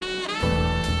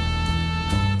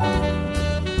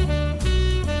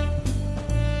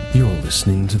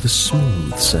listening to the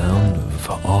smooth sound of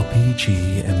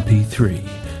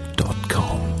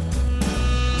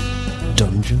RPGMP3.com.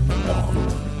 Dungeon On.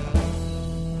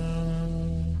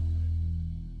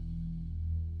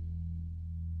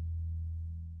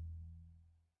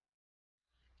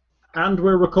 And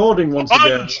we're recording once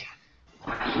again.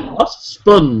 What?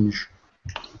 Sponge.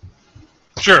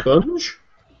 Sure. Sponge?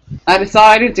 I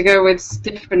decided to go with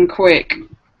stiff and quick.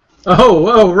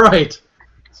 Oh, right.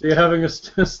 So you're having a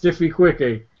stiffy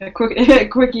quickie. A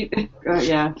quickie,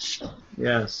 yeah.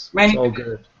 Yes, Many, it's all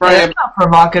good. Right. That's not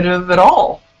provocative at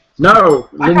all. No!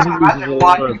 I Lindsay can't uses imagine all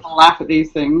why the people laugh at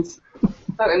these things.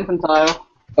 So infantile.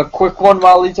 A quick one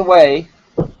while he's away.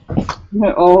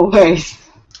 Always.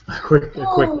 A quick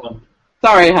one.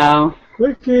 Sorry, Hal.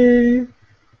 Quickie!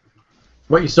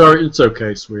 What, you sorry? It's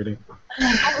okay, sweetie.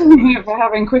 For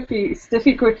having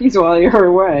stiffy quickies while you're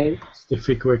away.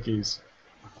 Stiffy quickies.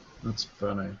 That's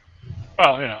funny.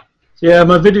 Well, yeah. Yeah,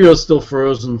 my video's still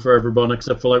frozen for everyone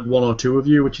except for like one or two of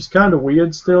you, which is kind of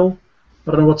weird still.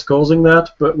 I don't know what's causing that,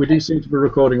 but we do seem to be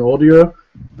recording audio.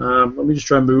 Let me just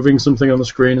try moving something on the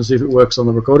screen and see if it works on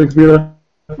the recording computer.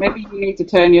 Maybe you need to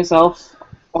turn yourself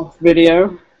off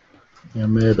video. Yeah,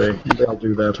 maybe. I'll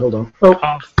do that. Hold on. Oh,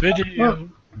 Off video.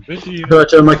 Video. do I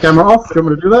turn my camera off? Do you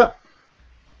want me to do that?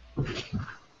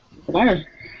 There.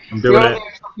 I'm doing it.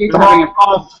 You're Come having on,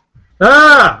 off!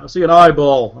 Ah! I see an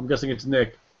eyeball. I'm guessing it's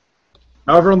Nick.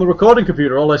 However, on the recording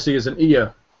computer, all I see is an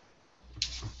ear.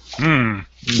 Alright,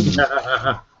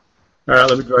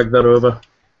 let me drag that over.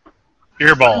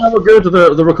 Earball. We're good.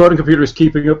 The recording computer is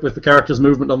keeping up with the character's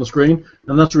movement on the screen,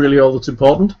 and that's really all that's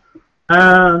important.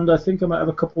 And I think I might have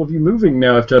a couple of you moving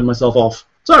now I've turned myself off.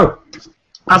 So,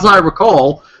 as I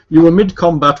recall, you were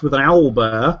mid-combat with an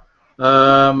owlbear.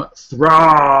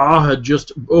 Thra had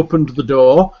just opened the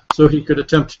door so he could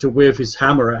attempt to wave his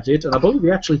hammer at it, and I believe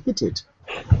he actually hit it.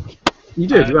 You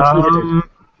did, you actually hit it.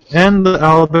 And the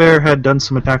owlbear had done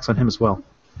some attacks on him as well.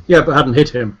 Yeah, but hadn't hit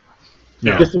him.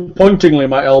 Yeah. Disappointingly,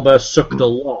 my owlbear sucked a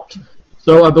lot.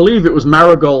 So I believe it was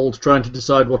Marigold trying to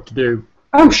decide what to do.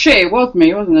 Oh shit, it was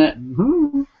me, wasn't it?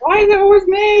 Mm-hmm. Why is it always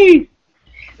me?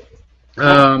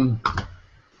 I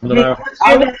don't know.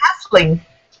 I'm a halfling.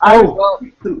 Oh,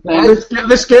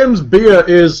 this game's beer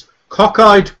is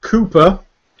Cockeyed Cooper,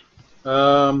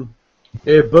 a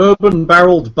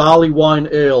bourbon-barreled barley wine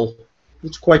ale.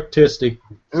 It's quite tasty.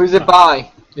 Who's it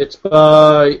by? It's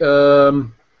by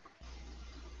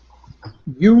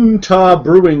Utah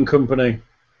Brewing Company.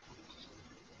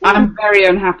 I'm very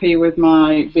unhappy with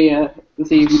my beer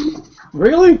this evening.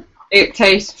 Really? It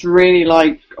tastes really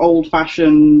like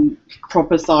old-fashioned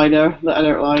proper cider that I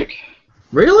don't like.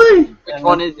 Really? Which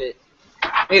one is it?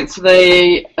 It's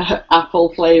the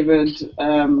apple-flavoured,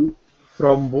 From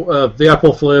the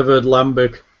apple-flavoured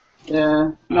lambic.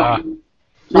 yeah.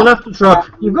 You'll have to try.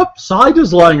 You've got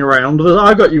ciders lying around.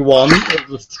 I got you one,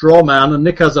 the straw man, and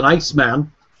Nick has an ice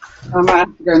man. I might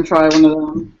have to go and try one of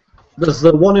them. There's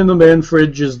the one in the main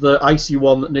fridge is the icy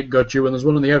one that Nick got you, and there's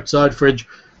one in the outside fridge,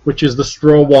 which is the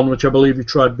straw one, which I believe you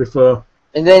tried before.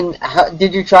 And then,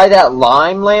 did you try that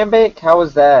lime lambic? How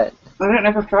was that? I don't know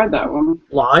if I've tried that one.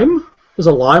 Lime? There's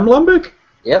a lime lambic?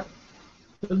 Yep.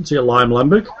 I didn't see a lime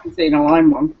lambic. I haven't seen a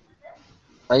lime one.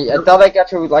 I thought I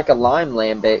got you like a lime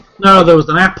lambic. No, there was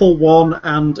an apple one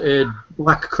and a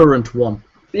black currant one.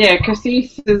 Yeah,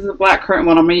 Cassis is the blackcurrant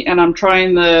one on me, and I'm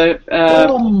trying the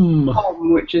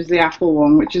Pom, which is the apple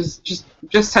one, which is just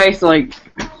tastes like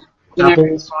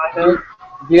Apple cider.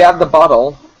 Do you have the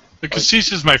bottle? The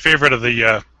Cassis is my favorite of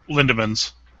the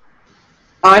Lindemans.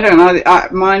 I don't know.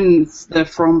 Mine's the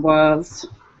framboise.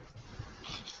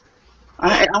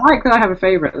 I like that I have a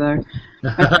favourite, though.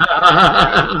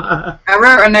 I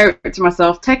wrote a note to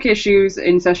myself, tech issues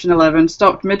in session 11,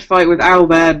 stopped mid-fight with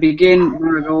Owlbear, begin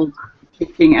Marigold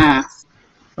kicking ass.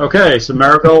 Okay, so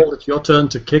Marigold, it's your turn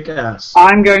to kick ass.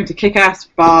 I'm going to kick ass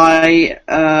by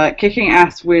kicking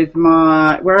ass with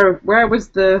my... Where was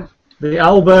the... The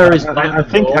owlbear is... I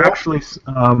think actually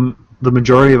the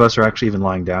majority of us are actually even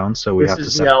lying down, so we have to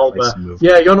sacrifice and move.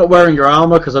 Yeah, you're not wearing your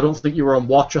armor because I don't think you were on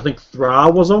watch. I think Thra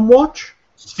was on watch.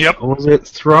 Yep. Was it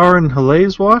Thrar and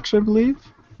Hale's watch, I believe?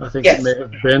 I think it may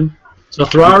have been. So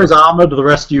Thra is armored, the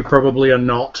rest of you probably are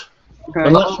not. Okay.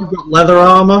 Unless you've got leather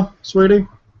armor, sweetie.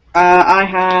 I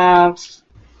have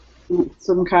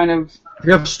some kind of... If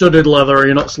you have studded leather,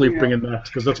 you're not sleeping in that,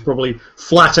 because that's probably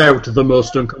flat out the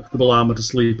most uncomfortable armor to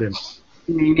sleep in.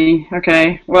 Maybe.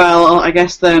 Okay. Well, I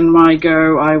guess then my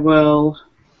go, I will...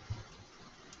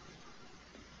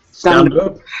 Stand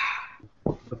up.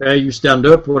 Okay, you stand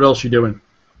up. What else are you doing?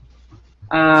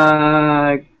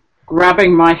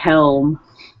 Grabbing my helm.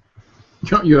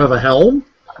 You have a helm?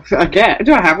 Do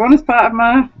I have one as part of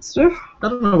my stuff? I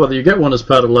don't know whether you get one as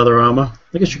part of leather armor.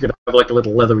 I guess you could have like a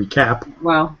little leathery cap.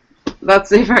 Well,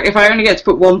 that's if I only get to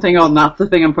put one thing on, that's the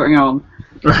thing I'm putting on.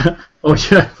 Oh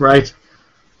yeah, right.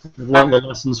 I've learned the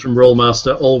lessons from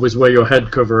Rollmaster. Always wear your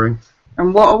head covering.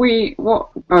 And what are we? What?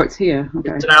 Oh, it's here.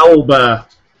 Okay. It's an owlbear.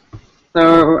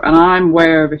 So, and I'm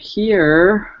way over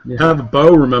here. You have a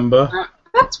bow, remember?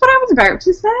 That's what I was about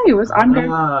to say. Was I'm going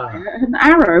to fire an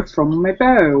arrow from my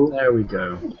bow. There we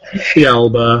go. The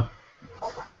owlbear.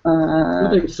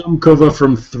 Getting some cover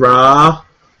from Thra.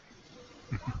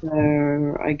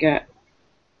 So I get.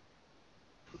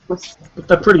 But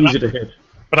they're pretty easy to hit.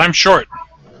 But I'm short.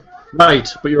 Right,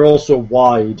 but you're also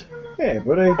wide. Hey,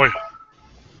 buddy. Boy.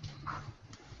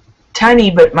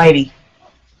 Tiny but mighty.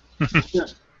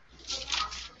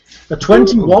 A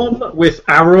 21 with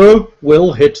arrow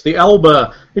will hit the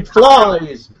owlbear. It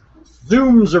flies,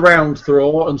 zooms around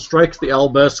Thor, and strikes the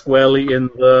owlbear squarely in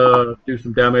the... do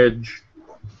some damage.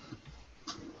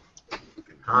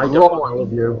 I don't know all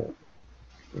of you.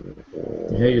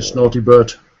 Hey, you snotty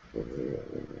butt.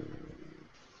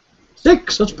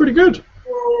 6, that's pretty good.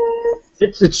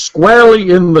 It's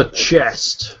squarely in the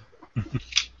chest.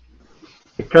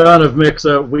 It kind of makes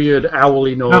a weird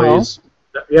owly noise.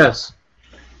 Yes.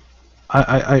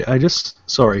 I just,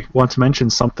 want to mention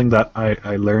something that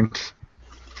I learned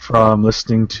from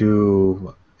listening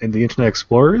to in the Internet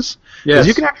Explorers. Yes.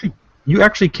 You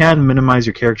actually can minimize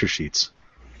your character sheets.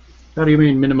 How do you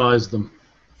mean minimize them?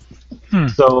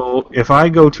 So if I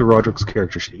go to Roderick's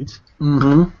character sheet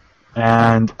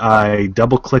and I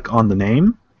double click on the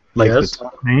name, like the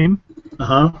top name,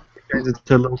 it turns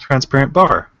into a little transparent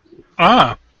bar.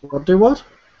 Ah. What do what?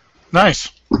 Nice.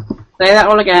 Say that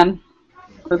all again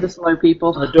for the slow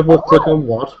people. I double click on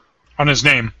what? On his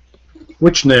name.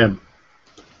 Which name?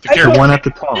 The character. The one at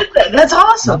the top. That's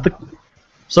awesome.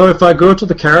 So if I go to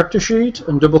the character sheet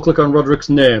and double click on Roderick's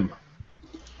name.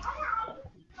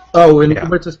 Oh, and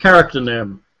it's his character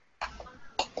name.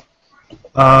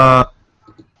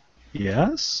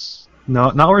 Yes.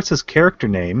 No, not where it says character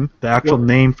name. The actual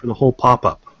name for the whole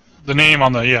pop-up. The name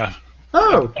on the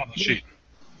Oh. on the sheet.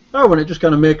 Oh, and it just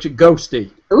kind of makes it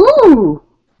ghosty. Ooh.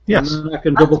 Yes. And then I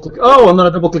can double click. Oh, and then I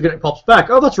double click and it pops back.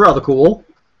 Oh, that's rather cool.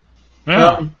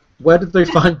 Yeah. Where did they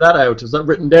find that out? Is that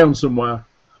written down somewhere?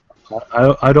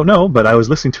 I don't know, but I was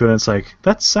listening to it and it's like,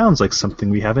 that sounds like something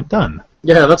we haven't done.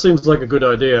 Yeah, that seems like a good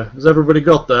idea. Has everybody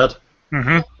got that?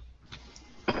 Mm-hmm.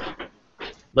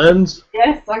 Lens?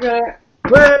 Yes, I got it.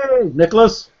 Hey,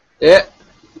 Nicholas? Yeah.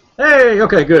 Hey,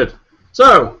 okay, good.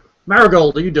 So,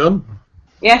 Marigold, are you done?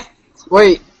 Yes.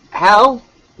 Wait, Hal?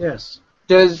 Yes.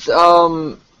 Does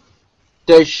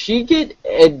she get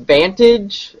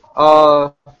advantage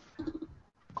on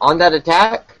that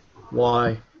attack?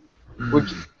 Why?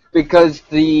 Because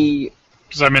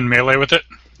I'm in melee with it.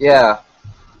 yeah.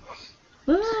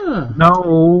 Ah.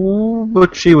 No,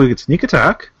 but she would get sneak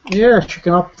attack. Yeah, she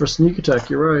can opt for sneak attack,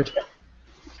 you're right.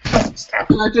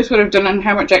 I just would have done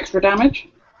how much extra damage?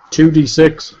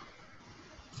 2d6.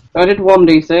 I did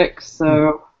 1d6,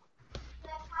 so...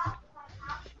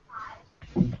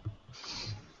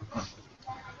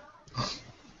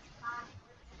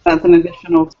 That's an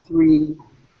additional 3.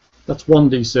 That's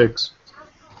 1d6.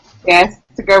 Yes,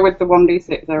 to go with the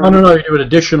 1d6. Oh, no, you do an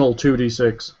additional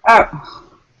 2d6. Oh.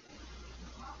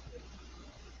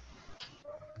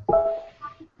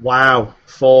 Wow,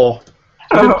 4.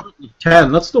 Oh.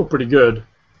 10, that's still pretty good.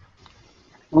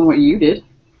 Well, what you did.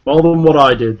 More than what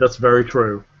I did, that's very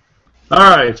true.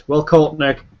 Alright, well caught,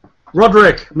 Nick.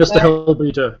 Roderick, Mr.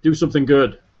 Hellbeater, do something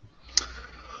good.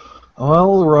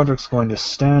 Well, Roderick's going to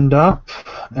stand up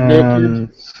and...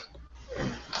 Naked.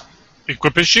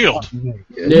 Equip his shield.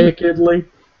 Nakedly.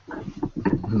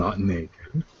 Not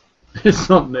naked. It's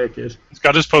not naked. He's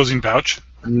got his posing pouch.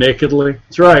 Nakedly.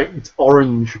 That's right, it's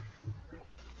orange.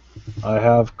 I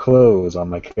have clothes on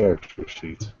my character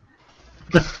sheet.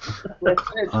 A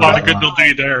lot of good they'll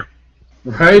do there.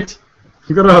 Right?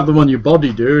 You gotta have them on your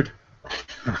body, dude.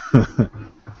 And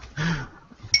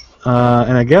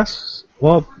I guess,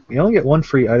 well, you only get one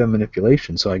free item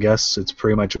manipulation, so I guess it's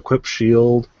pretty much equip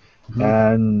shield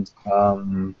and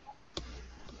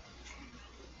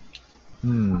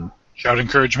Shout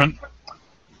encouragement.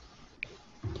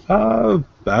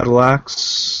 battle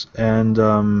axe and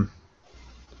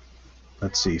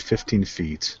let's see, 15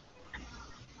 feet.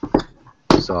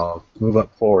 So I'll move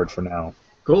up forward for now.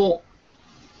 Cool.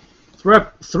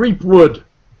 Threepwood,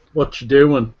 what you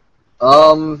doing?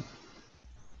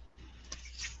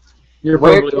 You're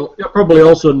probably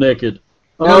also naked.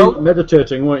 No. Oh, you were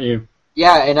meditating, weren't you?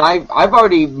 Yeah, and I've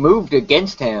already moved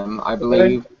against him, I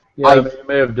believe. Yeah, you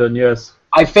may have done, yes.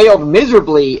 I failed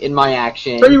miserably in my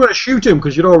action. So you want to shoot him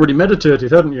because you'd already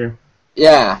meditated, hadn't you?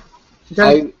 Yeah.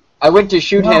 Okay. I went to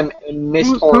shoot him and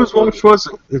missed. Whose watch was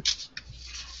it?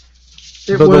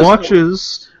 The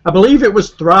watches. I believe it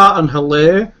was Thra and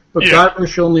Halle, but Yeah.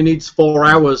 Guybrush only needs 4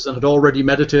 hours and had already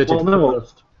meditated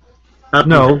first.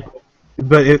 No,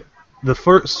 but the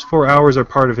first 4 hours are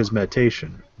part of his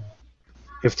meditation.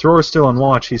 If Thor is still on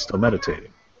watch, he's still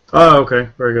meditating. Oh, okay.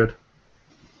 Very good.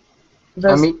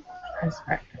 I mean,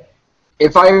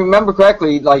 if I remember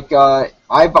correctly, like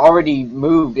I've already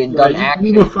moved and done action.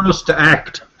 You were first to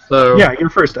act, so Yeah, you're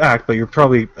first to act, but you're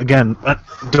probably, again,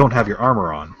 don't have your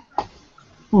armor on.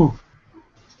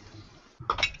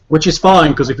 Which is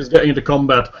fine, because if he's getting into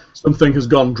combat, something has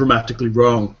gone dramatically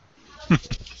wrong.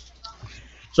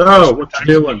 So, what you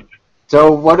doing? So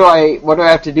what do I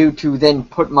have to do to then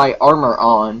put my armor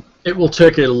on? It will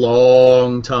take a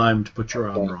long time to put your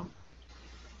armor on.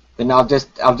 Then I'll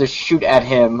just shoot at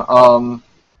him.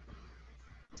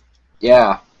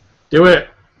 Yeah. Do it.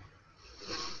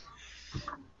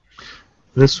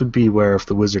 This would be where if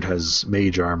the wizard has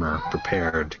mage armor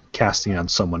prepared, casting on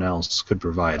someone else could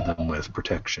provide them with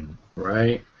protection.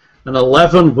 Right. An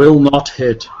 11 will not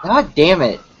hit. God damn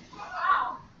it.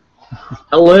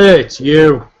 Hello, it's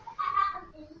you.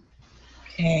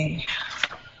 Okay.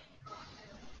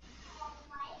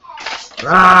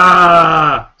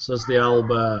 Ah, says the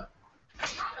owlbear.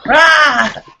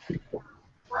 Ah!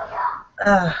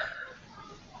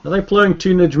 Are they playing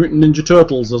Teenage Mutant Ninja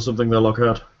Turtles or something they look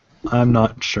at? I'm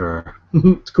not sure.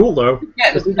 It's cool though.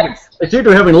 Get the best, They seem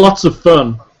to be having lots of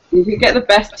fun. you could get the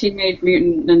best Teenage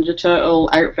Mutant Ninja Turtle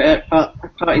outfit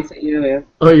at Party City earlier.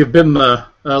 Oh, you've been there.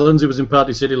 Lindsay was in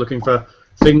Party City looking for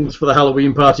things for the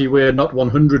Halloween party we're not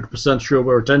 100% sure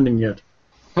we're attending yet.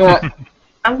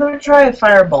 I'm going to try a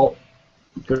firebolt.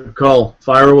 Good call.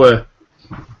 Fire away.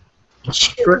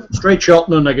 Straight shot,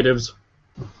 no negatives.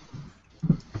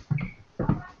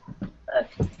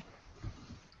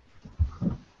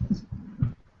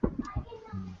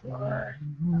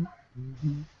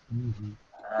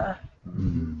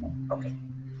 Okay.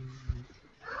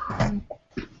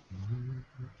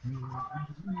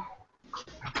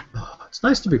 It's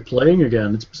nice to be playing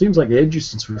again. It seems like ages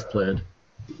since we've played.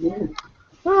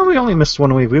 Well, we only missed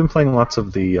 1 week. We've been playing lots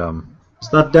of the... It's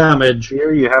that damage.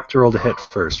 Here you have to roll to hit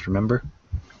first, remember?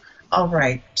 All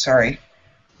right. Sorry.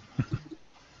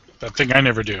 That thing I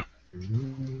never do.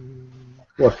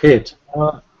 What hit?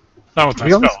 Not with my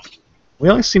We only- spells. We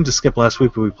only seemed to skip last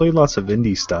week, but we played lots of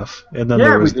indie stuff. And then Yeah,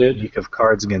 there was we did. the week of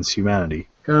Cards Against Humanity.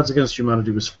 Cards Against Humanity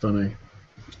was funny.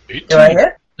 18. Do I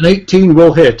hit? An 18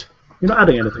 will hit. You're not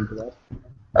adding anything to that.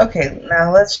 Okay,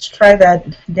 now let's try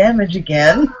that damage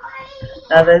again.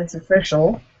 Now that it's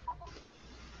official.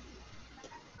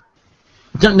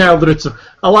 Now that it's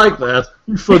I like that.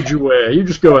 You fudge away. You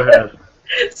just go ahead.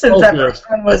 Since that Okay. first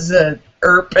one was a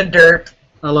erp and derp.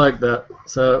 I like that.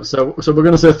 So we're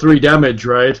gonna say 3 damage,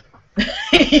 right?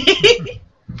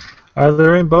 Are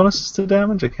there any bonuses to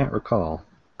damage? I can't recall.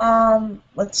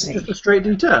 Let's see. Just a straight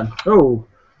D10. Oh,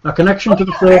 our connection to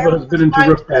the yeah, server has been I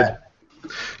interrupted. that.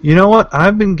 You know what?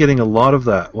 I've been getting a lot of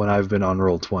that when I've been on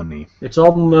Roll20. It's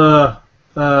on the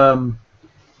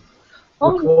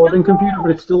recording computer,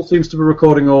 but it still seems to be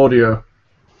recording audio.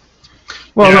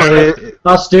 Well, Yeah. no,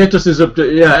 Our status is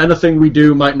updated. Yeah, anything we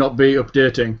do might not be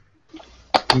updating.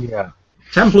 yeah.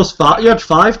 10 plus 5. You had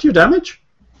 5 to your damage?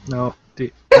 No,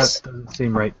 Yes. that doesn't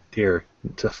seem right here.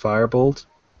 To Firebolt?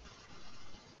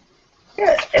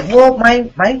 Yeah, well, my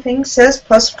thing says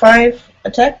 +5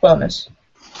 attack bonus.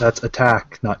 That's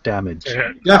attack, not damage.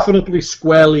 Yeah. Definitely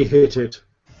squarely hit it.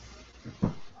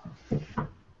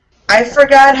 I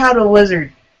forgot how to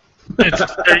wizard. It's, yeah.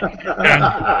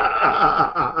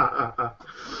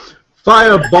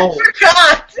 Firebolt.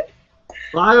 God!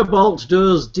 Firebolt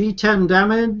does D10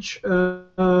 damage, Yep.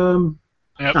 and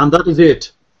that is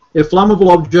it. A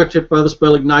flammable object hit by the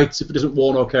spell ignites if it isn't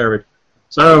worn or carried.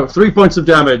 So, 3 points of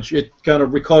damage. It kind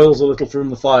of recoils a little from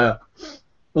the fire.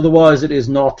 Otherwise, it is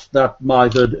not that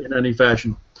mithered in any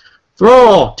fashion.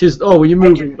 Throw! Were you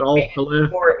moving at all? Hello?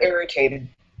 More irritated.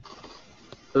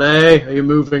 Hello? Are you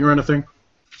moving or anything?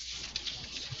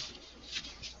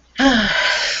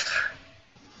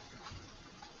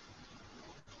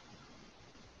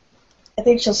 I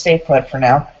think she'll stay put for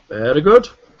now. Very good.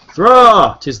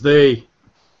 Throw! 'Tis thee.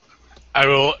 I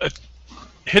will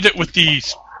hit it with the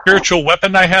spiritual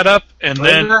weapon I had up, and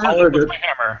then Yeah, follow very it with good. my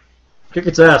hammer. Kick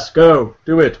its ass. Go.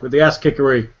 Do it with the ass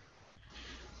kickery.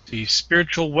 The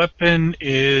spiritual weapon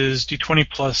is D20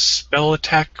 plus spell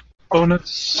attack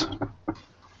bonus.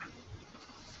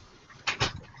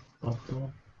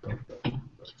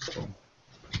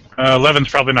 11's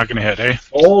probably not going to hit, eh?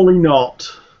 Only not.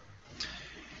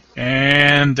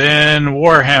 And then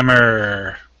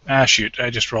Warhammer. Ah, shoot, I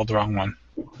just rolled the wrong one.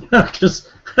 Are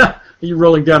you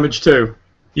rolling damage too?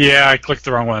 Yeah, I clicked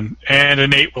the wrong one. And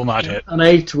an 8 will not hit. An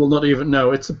 8 will not even...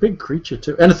 No, it's a big creature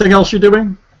too. Anything else you're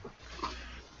doing?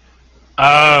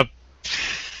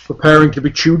 Preparing to be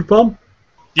chewed upon?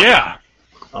 Yeah.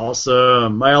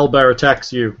 Awesome. My Owlbear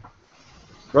attacks you.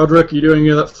 Roderick, you doing any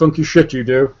of that funky shit you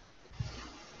do?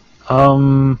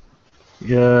 Yeah,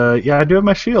 I do have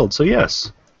my shield, so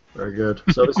yes. Very good.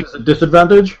 So this is a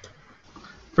disadvantage?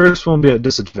 First one will be at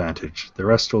disadvantage. The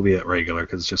rest will be at regular,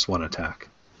 because it's just one attack.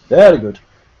 Very good.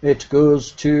 It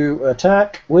goes to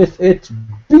attack with its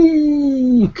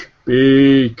beak.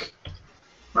 Beak.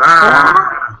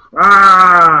 Ah!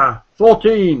 Ah!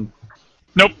 14.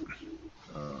 Nope.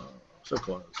 So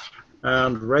close.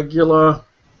 And regular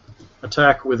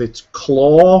attack with its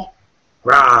claw.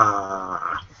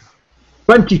 Rah!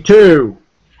 22.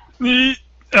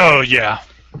 Oh, yeah.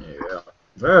 Yeah.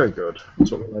 Very good.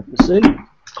 That's what we like to see.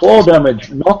 Claw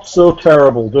damage, not so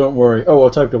terrible, don't worry. Oh, I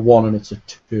typed a 1 and it's a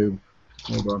 2.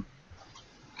 Hold on.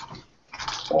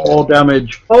 Claw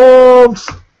damage of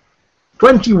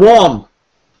 21.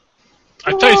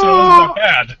 I tell you, so it wasn't that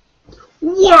bad.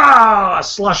 Wow!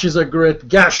 Slashes a great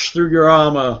gash through your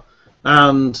armor.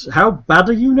 And how bad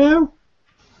are you now?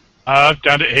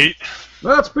 Down to 8.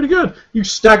 Well, that's pretty good. You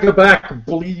stagger back,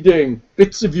 bleeding.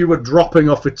 Bits of you are dropping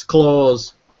off its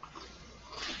claws.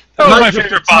 That was my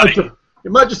favorite body. You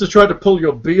might just have tried to pull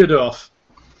your beard off.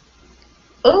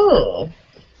 Oh.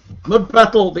 Mud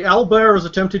Battle, the Owlbear has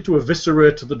attempted to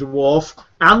eviscerate the dwarf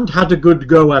and had a good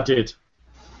go at it.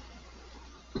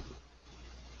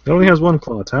 It only has one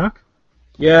claw attack.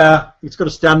 Yeah, it's got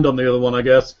to stand on the other one, I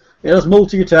guess. It has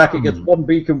multi-attack, it gets one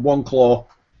beak and one claw.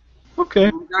 Okay.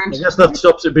 I guess that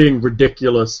stops it being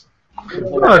ridiculous.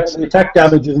 The attack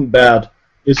damage isn't bad.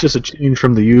 It's just a change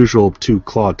from the usual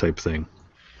 2-claw type thing.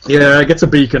 Yeah, it gets a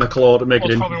beak and a claw to make Well,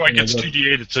 it it's probably why it gets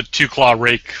 2d8. It's a 2-claw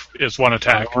rake is one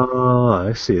attack. Oh,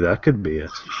 I see. That could be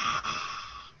it.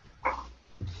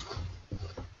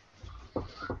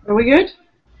 Are we good?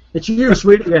 It's you,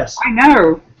 sweetie, yes. I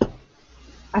know.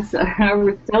 I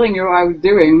was telling you what I was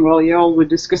doing while you all were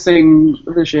discussing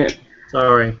the shit.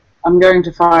 Sorry. I'm going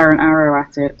to fire an arrow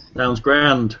at it. Sounds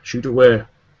grand. Shoot away.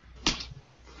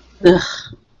 Ugh.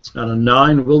 And a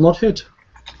 9 will not hit.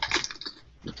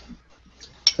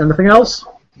 Anything else?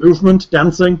 Movement,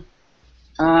 dancing?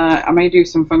 I may do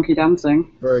some funky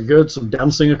dancing. Very good. Some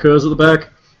dancing occurs at the back.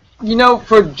 You know,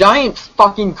 for a giant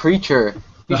fucking creature,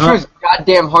 he sure is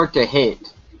goddamn hard to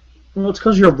hit. Well, it's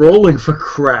because you're rolling for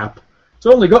crap. It's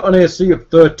only got an AC of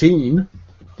 13.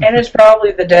 And it's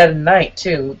probably the dead of night,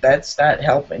 too. That's not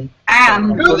helping.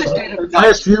 And I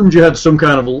assumed you had some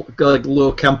kind of like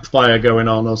little campfire going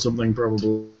on or something,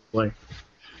 probably.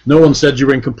 No one said you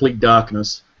were in complete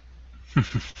darkness.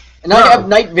 And I have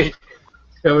night vision.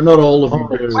 Yeah, but not all of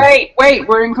you do. Wait,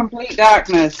 we're in complete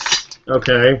darkness.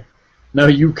 Okay. Now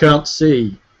you can't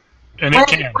see. And it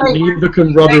can. Neither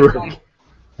can Roderick.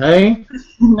 Hey?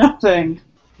 Nothing.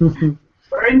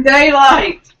 We're in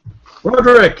daylight.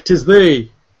 Roderick, 'tis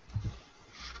thee.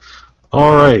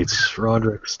 Alright,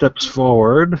 Roderick steps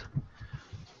forward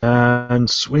and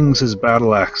swings his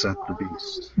battle axe at the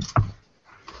beast.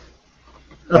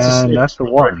 That's the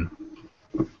 1.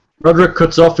 Roderick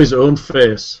cuts off his own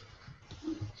face.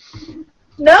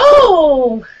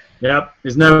 No! Yep,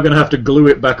 he's now going to have to glue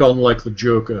it back on like the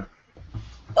Joker.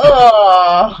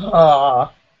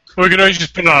 Oh. We could always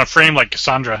just put it on a frame like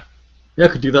Cassandra. Yeah, I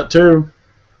could do that too.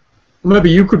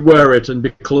 Maybe you could wear it and be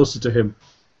closer to him.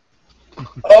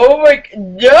 Oh my...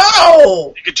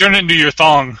 No! You could turn it into your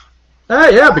thong. Ah,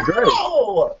 yeah, that'd be great.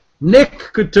 No! Nick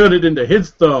could turn it into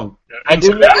his thong. I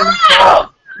do No!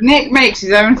 Nick makes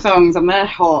his own songs and they're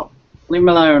hot. Leave him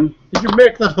alone. Did you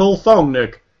make that whole thong,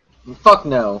 Nick? Fuck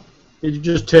no. Did you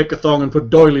just take a thong and put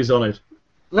doilies on it?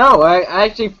 No, I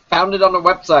actually found it on the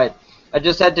website. I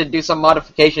just had to do some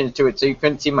modifications to it so you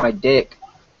couldn't see my dick.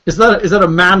 Is that a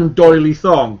man doily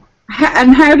thong?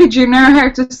 And how did you know how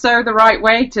to sew the right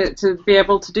way to be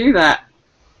able to do that?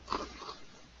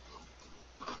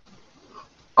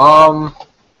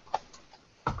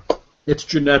 It's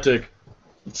genetic.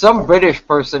 Some British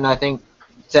person, I think,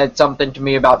 said something to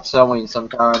me about sewing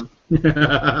sometime.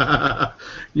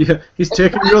 Yeah, he's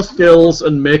taking your skills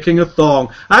and making a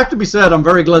thong. I have to be said, I'm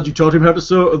very glad you taught him how to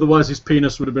sew, otherwise his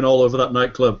penis would have been all over that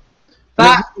nightclub.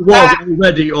 It was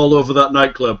already all over that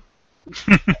nightclub.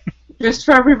 Just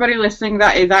for everybody listening,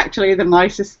 that is actually the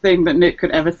nicest thing that Nick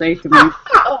could ever say to me.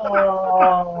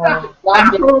 Oh. That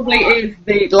probably is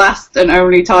the last and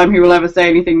only time he will ever say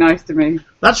anything nice to me.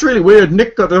 That's really weird.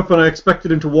 Nick got up and I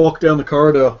expected him to walk down the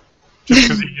corridor. Just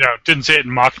because he didn't say it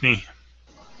in Mockney.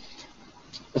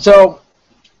 So,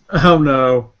 Oh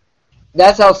no.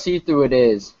 that's how see-through it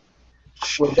is.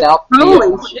 Without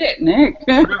Holy shit, Nick.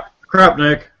 Crap,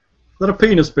 Nick. Is that a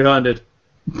penis behind it?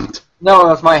 No,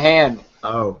 that's my hand.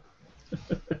 Oh.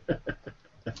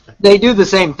 They do the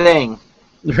same thing.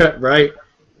 Right.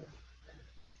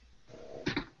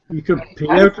 You could pee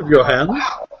out of your hand.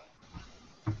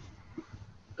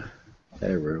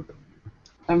 Hey, Rube.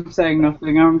 I'm saying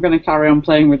nothing. I'm going to carry on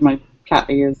playing with my cat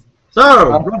ears.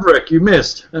 So, Roderick, you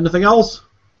missed. Anything else?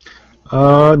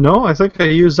 No, I think I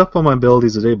used up all my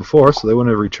abilities the day before, so they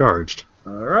wouldn't have recharged.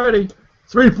 Alrighty.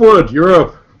 Threepwood, you're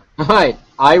up. Alright,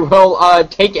 I will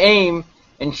take aim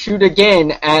and shoot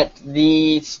again at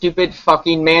the stupid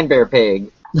fucking man-bear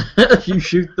pig. You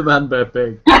shoot the man-bear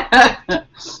pig.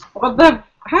 What the?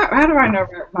 How do I know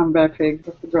about man-bear pigs?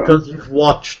 I forgot. Because you've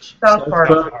watched South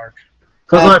Park.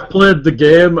 Because I've played the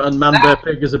game and man-bear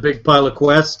pig is a big pile of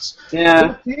quests.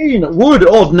 Yeah. 15 would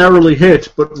ordinarily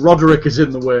hit, but Roderick is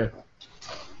in the way.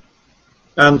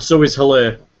 And so is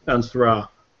Hilaire and Thra.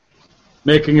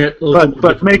 Making it a little bit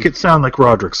But make difficult. it sound like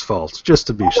Roderick's fault, just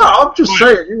to be sure. No, I'm just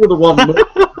saying, you were the one.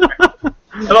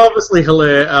 And obviously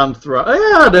Hilaire and Thra.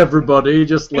 And everybody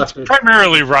just It's left it.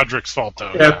 primarily Roderick's fault,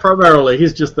 though. Yeah, primarily.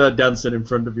 He's just there dancing in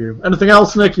front of you. Anything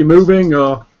else, Nick? You moving,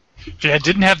 or...? If I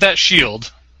didn't have that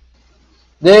shield,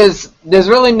 There's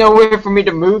really nowhere for me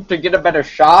to move to get a better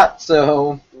shot,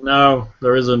 so... No,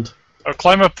 there isn't. I'll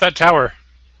climb up that tower.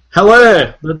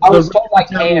 Hilaire! I was told I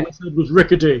tower can't. said was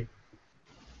rickety.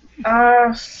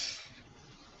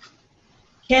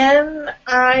 Can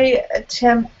I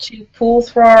attempt to pull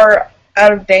Thrar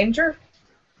out of danger?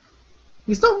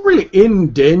 He's not really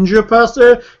in danger, per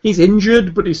se. He's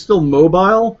injured, but he's still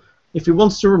mobile. If he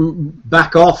wants to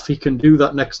back off, he can do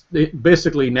that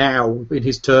basically now, in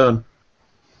his turn.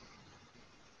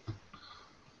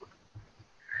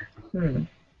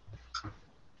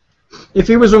 If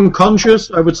he was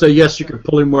unconscious, I would say yes, you could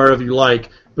pull him wherever you like,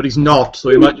 but he's not, so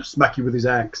he might just smack you with his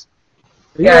axe.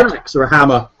 Yeah. An axe or a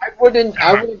hammer. I wouldn't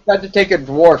try to take a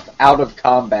dwarf out of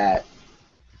combat.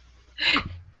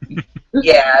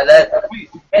 Yeah, that.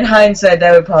 In hindsight,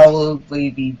 that would probably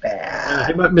be He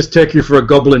bad. might mistake you for a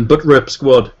goblin butt rip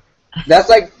squad. That's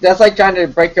like trying to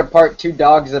break apart two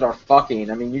dogs that are fucking.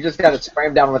 I mean, you just gotta spray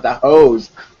them down with a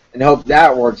hose and hope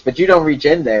that works, but you don't reach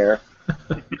in there.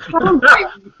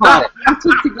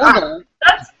 Together.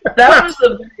 That was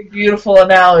a very beautiful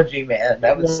analogy, man.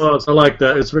 That was. I like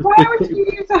that. It's Why would you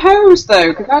use a hose, though?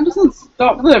 Because that doesn't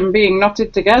stop them being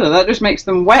knotted together. That just makes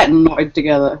them wet and knotted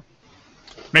together.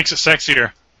 Makes it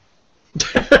sexier.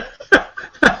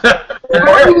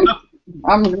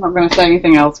 I'm not going to say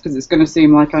anything else because it's going to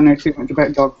seem like I know too much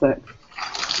about dog sex.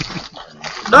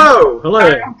 No!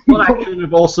 Hello! What action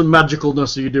of awesome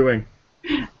magicalness are you doing?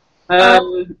 It's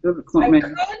not I me.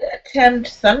 could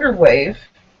attempt Thunderwave.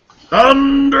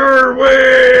 Thunderwave!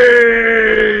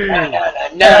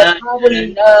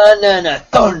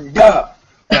 Thunder!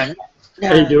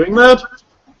 Are you doing that?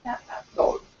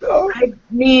 I'd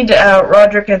need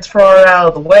Roderick and Thrar out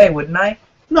of the way, wouldn't I?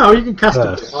 No, you can cast it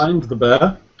Yes. behind the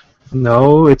bear.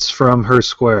 No, it's from her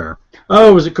square.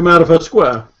 Oh, does it come out of her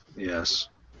square? Yes.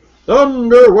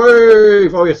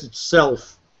 Thunderwave! Oh, yes, it's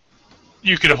self.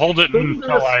 You could hold it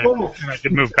until I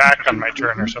could move back on my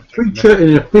turn or something. Creature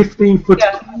in a 15-foot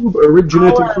cube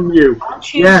originating from you.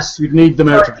 Choose Yes, you'd need them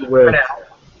out of the for way. now.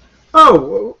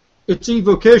 Oh, it's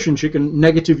evocation. She can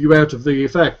negative you out of the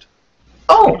effect.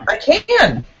 Oh, I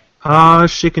can.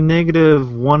 She can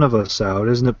negative one of us out,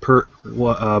 isn't it, per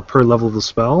level of the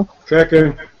spell?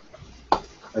 Checking.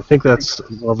 I think that's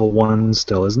level 1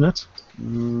 still, isn't it?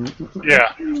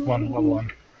 Yeah, level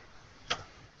one.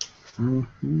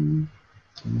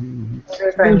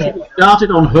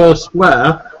 Started on her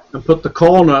square and put the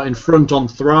corner in front on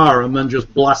Thrar and then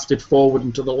just blasted forward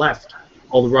and to the left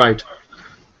or the right.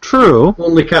 True.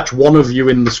 Only catch one of you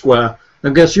in the square.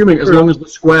 I'm assuming as long as the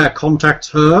square contacts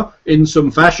her in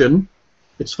some fashion,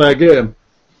 it's fair game.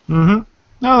 Mm-hmm.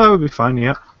 No, that would be fine,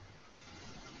 yeah.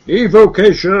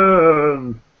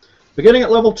 Evocation! Beginning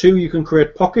at level 2, you can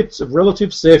create pockets of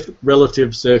relative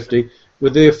safety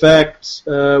with the effect,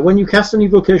 when you cast an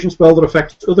evocation spell that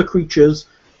affects other creatures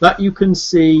that you can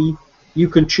see, you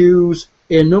can choose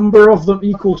a number of them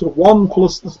equal to 1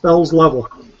 plus the spell's level.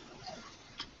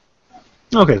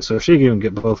 Okay, so she can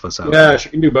get both of us out. Yeah, she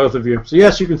can do both of you. So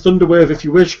yes, you can Thunderwave if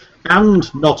you wish, and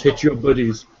not hit your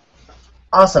buddies.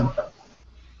 Awesome.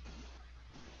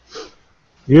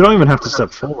 You don't even have to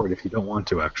step forward if you don't want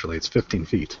to, actually. It's 15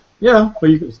 feet. Yeah, but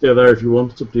you can stay there if you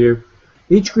want. It's up to you.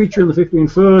 Each creature in the 15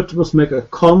 foot must make a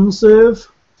con save.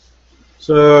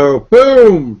 So,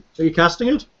 boom! Are you casting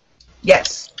it?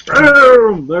 Yes.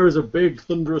 Boom! There is a big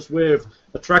thunderous wave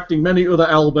attracting many other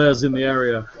owlbears in the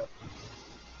area.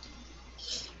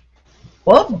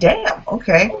 Well, damn.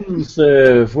 Okay. Con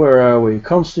save. Where are we?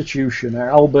 Constitution. Are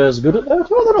owlbears good at that?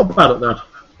 Oh, they're not bad at that.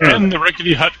 And the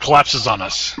rickety hut collapses on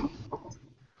us.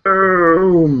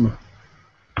 Boom!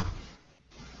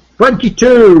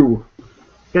 22!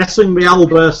 Guessing the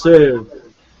owlbear save.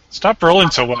 Stop rolling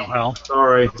so well, Hal.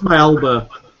 Sorry, it's my owlbear.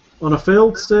 On a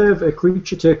failed save, a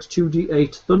creature takes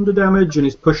 2d8 thunder damage and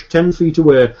is pushed 10 feet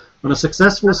away. On a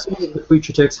successful save, the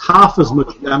creature takes half as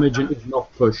much damage and is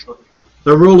not pushed.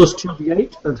 The roll is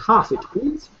 2d8 and half it,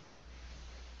 please.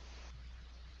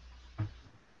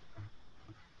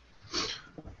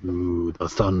 Ooh, the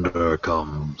thunder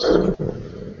comes.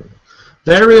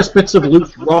 Various bits of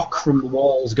loose rock from the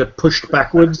walls get pushed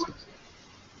backwards.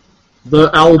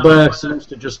 The owlbear seems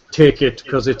to just take it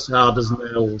because it's hard as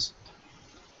nails.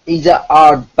 He's a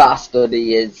hard bastard,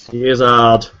 he is. He is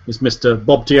hard. He's Mr.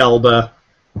 Bob T. Owlbear.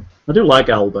 I do like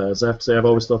owlbears, I have to say. I've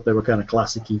always thought they were kind of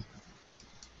classic-y.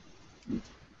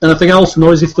 Anything else,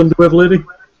 noisy thunderwave lady?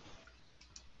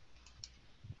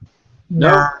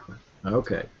 No?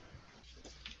 Okay.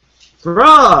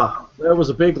 Hurrah! There was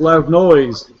a big loud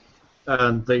noise,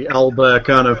 and the owlbear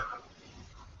kind of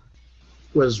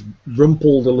was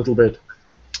rumpled a little bit.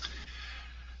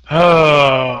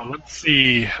 Oh, let's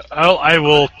see. I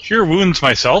will cure wounds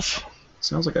myself.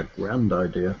 Sounds like a grand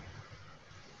idea.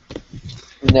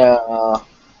 No.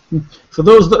 For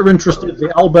those that are interested, the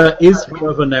owlbear is,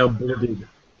 however, now bloodied.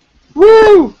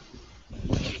 Woo!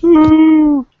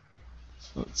 Woo!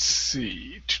 Let's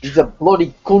see. He's a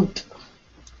bloody cunt.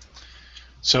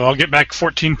 So I'll get back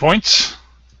 14 points,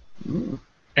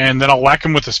 and then I'll whack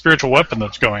him with the spiritual weapon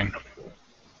that's going.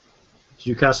 Did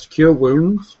you cast Cure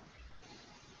Wounds?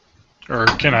 Or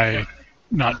can I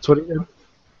not? That's what he did.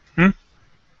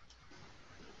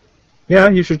 Yeah,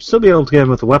 you should still be able to get him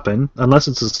with a weapon, unless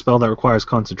it's a spell that requires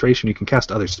concentration. You can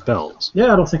cast other spells.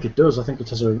 Yeah, I don't think it does. I think it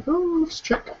has a... Oh, let's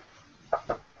check.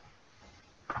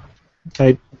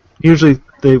 Usually,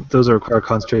 those that require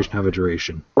concentration have a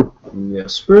duration. Yeah,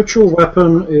 spiritual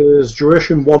weapon is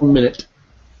duration 1 minute.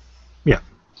 Yeah.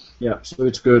 Yeah, so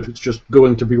it's good. It's just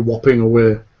going to be whopping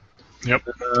away. Yep.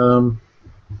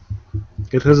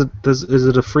 Is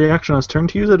it a free action on its turn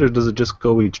to use it, or does it just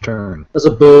go each turn? As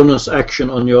a bonus action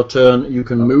on your turn, you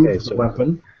can move the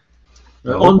weapon.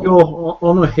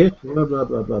 On a hit, blah, blah,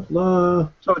 blah, blah, blah.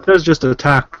 So it does just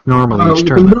attack normally each you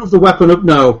turn. can move the weapon up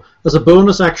now. As a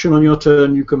bonus action on your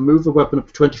turn, you can move the weapon up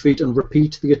to 20 feet and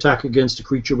repeat the attack against a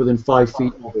creature within 5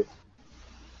 feet of it.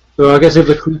 So I guess if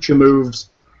the creature moves,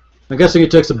 I'm guessing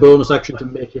it takes a bonus action to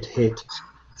make it hit.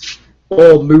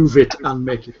 Or move it and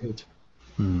make it hit.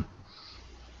 I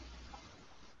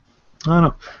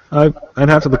don't know. I'd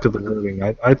have to look at the wording.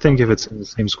 I think if it's in the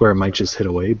same square, it might just hit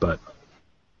away, but...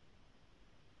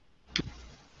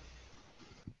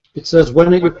 It says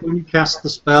when you cast the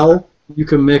spell, you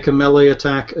can make a melee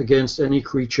attack against any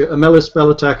creature. A melee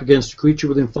spell attack against a creature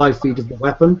within 5 feet of the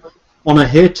weapon. On a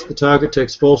hit, the target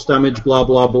takes force damage, blah,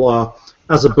 blah, blah.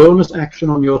 As a bonus action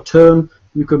on your turn,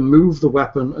 you can move the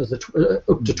weapon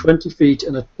up to 20 feet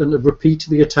and repeat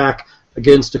the attack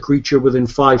against a creature within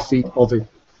 5 feet of it.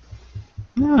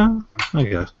 Yeah, I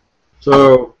guess.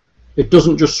 So it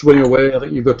doesn't just swing away. I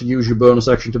think you've got to use your bonus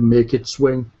action to make it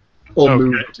swing. Or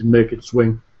move it and make it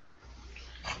swing.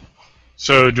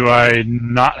 So do I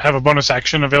not have a bonus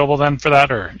action available then for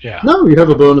that, or yeah? No, you have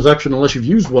a bonus action unless you've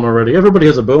used one already. Everybody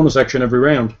has a bonus action every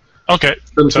round. Okay.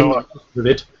 So with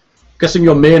it. Guessing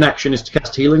your main action is to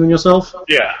cast healing on yourself?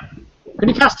 Yeah. Can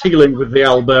you cast healing with the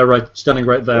owlbear standing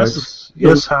right there?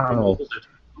 Yes, how?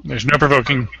 There's no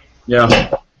provoking.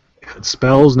 Yeah.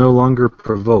 Spells no longer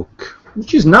provoke.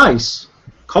 Which is nice.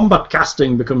 Combat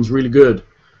casting becomes really good.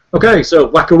 Okay, so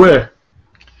whack away.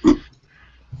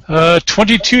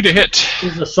 22 to hit.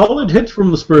 Is a solid hit from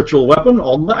the spiritual weapon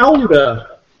on the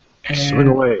owlbear. Swing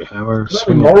away, Hammer.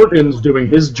 Moradin's doing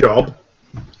his job.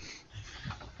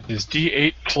 Is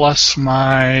D8 plus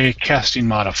my casting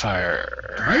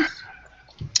modifier.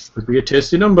 Nice. Would be a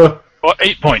tasty number. Well,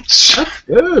 8 points. That's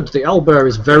good. The owlbear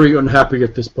is very unhappy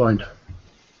at this point.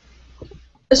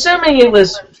 Assuming it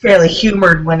was fairly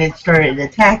humored when it started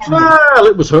attacking. Well,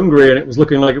 it was hungry and it was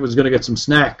looking like it was going to get some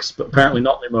snacks, but apparently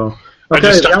not anymore.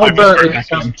 Okay, the owlbear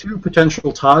has 2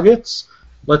 potential targets.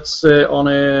 Let's say on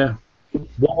a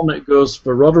 1 it goes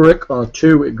for Roderick, on a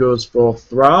 2 it goes for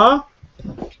Thra.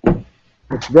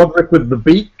 It's Roderick with the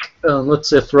beak, and let's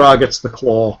say Thra gets the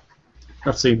claw.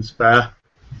 That seems fair.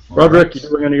 Roderick, you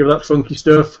doing any of that funky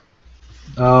stuff?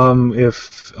 I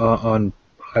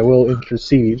will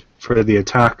intercede for the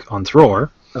attack on Thror.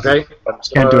 Okay. But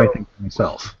can't do anything for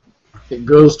myself. It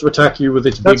goes to attack you with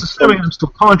its That's big... assuming I'm still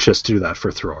conscious to do that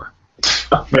for Thror.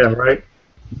 Yeah, right.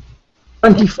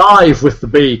 25 with the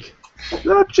beak.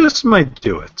 That just might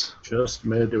do it. Just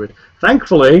may do it.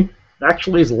 Thankfully, it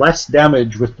actually is less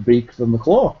damage with the beak than the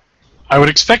claw. I would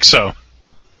expect so.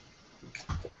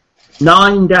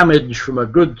 9 damage from a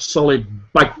good solid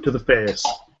bite to the face.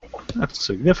 That's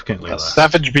significantly less.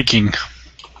 Savage beaking.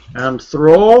 And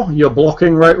Throw, you're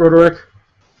blocking, right, Roderick?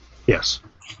 Yes.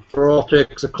 Throw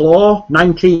takes a claw.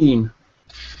 19.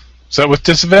 Is that with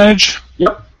disadvantage?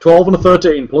 Yep, 12 and a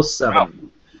 13 plus 7. Wow.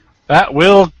 That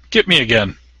will get me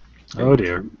again. Oh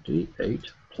dear. D8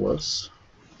 plus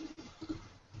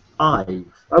 5.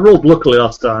 I rolled luckily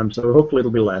last time, so hopefully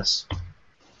it'll be less.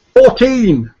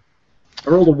 14! I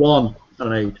rolled a 1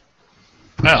 and an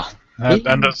 8. Well, that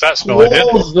does that spell I did. He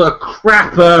claws the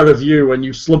crap out of you when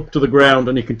you slump to the ground,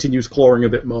 and he continues clawing a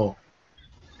bit more.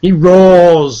 He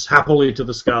roars happily to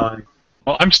the sky.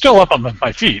 Well, I'm still up on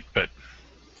my feet, but...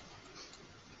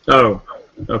 Oh,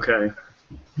 okay.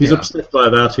 He's upset by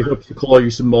that. He hopes to claw you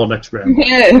some more next round.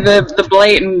 Yeah, the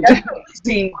blatant...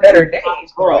 Seen better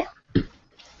days, bro.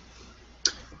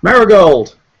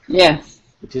 Marigold! Yes.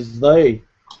 It is they.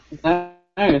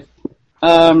 Nice.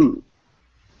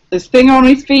 Is Thing on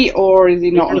his feet, or is he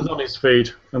not? He's on his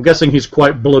feet. I'm guessing he's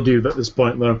quite bloody at this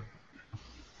point, though.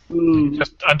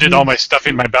 Just undid all my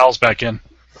stuffing my bowels back in.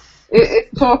 Is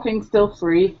talking still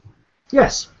free?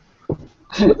 Yes.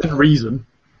 Within reason.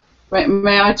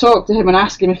 May I talk to him and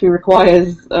ask him if he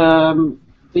requires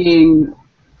being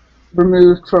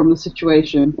removed from the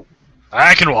situation?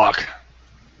 I can walk.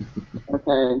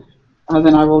 Okay. And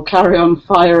then I will carry on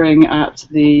firing at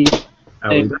the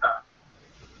thing.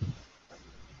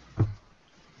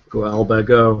 Go, Owlbear,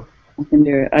 go. I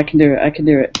can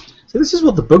do it. See, this is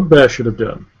what the Bugbear should have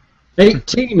done.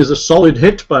 18 is a solid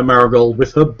hit by Marigold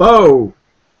with her bow,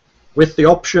 with the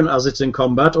option, as it's in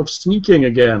combat, of sneaking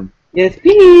again. Yes,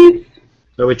 please.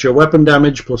 So it's your weapon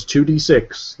damage plus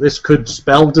 2d6. This could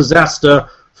spell disaster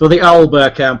for the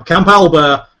Owlbear camp. Camp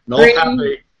Owlbear, not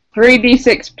happy.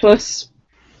 3d6 plus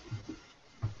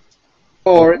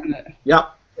 4, isn't it?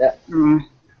 Yep.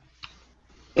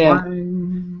 Yeah.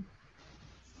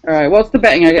 Alright, what's the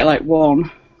betting? I get like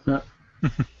 1.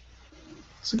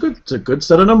 It's a good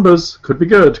set of numbers. Could be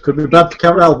good. Could be bad for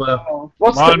Camp Owlbear.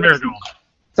 What's Come on, the Marigold.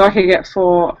 So I can get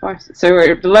 4, 5, 6. So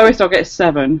the lowest I'll get is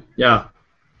 7. Yeah.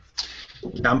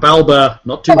 Camp Owlbear,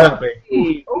 not too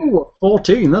happy. Oh,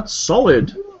 14, that's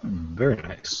solid. Very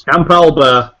nice. Camp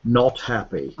Owlbear, not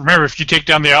happy. Remember, if you take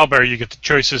down the owlbear, you get the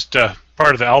choicest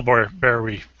part of the owlbear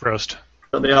we roast.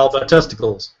 And the Owlbear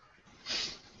testicles.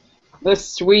 The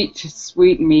sweet,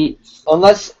 sweet meat.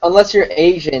 Unless you're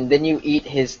Asian, then you eat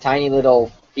his tiny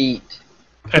little feet.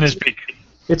 And his beak.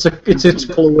 It's its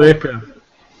cloaca.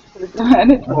 I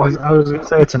was going to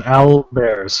say it's an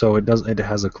owlbear, so it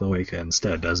has a cloaca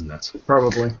instead, doesn't it?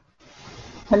 Probably.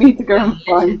 I need to go and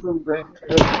find something.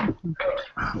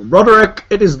 Roderick,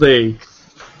 it is thee.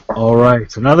 All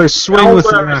right, another swing with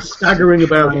the Owlbear axe. is staggering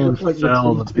about. It And looks like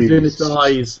fell it's the in its beast.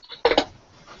 eyes.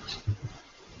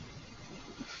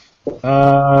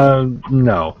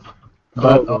 No.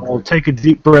 But I'll take a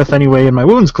deep breath anyway, and my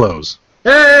wounds close.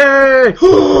 Hey!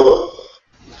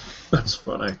 That's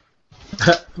funny.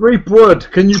 Threepwood,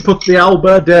 can you put the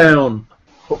Owlbear down?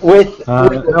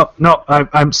 No,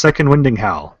 I'm second winding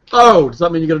Hal. Oh, does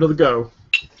that mean you get another go?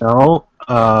 No,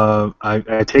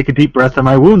 I take a deep breath and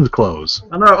my wounds close.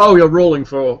 I know. Oh, you're rolling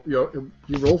for you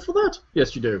roll for that?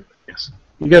 Yes, you do. Yes.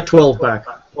 You get 12 back.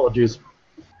 Apologies.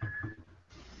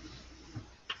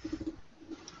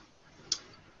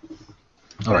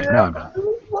 All right, now I'm done.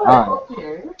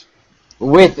 Alright.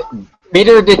 With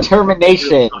bitter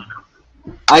determination,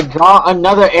 I draw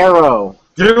another arrow.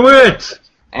 Do it!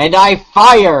 And I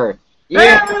fire!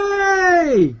 Yeah.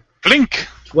 Hey! Blink!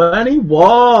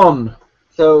 21!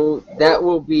 So that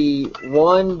will be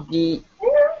 1d...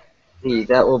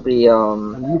 That will be,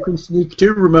 And you can sneak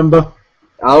too, remember?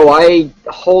 Oh, I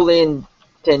hold in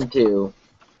 10-2.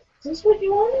 Is this what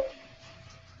you wanted?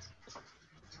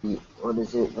 What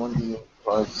is it? 1d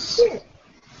plus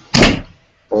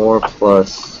 4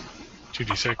 plus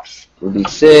 2d6.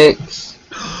 2d6.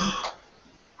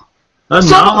 A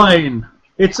 9!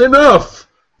 It's enough!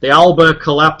 The Owlbear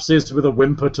collapses with a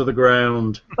whimper to the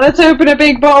ground. Let's open a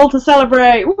big bottle to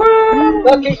celebrate. Woo!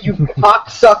 Look at you,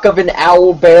 cocksuck of an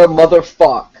owlbear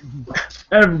motherfuck.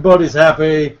 Everybody's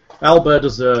happy. Owlbear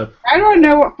does a... I don't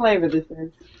know what flavor this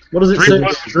is. What does it 3 say?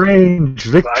 plus- Strange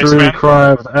victory Iceman.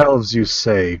 cry of the elves, you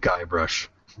say, Guybrush.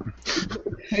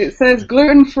 It says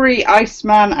gluten-free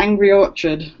Iceman Angry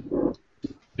Orchard.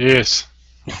 Yes.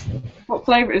 What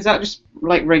flavor is that? Just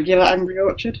like regular Angry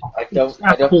Orchard? I don't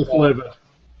Apple know. flavor.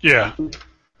 Yeah.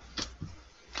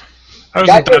 I wasn't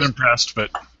that Guybrush- impressed,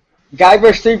 but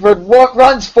Guybrush Threepwood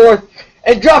runs forth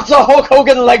and drops a Hulk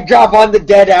Hogan leg drop on the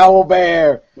dead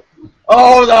Owlbear.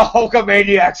 Oh, the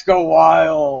Hulkamaniacs go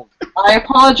wild. I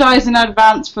apologize in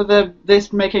advance for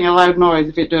this making a loud noise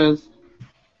if it does.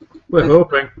 We're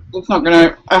hoping. It's not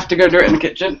gonna have to go do it in the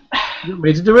kitchen. You want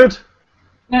me to do it?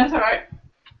 No, it's alright.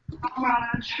 I'll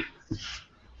manage.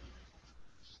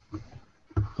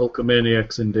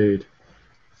 Hulkamaniacs, indeed.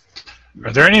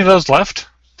 are there any of those left?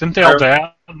 Didn't they all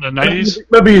die in the 90s?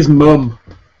 Maybe his mum.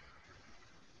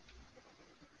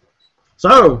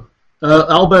 So,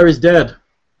 Owlbear is dead.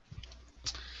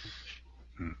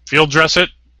 Field dress it,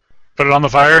 put it on the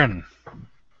fire, and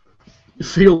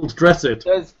Field dress it.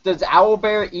 Does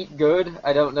Owlbear eat good?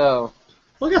 I don't know.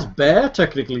 Well, I guess bear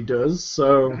technically does,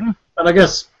 so... And I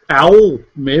guess owl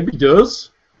maybe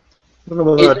does. I don't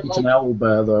know whether I'd eat an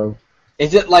owlbear, though.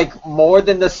 Is it like more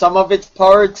than the sum of its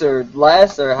parts, or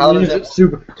less, or how does it?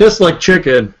 Super... Tastes like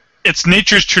chicken. it's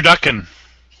nature's turducken.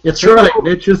 It's right,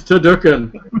 Nature's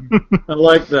turducken. I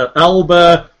like that.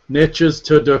 Owlbear, Nature's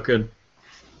turducken.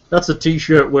 That's a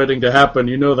t-shirt waiting to happen,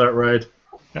 you know that, right?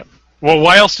 Well,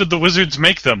 why else did the wizards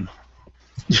make them?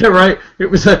 Yeah, right. It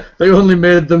was they only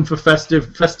made them for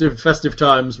festive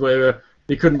times where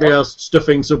they couldn't be asked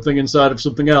stuffing something inside of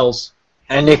something else.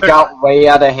 And it got way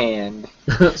out of hand.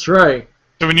 That's right.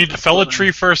 So we need to fell a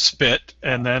tree for a spit,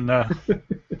 and then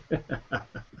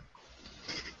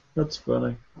That's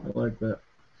funny. I like that.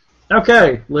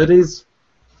 Okay, ladies.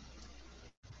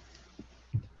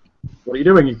 What are you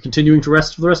doing? You continuing to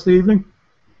rest for the rest of the evening?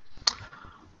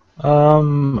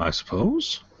 I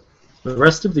suppose. The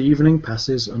rest of the evening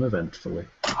passes uneventfully.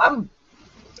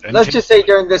 Let's just say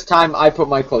during this time, I put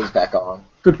my clothes back on.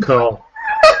 Good call.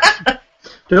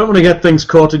 You don't want to get things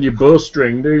caught in your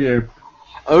bowstring, do you?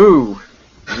 Oh.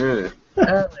 Ugh.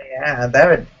 Oh yeah, that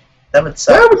would Where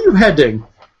suck. were you heading?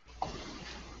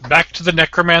 back to the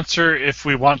necromancer if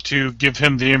we want to give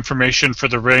him the information for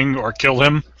the ring or kill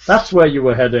him. That's where you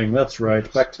were heading. That's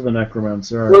right. Back to the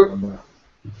necromancer. I We're- remember.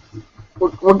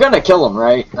 We're gonna kill him,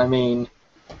 right? I mean,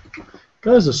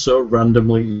 Guys are so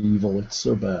randomly evil. It's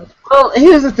so bad. well,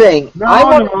 here's the thing. I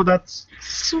want No, that's...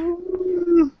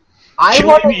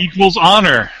 Killing equals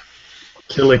honor.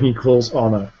 Killing equals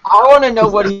honor. to know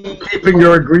what he. Keeping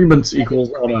your agreements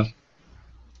equals honor.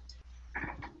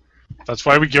 That's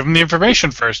why we give him the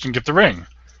information first and get the ring.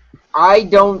 I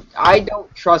don't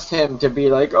trust him to be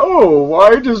like, oh,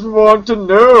 I just want to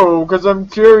know because I'm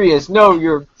curious. No,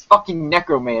 you're a fucking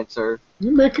necromancer.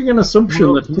 You're making an assumption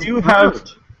Well, that he's you not. have-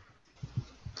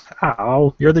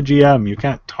 Ow, you're the GM. You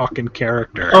can't talk in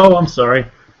character. Oh, I'm sorry.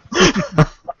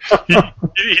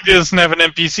 He doesn't have an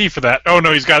NPC for that. Oh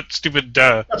no, he's got stupid.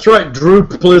 That's right.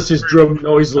 Droop plays his drum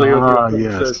noisily Ah, over the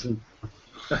yes. conversation.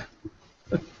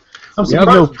 I'm You have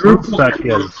no surprised Droop, proof that he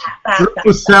has... Droop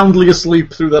was soundly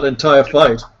asleep through that entire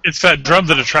fight. It's that drum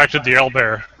that attracted the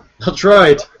owlbear. That's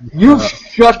right. You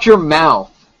shut your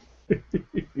mouth.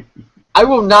 I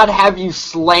will not have you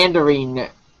slandering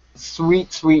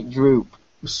sweet, sweet Droop.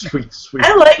 Sweet, sweet.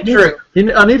 I like Drew.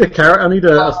 I need a carrot. I need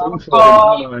a thing for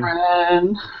him. don't I?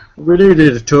 Friend. We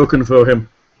needed a token for him,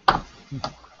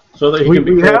 so that he We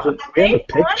can be have caught a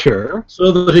picture.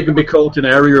 so that he can be caught in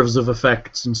areas of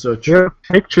effects and such. If you have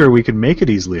a picture, we can make it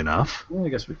easily enough. Well, I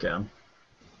guess we can.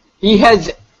 He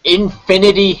has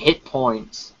infinity hit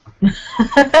points.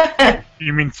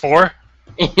 You mean 4?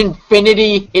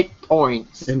 Infinity hit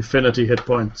points. Infinity hit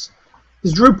points.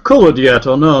 Is Droop coloured yet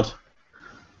or not?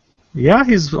 Yeah,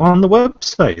 he's on the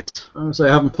website. I would say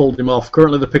I haven't pulled him off.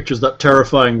 Currently, the picture's that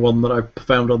terrifying one that I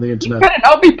found on the You internet. better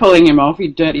not be pulling him off,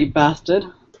 you dirty bastard.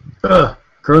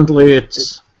 Currently,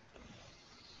 it's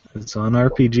It's on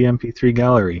RPG MP3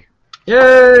 Gallery.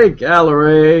 yay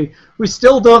gallery. We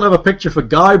still don't have a picture for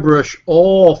Guybrush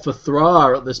or for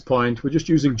Thrar at this point. We're just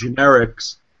using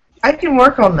generics. I can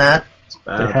work on that. It's They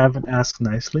bad. haven't asked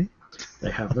nicely.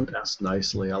 They haven't asked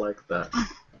nicely. I like that.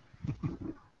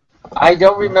 I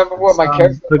don't remember what my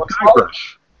character The looks like.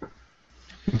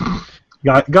 Guybrush.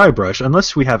 Guybrush,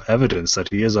 unless we have evidence that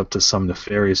he is up to some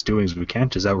nefarious doings, we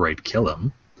can't just outright kill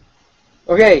him.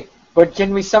 Okay, but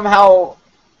can we somehow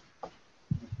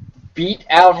beat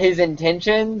out his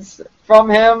intentions from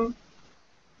him?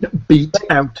 Beat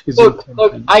out his Look,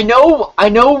 intention. I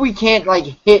know we can't like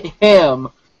hit him,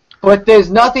 but there's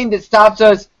nothing that stops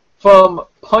us from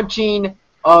punching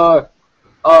phone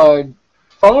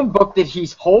book that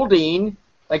he's holding,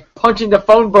 like punching the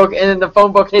phone book and then the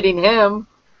phone book hitting him.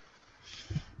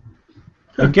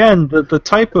 Again, the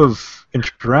type of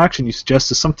interaction you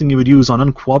suggest is something you would use on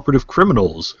uncooperative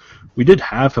criminals. We did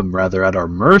have him rather at our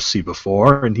mercy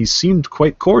before, and he seemed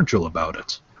quite cordial about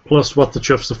it. Plus, what the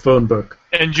chuff's a phone book?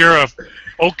 And you're a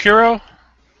folk hero?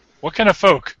 What kind of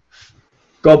folk?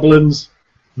 Goblins.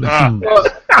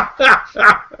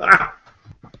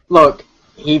 Look,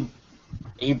 he's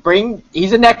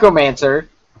a necromancer.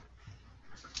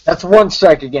 That's one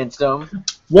strike against him.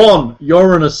 1,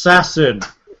 you're an assassin.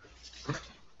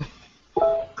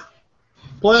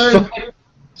 Play.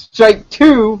 Strike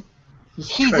 2,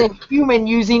 he's a human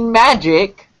using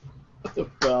magic. The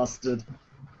bastard.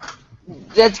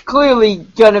 That's clearly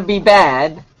gonna be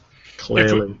bad.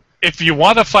 Clearly. If you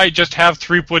want to fight, just have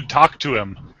Threepwood talk to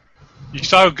him. You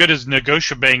saw how good his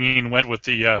negotia-banging went with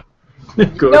the... You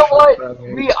know what?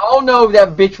 We all know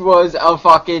that bitch was a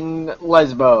fucking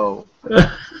lesbo.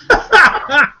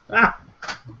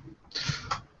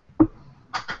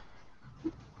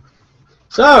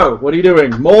 So, what are you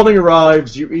doing? Morning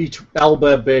arrives, you eat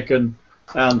owlbear bacon,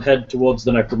 and head towards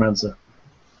the necromancer.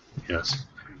 Yes.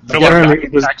 Apparently,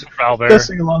 was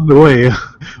discussing along the way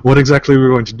what exactly we were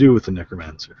going to do with the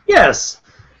necromancer. Yes.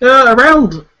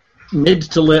 Around mid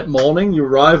to late morning, you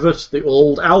arrive at the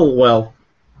old owl well.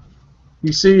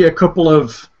 You see a couple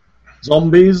of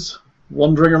zombies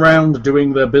wandering around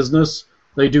doing their business.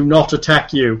 They do not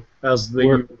attack you as they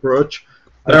approach.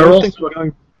 There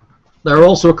are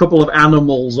also a couple of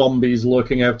animal zombies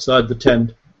lurking outside the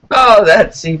tent. Oh,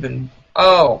 that's even...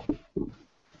 Oh.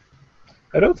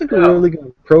 I don't think we're really going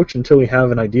to approach until we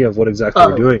have an idea of what exactly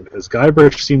we're doing, because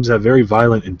Guybrush seems to have very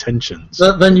violent intentions.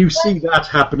 Then you see that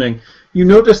happening. You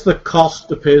notice that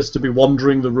Cost appears to be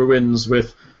wandering the ruins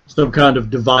with some kind of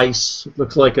device. It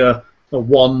looks like a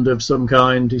wand of some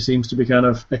kind. He seems to be kind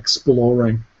of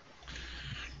exploring.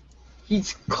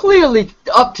 He's clearly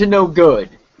up to no good.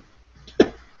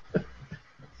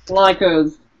 Like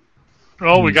us.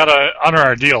 Well, we gotta honor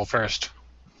our deal first.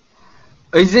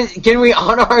 Can we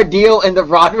honor our deal in the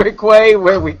Roderick way,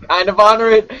 where we kind of honor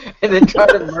it and then try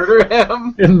to murder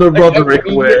him? In the Roderick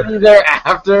way.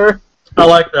 Thereafter. I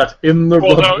like that. In the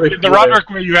Roderick way. In the Roderick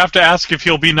way, you have to ask if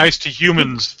he'll be nice to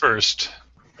humans first.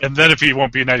 And then if he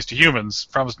won't be nice to humans,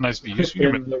 promise nice to be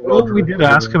humans. Well, we did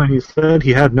ask him, and he said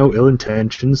he had no ill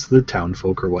intentions to the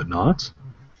townfolk or whatnot.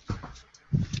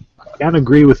 I can't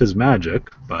agree with his magic,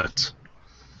 but...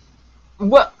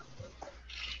 What?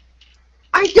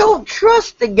 I don't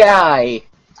trust the guy!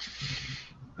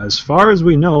 As far as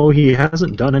we know, he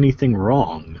hasn't done anything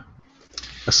wrong.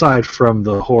 Aside from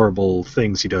the horrible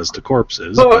things he does to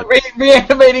corpses. So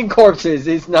reanimating corpses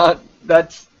is not...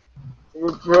 That's...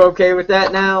 We're okay with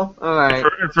that now? Alright.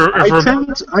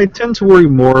 I tend to worry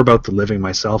more about the living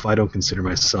myself. I don't consider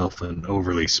myself an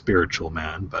overly spiritual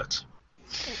man, but...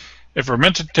 If we're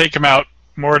meant to take him out,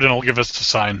 Morden will give us the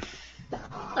sign.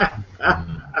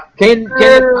 Can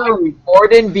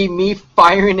Morden be me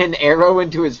firing an arrow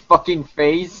into his fucking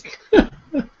face?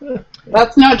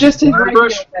 That's not just his regular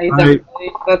face, actually.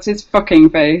 That's his fucking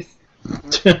face.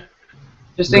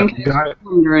 Just in case you're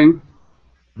wondering.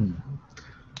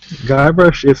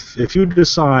 Guybrush, if you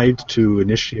decide to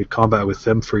initiate combat with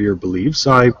them for your beliefs,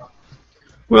 I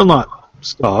will not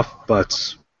stop,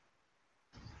 but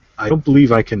I don't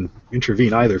believe I can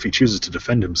intervene either if he chooses to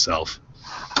defend himself.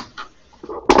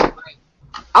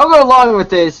 I'll go along with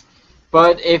this,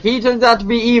 but if he turns out to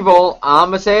be evil, I'm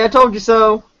gonna say I told you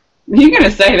so. You're gonna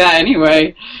say that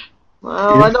anyway.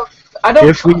 Well, I don't.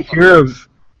 If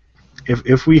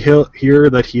we hear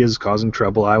that he is causing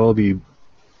trouble, I will be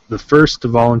the first to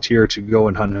volunteer to go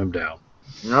and hunt him down.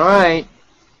 All right.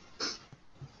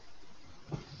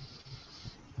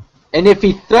 And if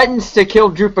he threatens to kill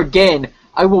Droop again,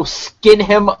 I will skin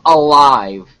him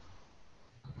alive.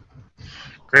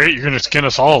 Great, you're gonna skin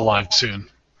us all alive soon.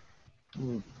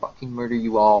 Fucking murder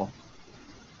you all.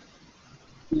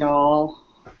 Y'all.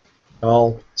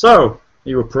 So, are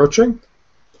you approaching?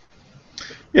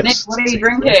 Yes. Nick, what are you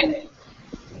drinking?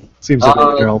 Seems like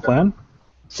a general plan.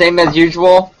 Same as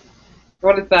usual.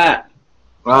 What is that?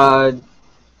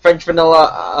 French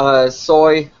vanilla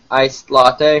soy iced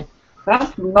latte.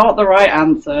 That's not the right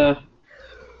answer.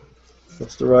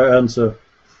 That's the right answer.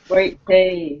 Wait,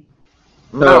 tea.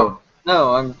 No,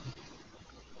 I'm...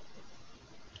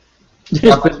 He's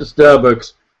been to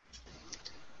Starbucks.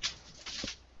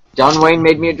 John Wayne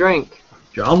made me a drink.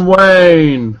 John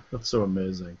Wayne! That's so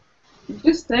amazing.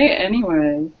 Just say it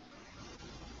anyway.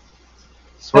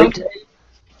 Sweet.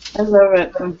 I love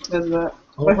it. I love it.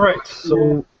 Alright,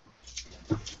 so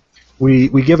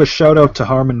We give a shout out to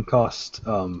Harmon Cost.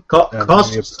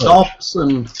 Cost stops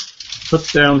and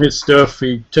puts down his stuff.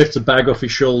 He takes a bag off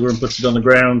his shoulder and puts it on the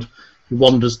ground. He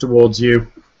wanders towards you.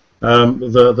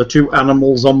 The two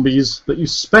animal zombies that you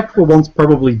suspect were once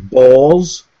probably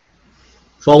boars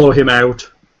follow him out.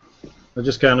 They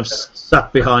just kind of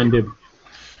sat behind him.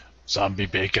 Zombie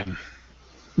bacon.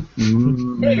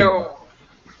 Ew.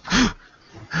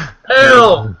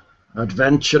 Hail,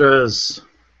 adventurers!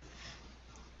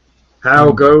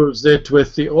 How goes it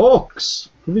with the orcs?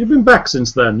 Have you been back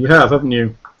since then? You have, haven't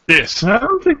you? Yes. I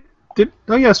don't think...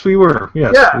 Oh, yes, we were.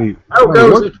 Yes, yeah. How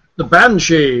goes it with the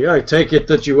Banshee? I take it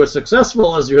that you were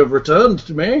successful as you have returned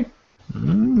to me.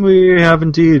 We have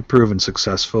indeed proven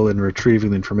successful in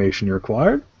retrieving the information you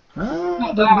required.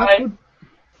 Not die.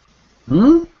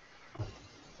 Hmm?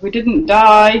 We didn't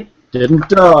die. Didn't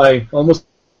die. Almost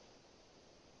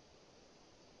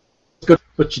good,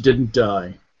 but you didn't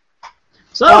die.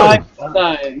 So,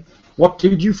 Die. what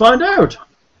did you find out?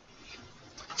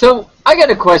 So, I got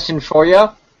a question for you.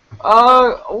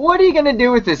 What are you going to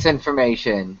do with this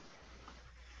information?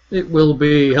 It will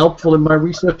be helpful in my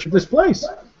research of this place.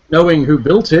 Knowing who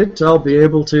built it, I'll be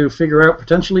able to figure out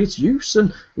potentially its use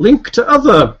and link to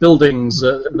other buildings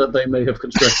that they may have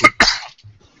constructed.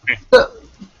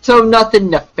 So nothing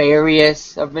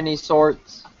nefarious of any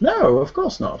sorts? No, of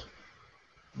course not.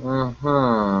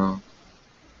 Uh-huh.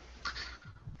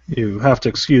 You have to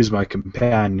excuse my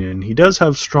companion. He does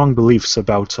have strong beliefs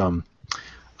about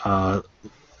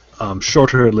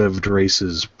shorter-lived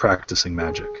races practicing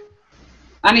magic.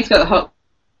 And he's got the hot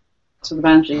to the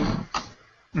Banshee.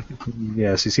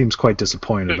 Yes, he seems quite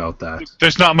disappointed about that.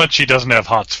 There's not much he doesn't have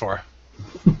hots for.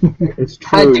 It's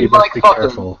I true, do you like must be cotton.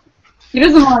 careful. He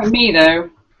doesn't like me, though.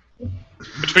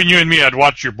 Between you and me, I'd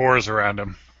watch your boars around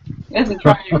him. He doesn't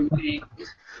try with me.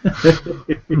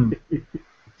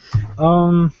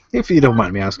 If you don't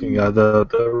mind me asking,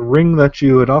 the ring that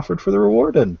you had offered for the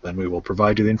reward, and then we will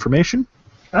provide you the information.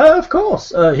 Of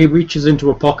course. He reaches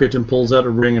into a pocket and pulls out a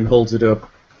ring and holds it up.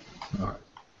 All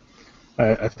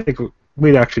right. I think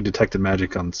we'd actually detected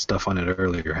magic on stuff on it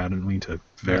earlier, hadn't we, to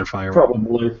verify?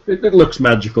 Probably. It looks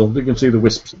magical. You can see the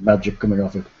wisps of magic coming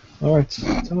off it. All right.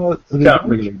 So, Can't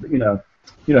really, but you know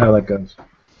how that goes.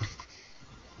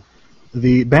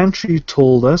 The Banshee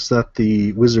told us that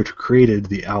the wizard who created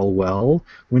the Owl Well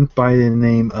went by the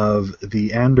name of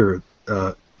the Arthendal.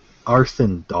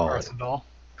 Arthendal.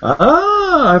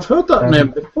 Ah, I've heard that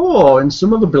name before in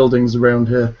some of the buildings around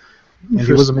here. And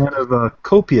he was a man of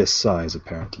copious size,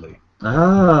 apparently.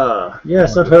 Ah,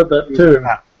 yes, I've heard that too.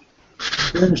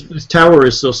 His tower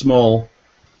is so small.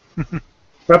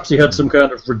 Perhaps he had some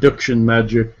kind of reduction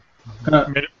magic.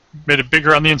 Made it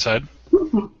bigger on the inside.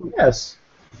 Yes,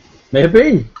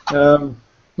 maybe.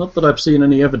 Not that I've seen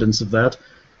any evidence of that.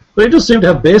 But he does seem to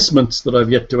have basements that I've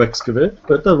yet to excavate,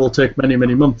 but that will take many,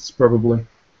 many months, probably.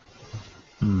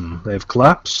 They've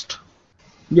collapsed?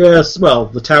 Yes, well,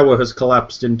 the tower has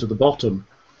collapsed into the bottom.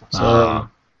 So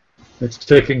it's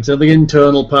taking to the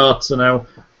internal parts, and now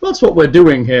that's what we're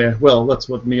doing here. Well, that's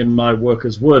what me and my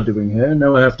workers were doing here.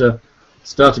 Now I have to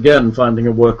start again finding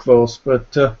a workforce,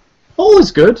 but all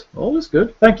is good. All is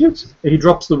good. Thank you. He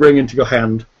drops the ring into your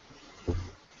hand. All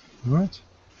right.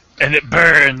 And it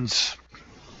burns.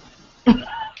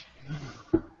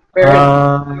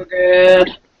 Very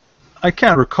good. I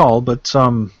can't recall, but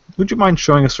would you mind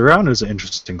showing us around? It's an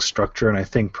interesting structure, and I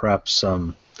think perhaps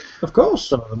Of course.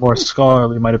 some of the more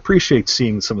scholarly might appreciate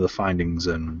seeing some of the findings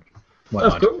and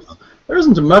whatnot. Of course. There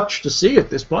isn't much to see at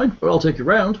this point, but I'll take you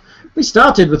around. We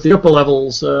started with the upper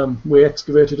levels. We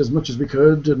excavated as much as we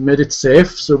could and made it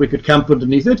safe so we could camp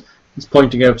underneath it. He's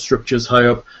pointing out structures high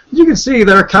up. As you can see,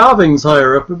 there are carvings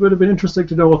higher up. It would have been interesting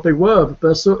to know what they were, but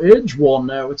they're so age-worn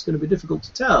now, it's going to be difficult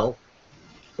to tell.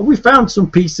 But we found some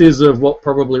pieces of what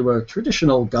probably were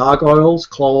traditional gargoyles,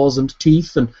 claws and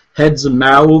teeth, and heads and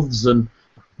mouths, and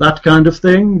that kind of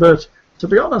thing. But to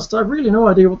be honest, I've really no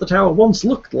idea what the tower once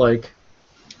looked like,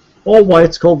 or why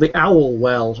it's called the Owl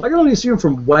Well. I can only assume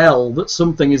from well that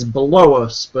something is below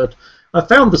us, but I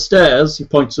found the stairs. He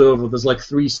points over. There's like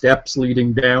 3 steps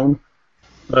leading down.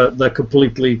 They're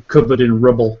completely covered in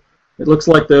rubble. It looks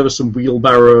like there were some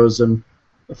wheelbarrows and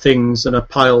things and a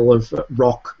pile of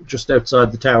rock just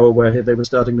outside the tower where they were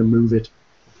starting to move it.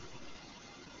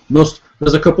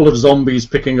 There's a couple of zombies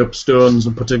picking up stones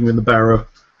and putting them in the barrow,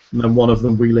 and then one of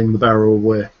them wheeling the barrow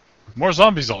away. More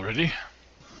zombies already.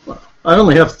 Well, I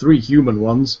only have 3 human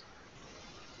ones.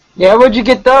 Yeah, where'd you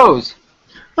get those?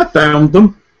 I found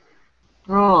them.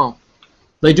 Oh.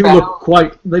 They do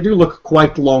look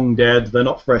quite long dead. They're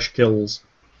not fresh kills.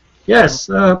 Yes,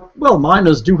 well,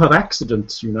 miners do have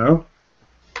accidents, you know.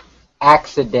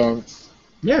 accidents.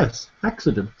 Yes,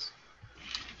 accidents.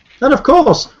 And of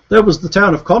course, there was the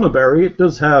town of Connerbury. It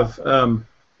does have,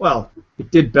 well, it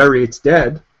did bury its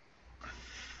dead.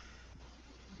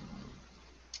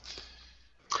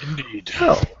 Indeed.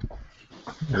 Oh,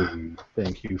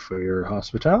 Thank you for your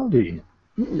hospitality.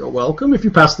 you're welcome. If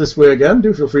you pass this way again,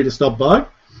 do feel free to stop by.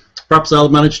 Perhaps I'll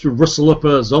manage to rustle up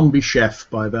a zombie chef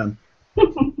by then.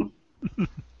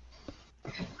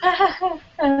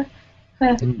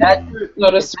 That's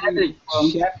Not a sweet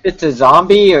one. chef that's a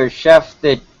zombie or chef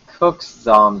that cooks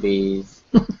zombies?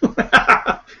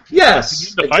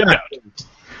 Yes, To find out. exactly.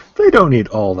 They don't need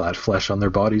all that flesh on their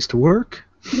bodies to work.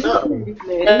 No.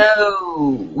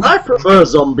 No. I prefer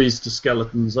zombies to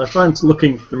skeletons. I find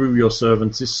looking through your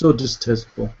servants is so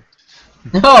distasteful.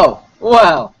 Oh,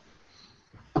 well.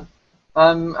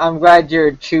 I'm glad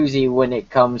you're choosy when it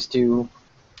comes to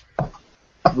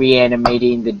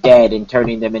reanimating the dead and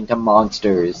turning them into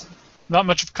monsters. Not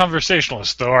much of a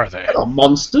conversationalist, though, are they? They're not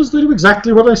monsters. They do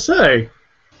exactly what I say.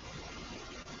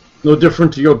 No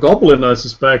different to your goblin, I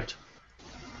suspect.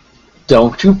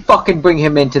 Don't you fucking bring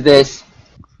him into this.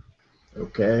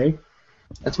 Okay.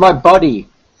 That's my buddy.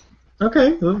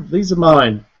 Okay, well, these are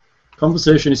mine.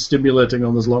 Conversation is stimulating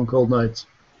on those long, cold nights.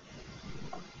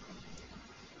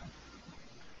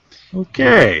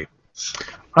 Okay.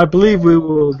 I believe we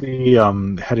will be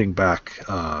heading back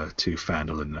to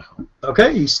Phandelver now.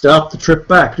 Okay, you start the trip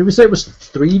back. Did we say it was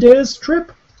 3 days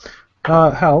trip?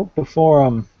 Hal,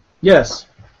 before Yes.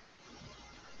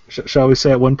 shall we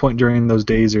say at one point during those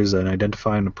days there's an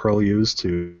identifying a pearl used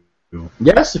to...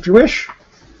 Yes, if you wish.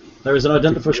 There is an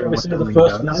identifier, shall we say, the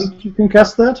first night you can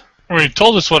cast that? Well, he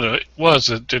told us what it was,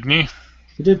 didn't he?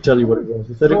 He did tell you what it was.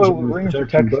 He said it was Oh, a ring of ring of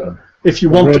protection. protection. But if you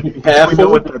want to be We know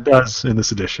careful... what that does in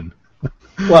this edition.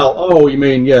 Well, oh, you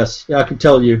mean, yes. Yeah, I can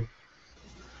tell you.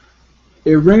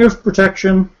 A ring of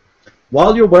protection.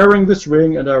 While you're wearing this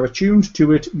ring and are attuned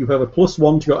to it, you have a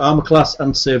 +1 to your armor class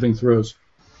and saving throws.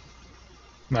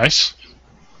 Nice.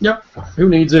 Yep. Who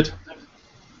needs it?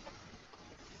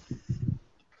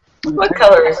 What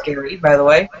color is Gary, by the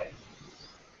way?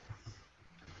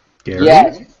 Gary?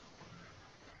 Yes.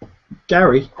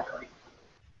 Gary.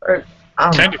 Or,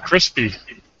 Kind of crispy.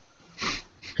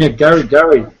 Yeah, Gary,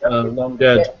 long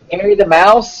dead. Gary the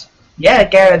Mouse? yeah,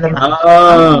 Gary the Ah,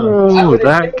 Oh,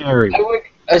 that Gary. I would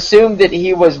assume that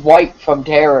he was white from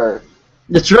terror.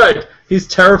 that's right. He's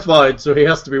terrified, so he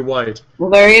has to be white.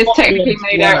 Well, there he is technically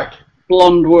made out of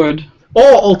blonde wood. Or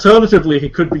alternatively, he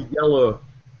could be yellow.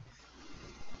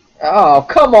 Oh,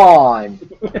 come on.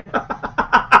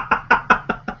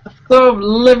 Sort of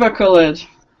liver-coloured.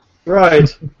 Right.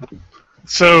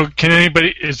 So,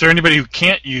 is there anybody who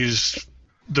can't use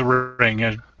the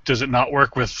ring? Does it not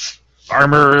work with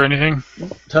armor or anything?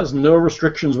 It has no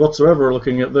restrictions whatsoever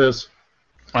looking at this.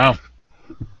 Wow.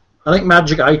 I think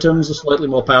magic items are slightly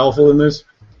more powerful in this.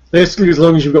 Basically, as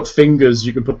long as you've got fingers,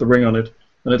 you can put the ring on it,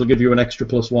 and it'll give you an extra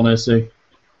 +1 AC.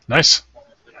 Nice.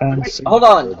 Hold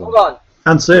on.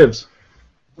 And saves.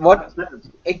 What?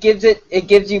 It gives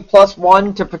you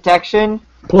 +1 to protection?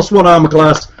 +1 armor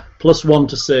class, +1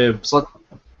 to saves.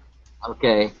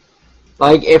 Okay.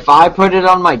 Like, if I put it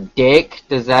on my dick,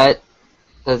 does it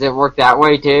work that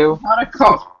way too? Not a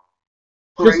cock.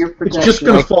 It's just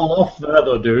going to fall off there,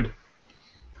 though, dude.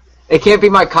 It can't be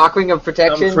my cock ring of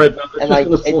protection? I'm afraid not. It's And like,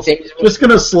 it saves me? just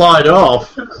going to slide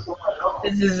off.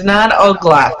 This is not all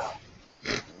glass.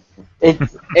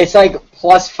 It's like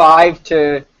 +5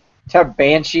 to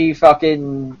Banshee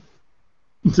fucking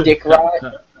dick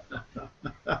rot.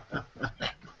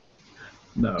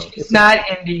 No. It's not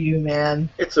into you, man.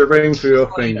 It's a ring for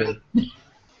your finger.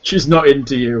 She's not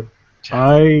into you.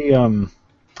 I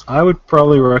would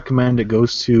probably recommend it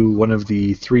goes to one of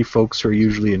the 3 folks who are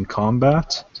usually in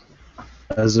combat,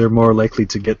 as they're more likely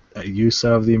to get use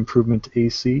out of the improvement to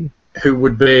AC. Who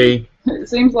would be? It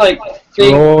seems like...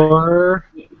 Or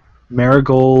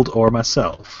Marigold or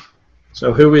myself.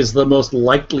 So who is the most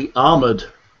likely armored?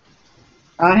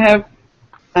 I have...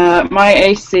 my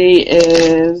AC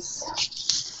is...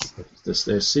 This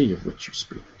AC of which you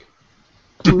speak.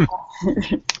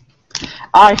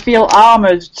 I feel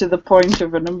armoured to the point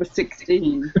of a number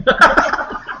 16.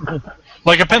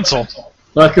 Like a pencil.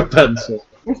 Like a pencil.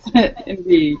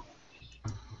 Indeed.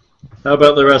 How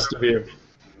about the rest of you?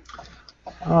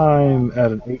 I'm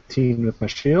at an 18 with my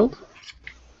shield.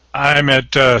 I'm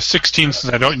at 16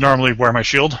 since I don't normally wear my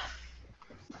shield.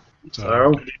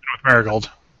 So, with Marigold.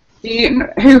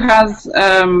 Who has...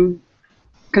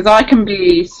 Because I can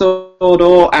be sword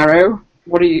or arrow.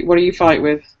 What do you fight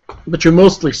with? But you're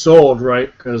mostly sword, right?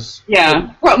 Because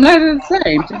Yeah. Well, no, they're the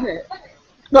same, isn't it?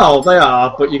 no, they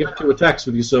are. But you get 2 attacks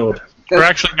with your sword. Or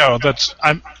actually, no.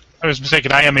 I was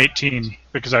mistaken. I am 18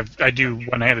 because I do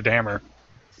one-handed hammer.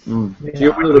 Mm. Yeah, so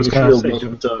you're wielding a shield most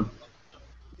of the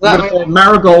time.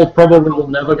 Marigold probably will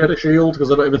never get a shield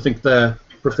because I don't even think they're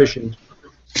proficient.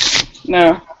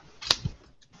 No.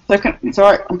 So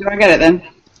do I get it then?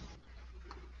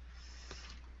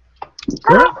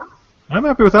 Yeah, I'm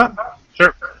happy with that.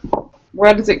 Sure.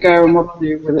 Where does it go and what do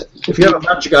you do with it? If you have a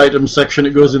magic items section,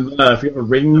 it goes in there. If you have a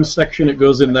rings section, it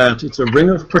goes in there. It's a ring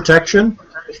of protection.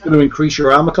 It's going to increase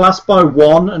your armor class by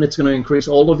 1, and it's going to increase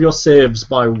all of your saves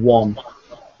by 1.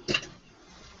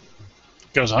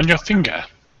 Goes on your finger.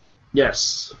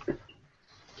 Yes.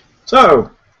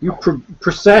 So, you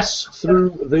process through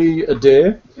the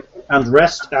day and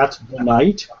rest at the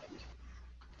night.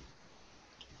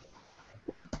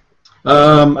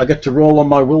 I get to roll on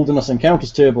my Wilderness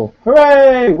Encounters table.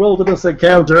 Hooray! Wilderness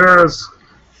Encounters!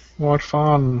 What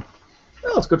fun.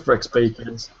 Well, it's good for XP,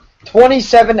 kids.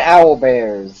 27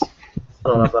 owlbears.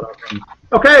 Oh, that option.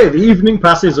 Okay, the evening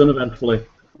passes uneventfully.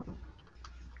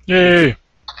 Yay!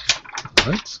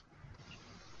 Right.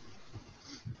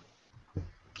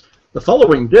 The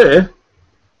following day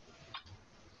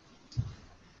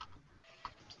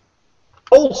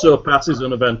also passes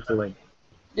uneventfully.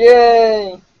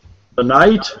 Yay! The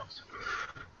night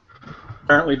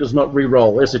apparently does not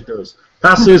re-roll. Yes, it does.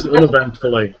 Passes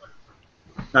uneventfully.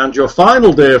 And your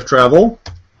final day of travel,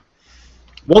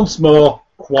 once more,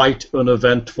 quite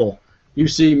uneventful. You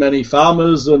see many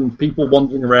farmers and people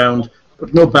wandering around,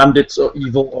 but no bandits or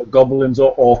evil or goblins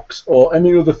or orcs or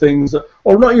any other things,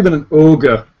 or not even an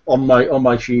ogre on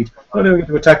my sheet. I'm going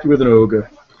to attack you with an ogre.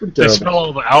 They smell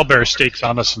all the owlbear steaks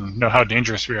on us and know how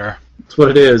dangerous we are. That's what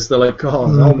it is. They're like, oh,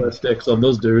 owlbear sticks on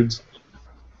those dudes.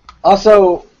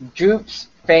 Also, Droop's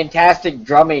fantastic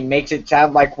drumming makes it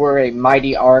sound like we're a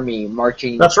mighty army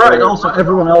marching. That's right. Also,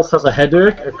 everyone else has a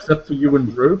headache except for you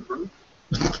and Droop.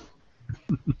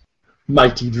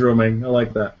 Mighty drumming. I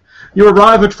like that. You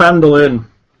arrive at Phandelver.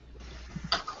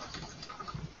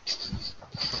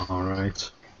 All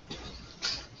right.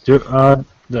 I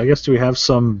guess do we have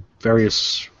some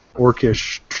various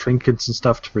orcish trinkets and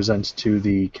stuff to present to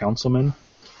the councilman?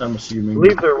 I'm I assuming.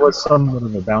 believe there was somewhat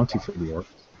of a bounty for the orc.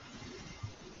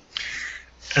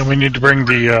 And we need to bring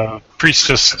the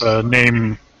priestess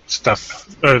name stuff,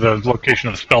 or the location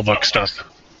of the spellbook stuff.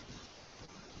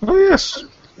 Oh yes.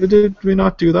 Did we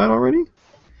not do that already?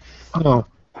 No.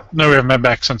 No, we haven't been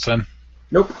back since then.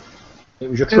 Nope. It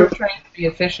was your We were trip. trying to be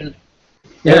efficient.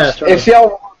 Yeah.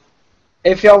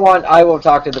 If y'all want, I will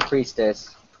talk to the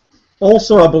priestess.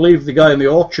 Also, I believe the guy in the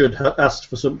orchard asked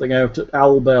for something out at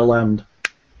Owlbear Land.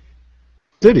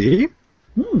 Did he?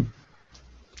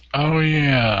 Oh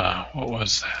yeah, what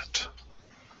was that?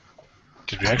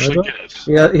 Did we actually get it?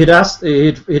 Yeah,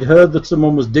 he'd heard that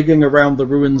someone was digging around the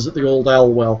ruins at the old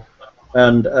owl well,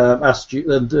 and asked you.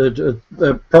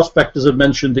 The prospectors had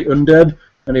mentioned the undead,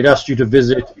 and he'd asked you to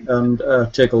visit and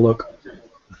take a look.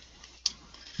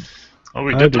 Oh,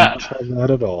 we I did did that. not have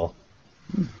that at all.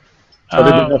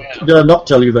 Did I not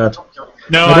tell you that?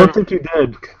 No, I don't think you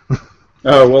did.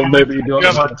 Oh, well, maybe you don't.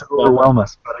 Yeah, Not to overwhelm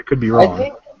us, but I could be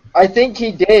wrong. I think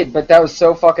he did, but that was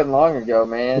so fucking long ago,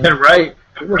 man. Yeah, right.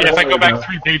 Yeah, if I go back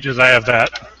 3 pages, I have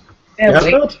that. Yeah,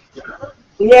 Yeah,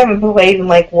 we haven't played in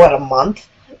like what, a month?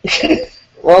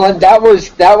 Well, and that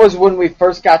was when we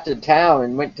first got to town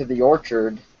and went to the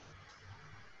orchard.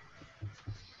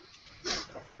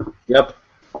 Yep.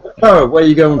 Oh, where are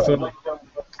you going for?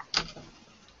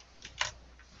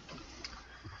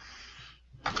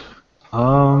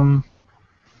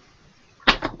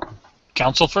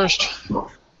 Council first?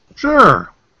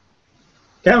 Sure.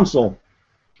 Council.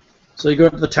 So you go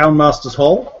to the Townmaster's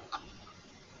Hall?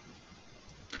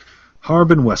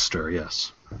 Harbin Wester,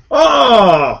 yes.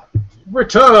 Ah!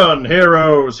 Return,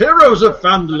 heroes! Heroes of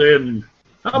Phandelver!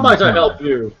 How might I help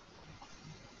you?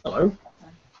 Hello?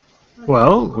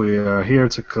 Well, we are here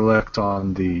to collect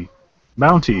on the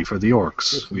bounty for the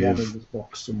orcs. We have this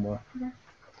box somewhere.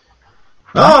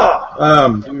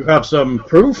 Do you have some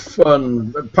proof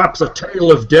and perhaps a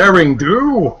tale of daring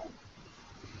do?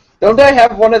 Don't I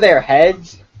have one of their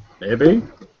heads? Maybe.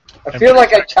 I feel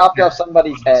like I chopped off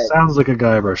somebody's head. sounds like a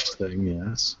Guybrush thing,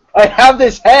 yes. I have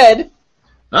this head!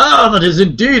 Ah, that is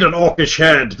indeed an orcish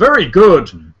head. Very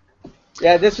good.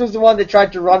 Yeah, this was the one that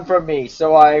tried to run from me,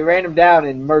 so I ran him down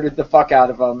and murdered the fuck out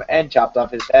of him and chopped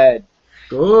off his head.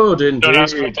 Good Don't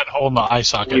ask about indeed. that hole in the eye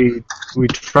socket. We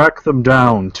track them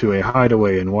down to a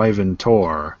hideaway in Wyvern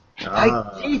Tor,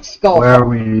 I did skull where fuck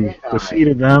we him.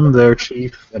 defeated them, their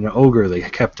chief, and an ogre they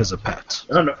kept as a pet.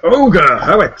 An ogre!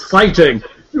 How exciting!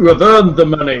 You have earned the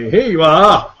money. Here you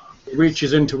are. He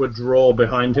reaches into a drawer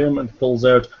behind him and pulls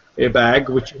out a bag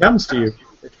which he hands to you.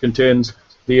 It contains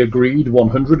the agreed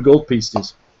 100 gold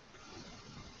pieces.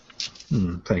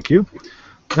 Thank you.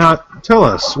 Now, tell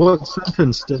us, what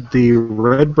sentence did the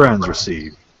Red Brands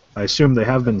receive? I assume they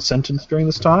have been sentenced during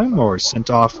this time, or sent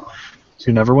off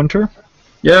to Neverwinter?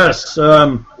 Yes,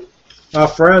 our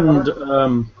friend,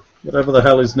 whatever the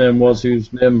hell his name was,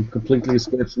 whose name completely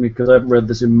escapes me because I haven't read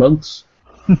this in months.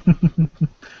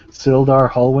 Sildar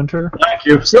Hallwinter? Thank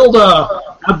you. Sildar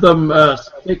had them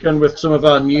taken with some of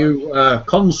our new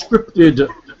conscripted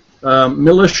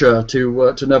militia to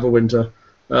Neverwinter.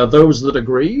 Those that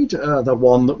agreed, the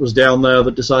one that was down there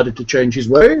that decided to change his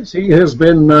ways, he has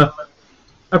been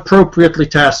appropriately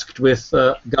tasked with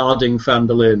guarding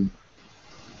Phandelver.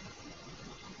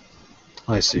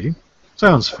 I see.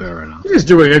 Sounds fair enough. He's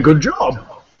doing a good job.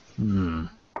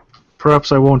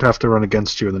 Perhaps I won't have to run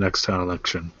against you in the next town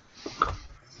election.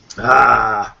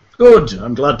 Ah, good.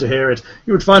 I'm glad to hear it.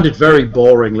 You would find it very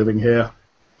boring living here.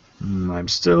 I'm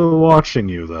still watching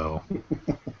you, though.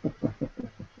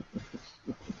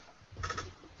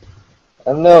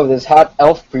 I don't know, there's hot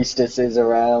elf priestesses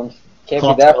around. Can't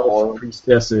be that boring.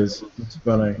 Priestesses. It's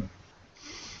funny.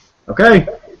 Okay.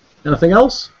 Anything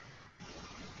else?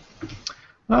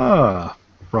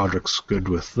 Roderick's good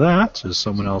with that. Is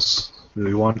someone else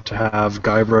really want to have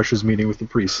Guybrush's meeting with the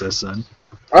priestess then?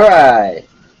 Alright.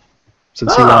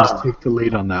 Since he wants to take the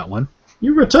lead on that one.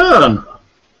 You return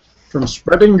from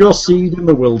spreading your seed in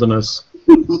the wilderness.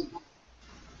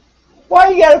 Why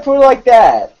you gotta put it like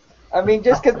that? I mean,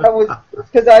 just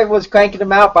because I was cranking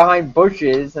them out behind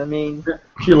bushes. I mean,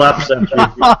 she laughs at you.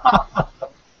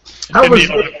 How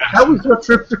was your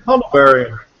trip to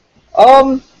Phandelver?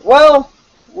 Well,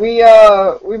 we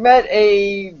met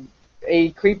a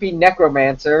creepy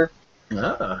necromancer.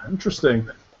 Ah, interesting.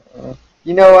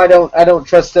 You know, I don't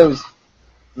trust those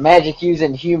magic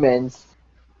using humans.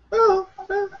 Well,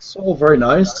 it's all very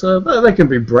nice. They can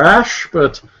be brash,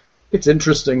 but it's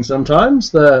interesting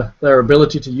sometimes. Their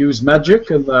ability to use magic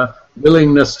and their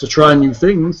willingness to try new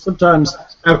things sometimes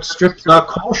outstrips our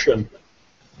caution.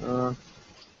 I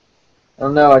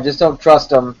don't know, I just don't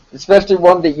trust them. Especially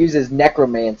one that uses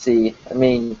necromancy. I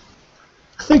mean...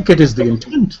 I think it is the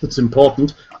intent that's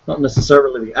important, not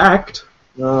necessarily the act.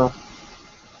 We'll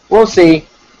see.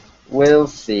 We'll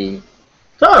see.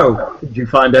 So, did you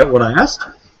find out what I asked?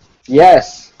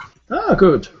 Yes. Ah,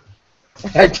 good.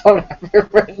 I don't have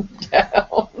it written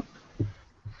down.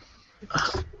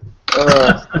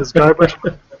 Does Guybrush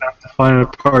have to find a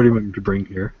party member to bring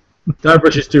here?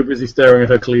 Guybrush is too busy staring at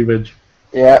her cleavage.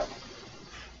 Yeah.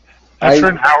 After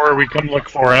an hour, we come look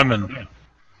for him and.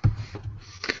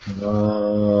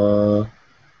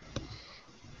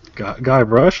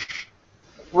 Guybrush.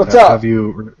 What's up?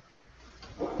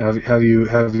 Have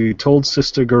you told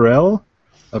Sister Gorel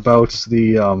about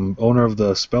the owner of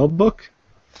the spell book?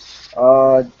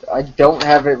 I don't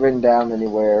have it written down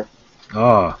anywhere.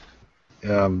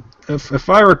 If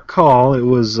I recall, it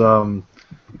was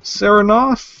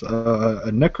Serenoth,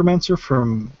 a necromancer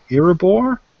from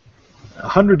Erebor.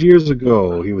 100 years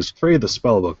ago, he was sprayed the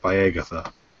spellbook by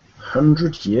Agatha.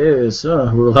 100 years.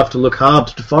 We'll have to look hard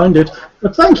to find it.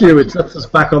 But thank you, it sets us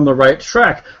back on the right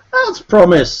track. As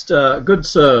promised, good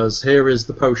sirs, here is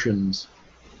the potions.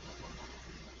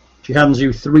 She hands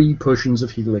you 3 potions of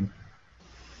healing.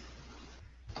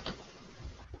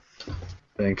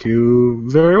 Thank you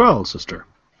very well, sister.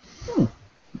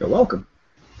 You're welcome.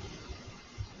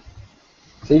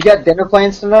 So you got dinner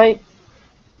plans tonight?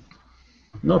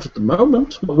 Not at the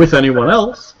moment, but with anyone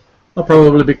else. I'll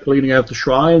probably be cleaning out the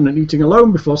shrine and eating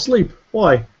alone before sleep.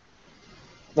 Why?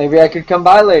 Maybe I could come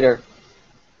by later.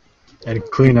 And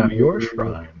clean out your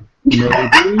shrine.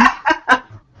 Maybe.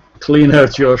 Clean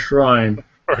out your shrine.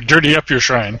 Or dirty up your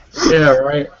shrine. Yeah,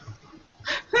 right.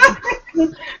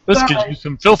 This could use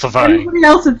some filthifying. If anybody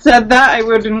else had said that, I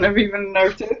wouldn't have even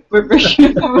noticed. But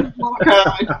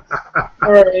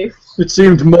Sorry. It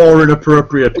seemed more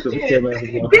inappropriate because it came out of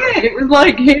It did. It was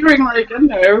like hearing, like, I don't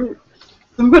know,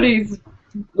 somebody's,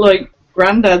 like,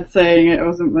 granddad saying it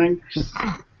or something.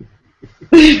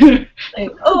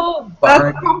 Like, oh, that's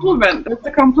a compliment. That's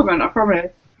a compliment, I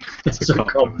promise. It's a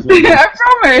compliment. I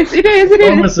promise. It is. It is.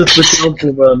 Promise it's a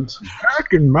compliment.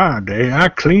 Back in my day, I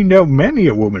cleaned out many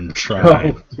a woman's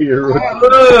shrine. Oh, dear.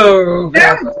 oh.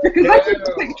 No, because I keep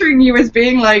picturing you as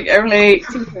being like only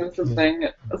 18 or something.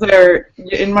 So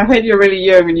in my head, you're really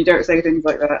young and you don't say things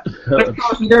like that. But of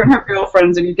course, you don't have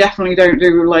girlfriends and you definitely don't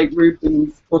do like rude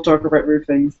things or talk about rude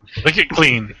things. Lick it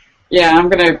clean. Yeah, I'm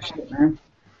gonna shut it now.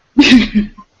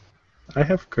 I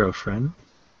have a girlfriend.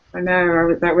 I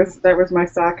know that was my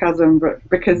sarcasm, but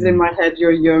because in my head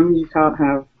you're young, you can't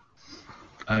have.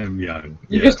 I'm young.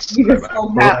 You Yes. just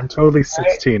hold hands. I'm totally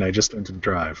 16. I just learned to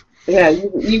drive. Yeah,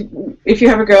 you if you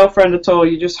have a girlfriend at all,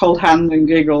 you just hold hands and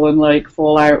giggle and like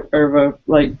fall out over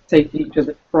like taking each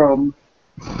other prom.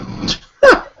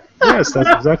 Yes, that's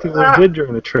exactly what we did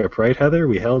during the trip, right, Heather?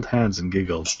 We held hands and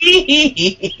giggled.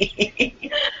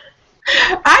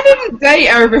 I didn't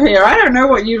date over here. I don't know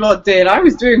what you lot did. I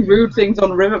was doing rude things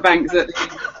on riverbanks at the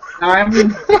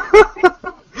time.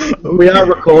 We are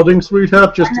recording,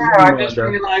 sweetheart. Just I just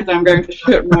realised I'm going to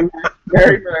shut my mouth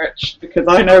very much because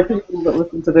I know people that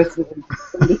listen to this will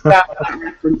understand that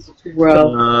reference too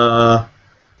well.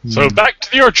 So back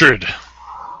to the orchard.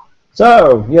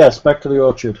 So, yes, back to the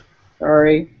orchard.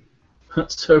 Sorry.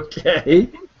 That's okay.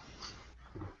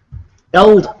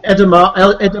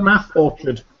 Edemath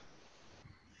Orchard.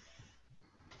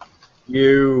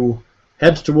 You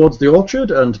head towards the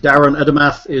orchard, and Darren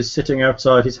Edemath is sitting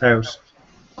outside his house.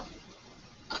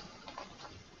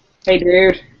 Hey,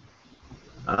 dude.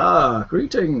 Ah,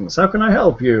 greetings. How can I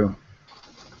help you?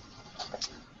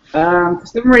 For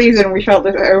some reason, we felt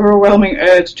this overwhelming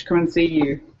urge to come and see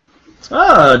you.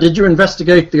 Ah, did you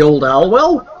investigate the old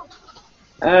Owlwell?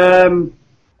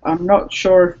 I'm not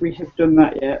sure if we have done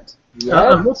that yet.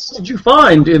 What did you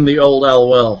find in the old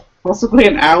Owlwell? Possibly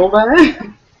an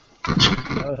owlbear?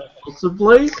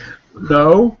 Possibly?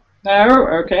 No. No?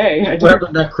 Okay. Where the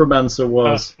necromancer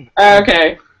was.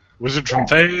 Okay. Wizard from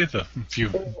Faith, a few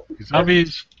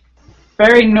zombies.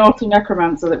 Very naughty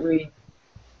necromancer that we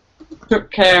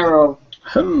took care of.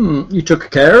 You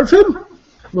took care of him?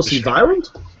 Was he violent?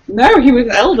 No, he was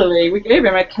elderly. We gave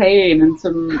him a cane and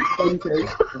some pointers.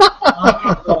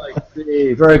 I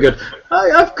see. Very good. I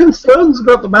have concerns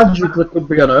about the magic that could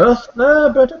be unearthed there,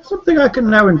 but it's something I can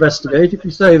now investigate if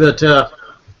you say that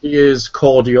he is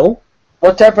cordial.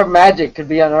 What type of magic could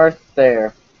be unearthed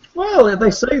there? Well,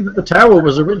 they say that the tower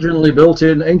was originally built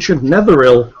in ancient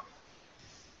Netheril.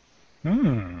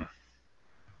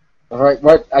 Alright,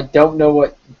 what? I don't know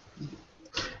what...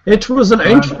 It was an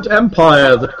ancient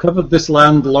empire that covered this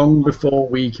land long before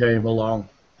we came along.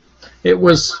 It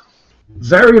was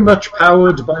very much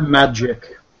powered by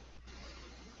magic.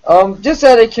 Just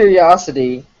out of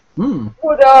curiosity,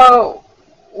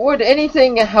 would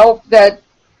anything help that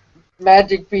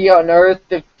magic be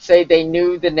unearthed if, say, they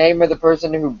knew the name of the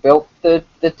person who built the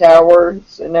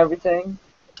towers and everything?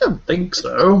 I don't think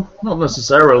so. Not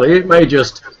necessarily. It may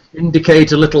just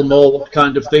indicate a little more what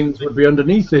kind of things would be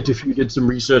underneath it if you did some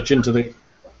research into the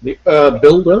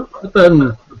builder. But then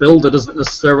the builder doesn't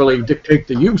necessarily dictate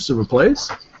the use of a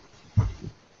place.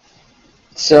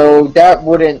 So that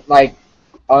wouldn't, like,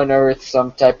 unearth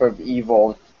some type of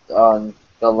evil on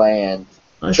the land?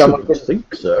 I shouldn't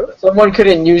think so. Someone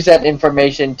couldn't use that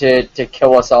information to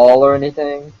kill us all or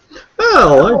anything?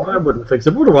 Well, I wouldn't think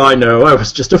so. What do I know? I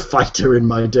was just a fighter in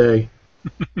my day.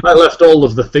 I left all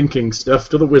of the thinking stuff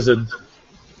to the wizards.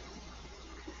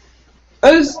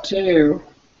 Us too.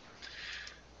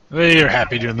 They're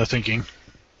happy doing the thinking.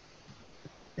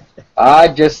 I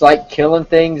just like killing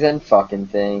things and fucking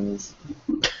things.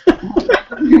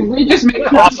 We just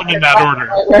make Awesome in that order.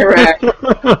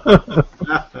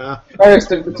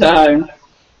 Most of the time.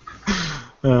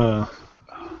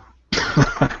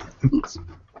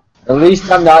 At least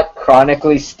I'm not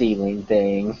chronically stealing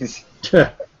things.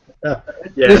 Yeah.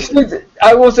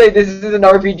 I will say this is an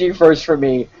RPG first for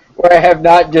me, where I have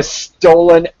not just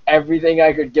stolen everything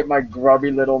I could get my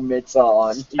grubby little mitts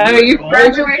on. Oh, you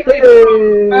graduated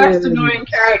from first annoying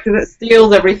character that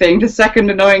steals everything to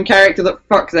second annoying character that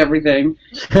fucks everything.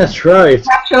 That's right.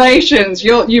 Congratulations!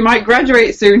 You might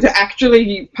graduate soon to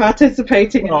actually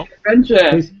participating in the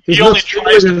adventure. He's not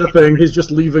stealing anything, he's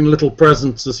just leaving little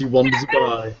presents as he wanders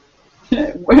by.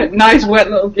 Nice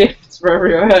wet little gifts for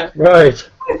everywhere. Right.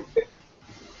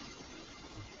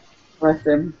 Bless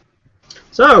him.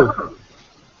 So,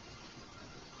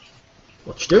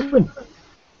 what you doing?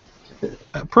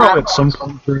 Probably at some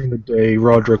point during the day,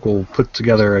 Roderick will put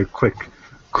together a quick,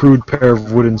 crude pair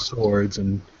of wooden swords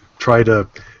and try to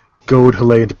goad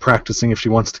Helene into practicing if she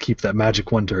wants to keep that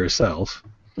magic one to herself.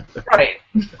 Right.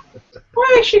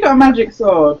 Why has she got a magic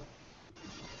sword?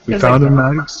 We found a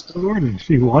magic sword and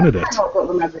she wanted it. I've not got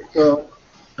the magic sword.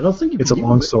 I don't think It's a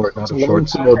long sword, not a short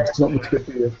sword. It's not the tip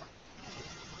here.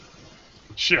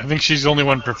 I think she's the only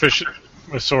one proficient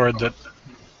with sword that...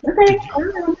 Okay,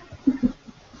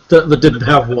 That didn't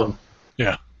have one.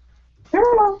 Yeah.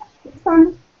 it's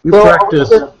fine. You Well, practice.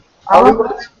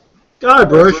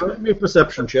 Guybrush, make me a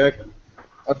perception check.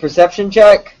 A perception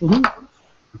check? Mm-hmm.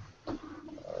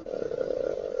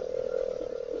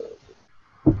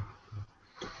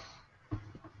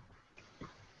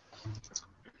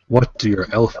 What do your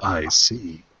elf eyes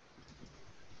see?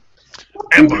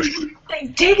 ambush.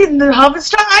 They've taken the hobbits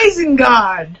to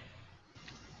Isengard.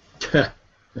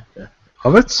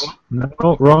 Hobbits?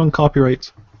 No, wrong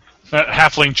copyright. That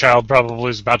halfling child probably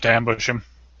is about to ambush him.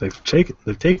 They've taken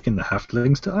the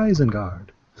halflings to Isengard.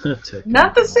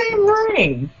 Not the same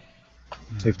ring.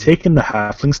 They've taken the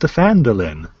halflings to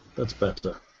Phandelver. That's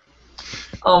better.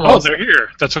 Oh, Almost. they're here.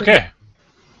 That's okay.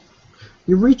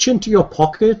 You reach into your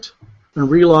pocket and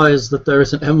realize that there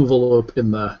is an envelope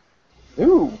in there.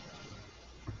 Ooh.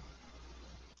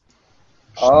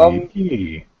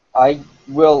 Cheeky. I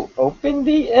will open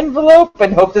the envelope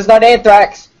and hope there's not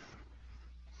anthrax.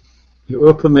 You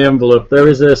open the envelope. There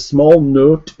is a small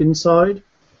note inside.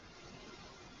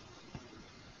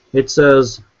 It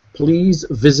says, "Please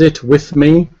visit with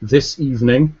me this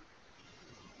evening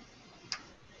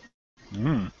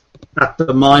at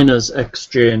the Miners'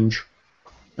 Exchange."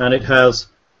 And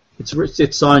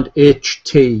it's signed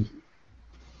HT.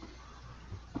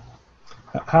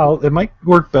 Hal, it might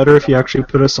work better if you actually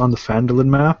put us on the Phandelver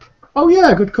map. Oh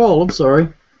yeah, good call. I'm sorry.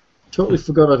 Totally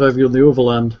forgot I'd have you on the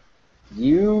overland.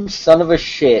 You son of a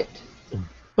shit.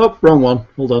 Oh, wrong one.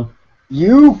 Hold on.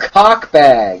 You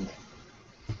cockbag.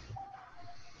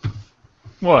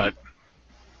 What?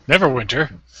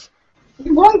 Neverwinter.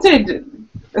 You wanted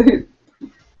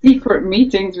secret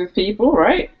meetings with people,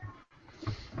 right?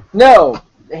 No,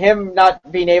 him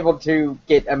not being able to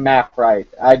get a map right.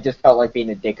 I just felt like being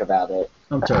a dick about it.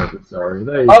 I'm terribly sorry.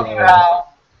 There you Okay, go.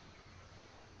 Hal.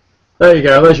 There you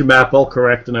go. There's your map, all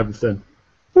correct and everything.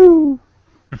 Cool.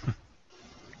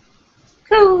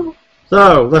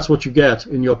 So that's what you get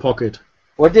in your pocket.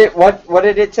 What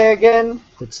did it say again?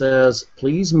 It says,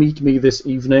 "Please meet me this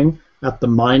evening at the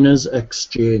Miners'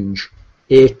 Exchange,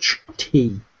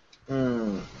 HT."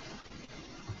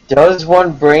 Does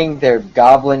one bring their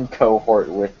goblin cohort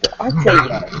with them? I'd say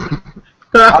yes.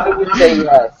 I would say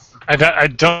yes. I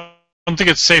don't think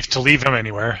it's safe to leave him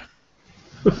anywhere.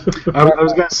 I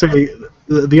was going to say,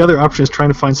 the other option is trying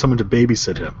to find someone to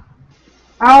babysit him.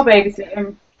 I'll babysit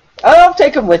him. I'll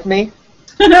take him with me.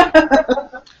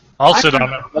 I'll sit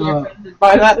on him. Offended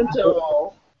by that at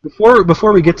all.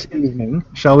 Before we get to evening,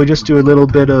 shall we just do a little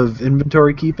bit of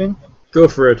inventory keeping? Go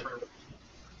for it.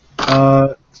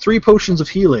 3 potions of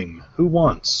healing. Who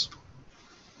wants?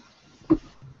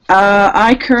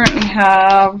 I currently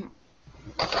have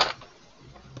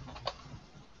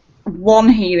 1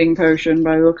 healing potion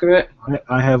by the look of it.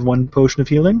 I have 1 potion of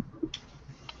healing.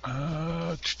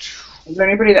 Is there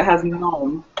anybody that has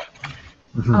none?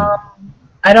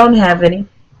 I don't have any.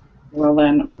 Well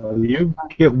then. You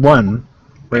get 1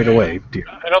 right away, dear.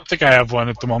 I don't think I have one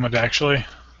at the moment, actually.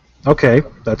 Okay,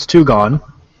 that's 2 gone.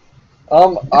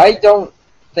 I don't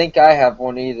think I have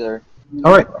one either.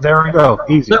 All right, there we go.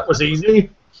 Easy. That was easy.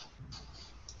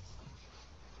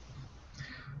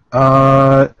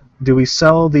 Do we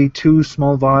sell the 2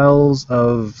 small vials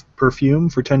of perfume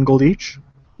for 10 gold each?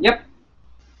 Yep.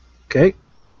 Okay.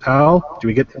 Pal, do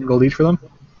we get 10 gold each for them?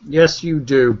 Yes, you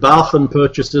do. Barthen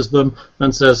purchases them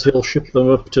and says he'll ship them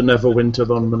up to Neverwinter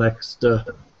on the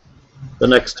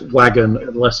next wagon,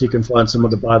 unless he can find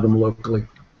someone to buy them locally.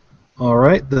 All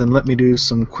right, then let me do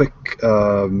some quick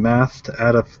math to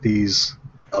add up these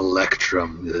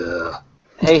electrum. Ugh.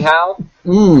 Hey, Hal?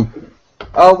 Mm.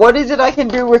 What is it I can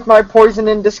do with my poison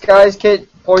in disguise kit?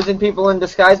 Poison people in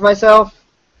disguise myself?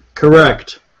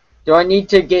 Correct. Do I need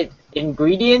to get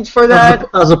ingredients for that?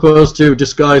 As opposed to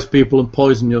disguise people and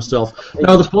poison yourself.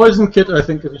 Now, the poison kit, I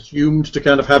think, is assumed to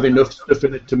kind of have enough stuff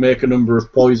in it to make a number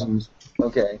of poisons.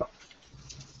 Okay.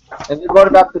 And then what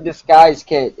about the disguise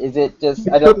kit? Is it just...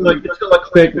 It's got like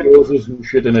fake noses and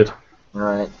shit in it.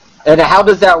 Right. And how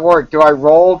does that work? Do I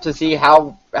roll to see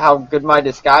how good my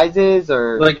disguise is,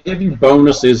 or... Like, give you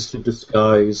bonuses to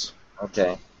disguise.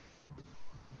 Okay.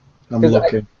 I'm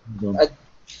looking. I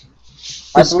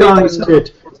Disguise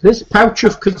kit. This pouch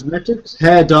of cosmetics,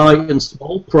 hair dye, and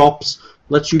small props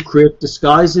lets you create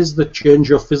disguises that change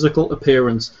your physical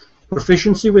appearance.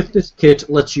 Proficiency with this kit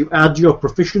lets you add your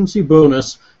proficiency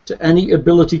bonus to any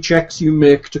ability checks you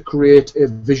make to create a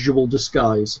visual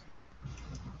disguise.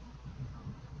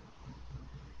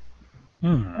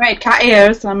 Right, cat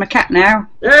ears, so I'm a cat now.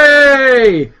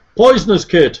 Hey! Poisonous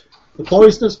kit. The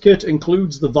poisonous kit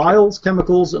includes the vials,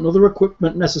 chemicals, and other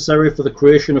equipment necessary for the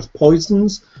creation of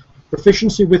poisons.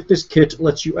 Proficiency with this kit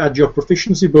lets you add your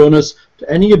proficiency bonus to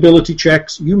any ability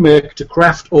checks you make to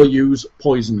craft or use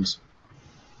poisons.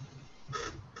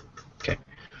 Okay.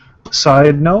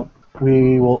 Side note,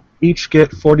 we will each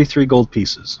get 43 gold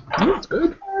pieces. That's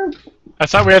good. I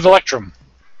thought we had Electrum.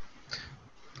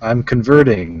 I'm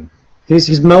converting.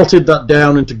 He's melted that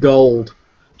down into gold.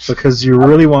 Because you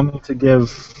really want me to give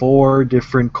 4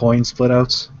 different coin split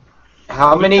outs?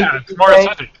 How many? Yeah, it's more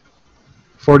authentic.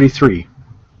 43.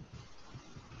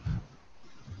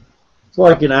 It's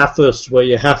like in Athos, where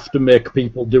you have to make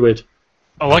people do it.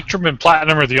 Electrum and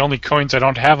Platinum are the only coins I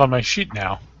don't have on my sheet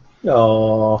now.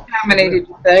 Oh. How many did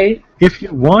you say? If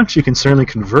you want, you can certainly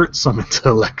convert some into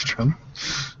Electrum.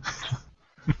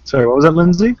 Sorry, what was that,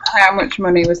 Lindsay? How much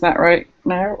money was that right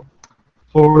now?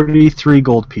 43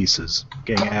 gold pieces,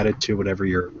 getting added to whatever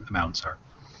your amounts are.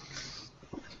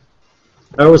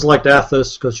 I always liked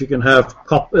Athos because you can have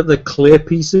the clay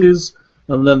pieces,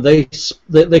 and then they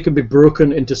can be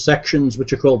broken into sections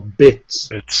which are called bits.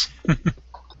 It's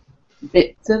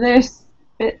Bits of this,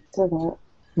 bits of that.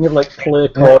 You have like clay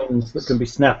coins that can be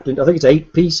snapped into. I think it's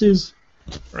 8 pieces.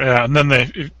 yeah, and then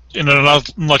in an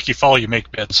unlucky fall, you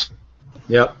make bits.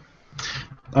 Yep.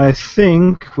 I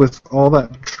think with all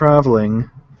that traveling,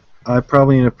 I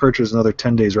probably need to purchase another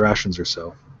 10 days rations or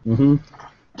so. Mm-hmm.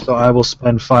 So I will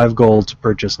spend 5 gold to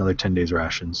purchase another 10 days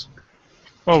rations.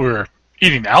 Well, we were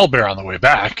eating owlbear on the way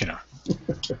back, you know.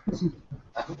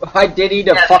 I did eat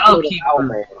a fuckload of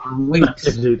owlbear. I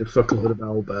did need a fuckload of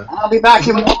owlbear. I'll be back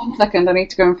in 1 second. I need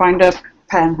to go and find a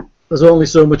pen. There's only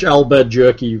so much owlbear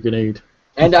jerky you can eat.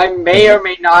 And I may or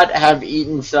may not have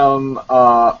eaten some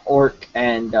orc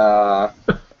and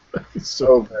It's so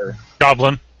ogre.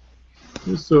 Goblin.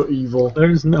 You're so evil.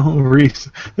 There's no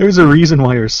reason. There's a reason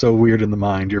why you're so weird in the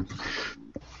mind. You're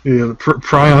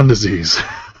prion disease.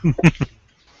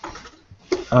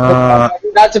 Are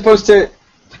we not supposed to?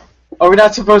 Are we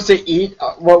not supposed to eat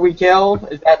what we kill?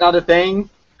 Is that not a thing?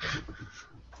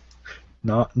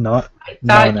 Not I thought you were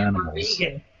non-animals.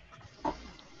 vegan.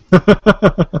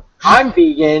 I'm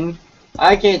vegan.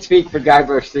 I can't speak for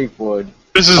Guybrush Threepwood.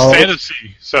 This is Oh.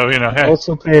 fantasy, so, you know, hey.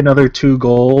 Also pay another 2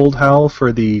 gold, Hal,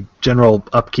 for the general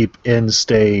upkeep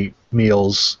in-stay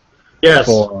meals Yes.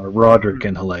 for Roderick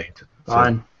and Halate.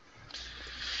 Fine.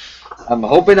 I'm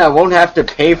hoping I won't have to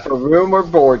pay for room or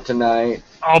board tonight.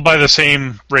 I'll buy the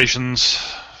same rations.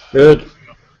 Good.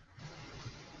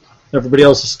 Everybody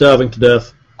else is starving to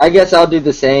death. I guess I'll do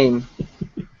the same.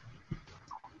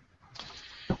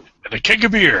 And a keg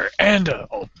of beer, and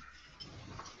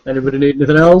Anybody need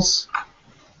anything else?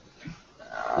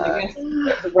 I guess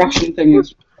the ration thing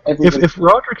is everybody. If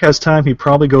Roderick has time, he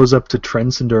probably goes up to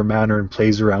Trencinder Manor and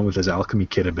plays around with his alchemy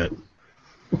kit a bit.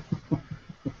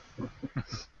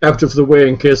 Out of the way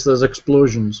in case there's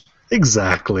explosions.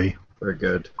 Exactly. Very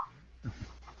good.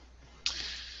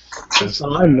 It's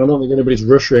fine. I don't think anybody's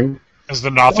rushing. as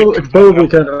the Nothic Well, it's probably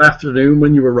kind of afternoon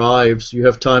when you arrive, so you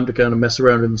have time to kind of mess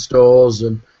around in the stores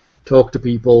and talk to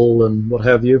people and what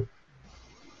have you.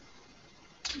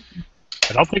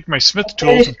 And I'll take my smith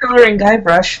tools Finish and coloring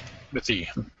Guybrush. smithy.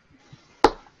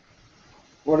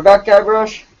 What about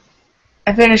Guybrush?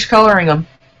 I finished coloring him.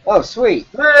 Oh, sweet.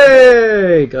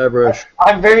 Hey, Guybrush.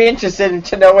 I'm very interested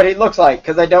to know what he looks like,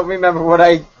 because I don't remember what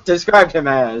I described him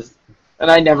as. And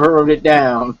I never wrote it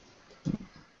down.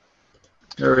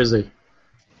 Where is he?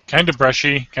 Kind of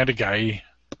brushy, kind of guyy.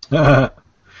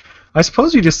 I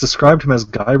suppose you just described him as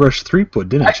Guybrush Threepwood,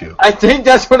 didn't you? I think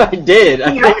that's what I did.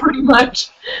 Yeah, pretty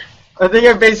much. I think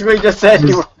I basically just said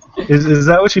he was... Is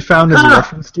that what you found as a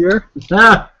reference, dear?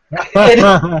 Ah,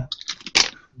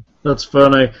 that's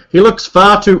funny. He looks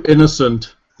far too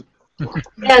innocent.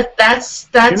 Yes,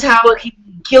 that's how he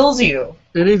kills you.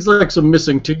 He needs like some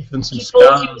missing teeth and some He pulls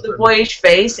scars. you with a boyish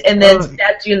face and then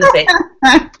stabs you in the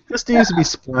face. Just needs to be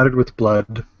splattered with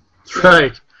blood. That's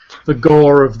right. The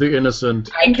gore of the innocent.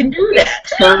 I can do that.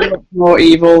 So much more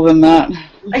evil than that.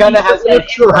 He kind of has... I'm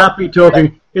so happy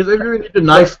talking. He's like, really need a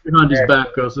knife behind his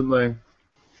back or something.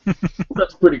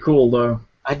 That's pretty cool, though.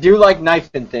 I do like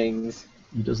knifing things.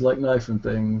 He does like knife and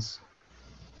things.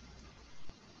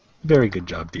 Very good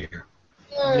job, dear.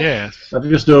 Yes. I've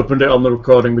just opened it on the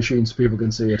recording machine so people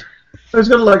can see it. He's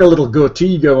got like a little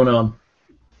goatee going on.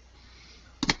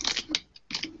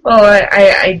 Well,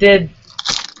 I did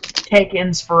take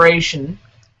inspiration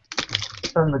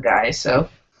from the guy, so.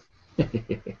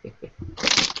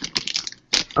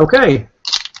 Okay.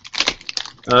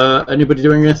 Anybody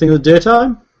doing anything in the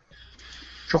daytime?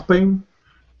 Shopping?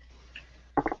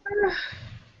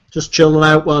 Just chilling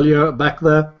out while you're back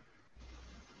there?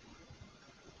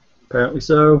 Apparently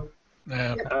so.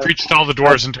 Preached to all the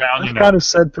dwarves in town, you I know. kind of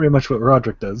said pretty much what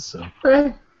Roderick does, so.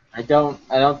 I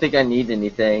don't think I need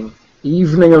anything.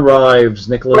 Evening arrives,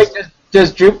 Nicholas. Wait,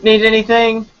 does Droop need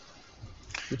anything?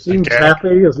 He seems Okay.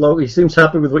 happy he seems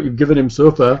happy with what you've given him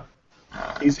so far.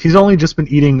 He's only just been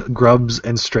eating grubs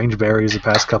and strange berries the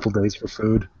past couple days for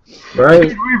food. Right?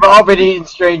 We've all been eating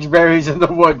strange berries in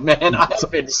the wood, man. I've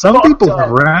been Some fucked people up. have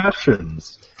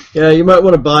rations. Yeah, you might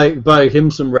want to buy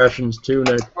him some rations too,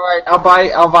 Nick. All right,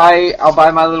 I'll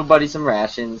buy my little buddy some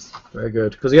rations. Very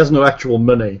good, because he has no actual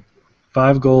money.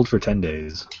 5 gold for 10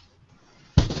 days.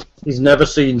 He's never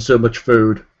seen so much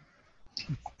food.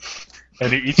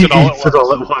 And he eats it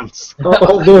all at once.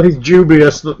 Although he's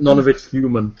dubious that none of it's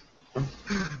human.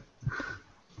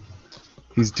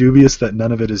 He's dubious that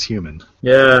none of it is human.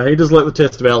 Yeah, he does like the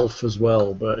taste of elf as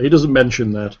well, but he doesn't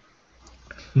mention that.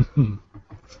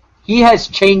 He has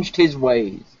changed his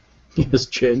ways. He has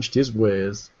changed his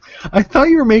ways. I thought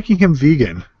you were making him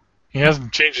vegan. He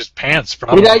hasn't changed his pants,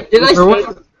 probably. Did I say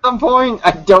that at some point?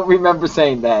 I don't remember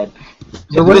saying that.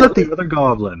 Or was it the other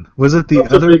goblin? Was it the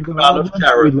other goblin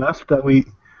we left that we...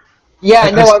 Yeah,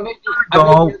 no, I made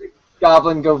the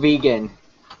goblin go vegan.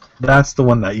 That's the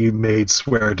one that you made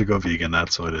swear to go vegan,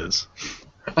 that's what it is.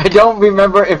 I don't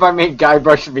remember if I made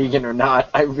Guybrush vegan or not.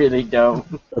 I really don't.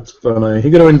 That's funny.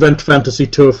 You're going to invent fantasy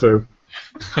tofu.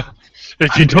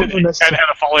 If you don't had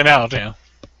a falling out, yeah.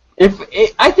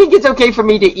 I think it's okay for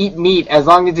me to eat meat as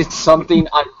long as it's something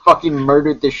I fucking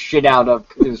murdered the shit out of.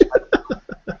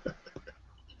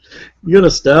 You're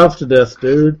gonna starve to death,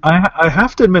 dude. I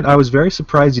have to admit, I was very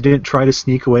surprised you didn't try to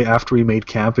sneak away after we made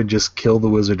camp and just kill the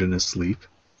wizard in his sleep.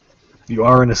 You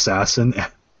are an assassin.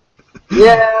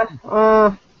 Yeah,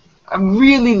 I'm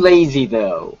really lazy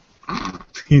though.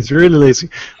 He's really lazy.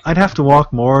 I'd have to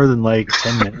walk more than like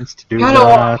 10 minutes to do Gotta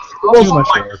that. Walk Too much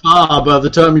quite work. far by the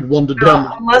time you'd wandered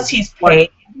down. Unless he's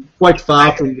paid. Quite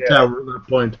far from the tower at that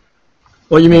point.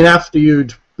 What you mean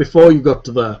before you got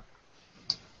to there?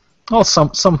 Well,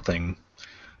 something.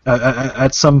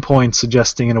 At some point,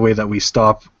 suggesting in a way that we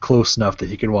stop close enough that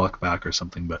he could walk back or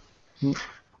something, but...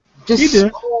 Just so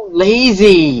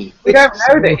lazy. We don't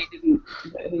know that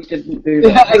he didn't do that.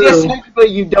 Yeah, I guess technically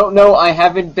you don't know I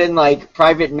haven't been like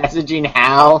private messaging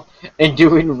Hal and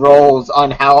doing rolls on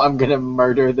how I'm gonna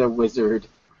murder the wizard.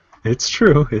 It's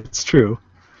true, it's true.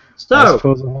 So, I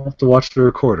suppose I'll have to watch the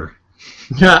recorder.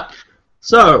 Yeah.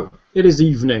 So, it is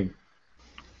evening.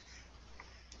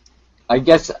 I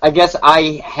guess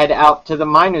I head out to the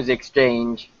miners'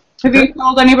 exchange. Have you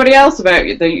told anybody else about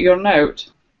your note?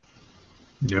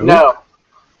 No.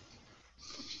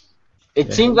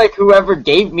 It seems like whoever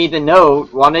gave me the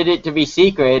note wanted it to be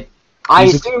secret. I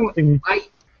assume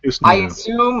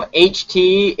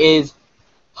HT is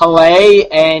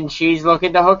Haley and she's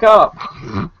looking to hook up.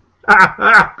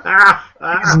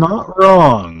 He's not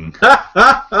wrong.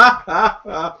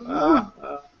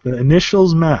 The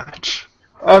initials match.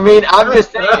 I mean, I'm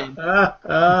just saying.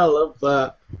 I love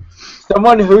that.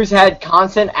 Someone who's had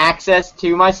constant access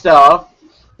to my stuff.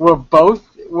 We're both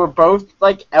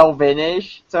like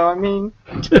Elvinish, so I mean.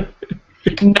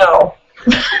 No.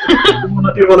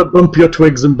 You want to bump your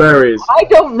twigs and berries? I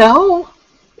don't know.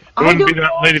 It wouldn't be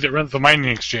that lady that runs the mining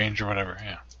exchange or whatever,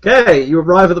 yeah. Okay, you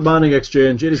arrive at the mining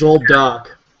exchange. It is all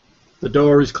dark. The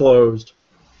door is closed.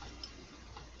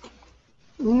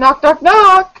 Knock, knock,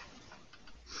 knock!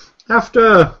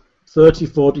 After 30,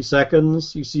 40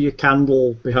 seconds, you see a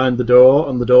candle behind the door,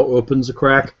 and the door opens a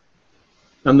crack.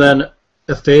 And then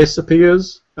a face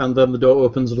appears, and then the door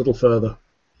opens a little further.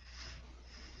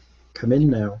 Come in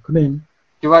now, come in.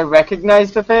 Do I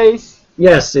recognize the face?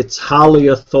 Yes, it's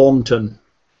Halia Thornton,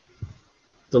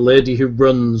 the lady who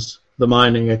runs the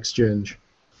mining exchange.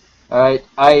 Alright,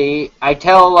 I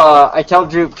tell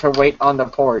Droop to wait on the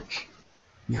porch.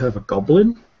 You have a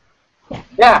goblin?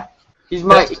 Yeah, he's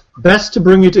my... Best to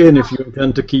bring it in if you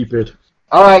intend to keep it.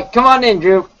 Alright, come on in,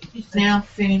 Droop. He's now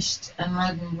finished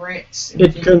unloading bricks.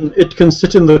 It can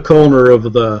sit in the corner over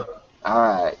there.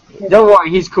 Alright, don't worry,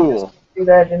 he's cool. Do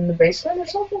that in the basement or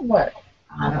something? What?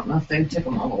 I don't know if they took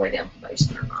him all the way down to the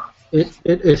basement or not.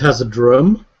 It has a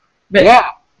drum. But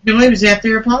yeah. Billy was out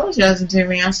there apologizing to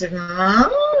me. I said,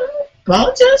 Mom,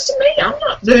 apologize to me. I'm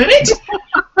not doing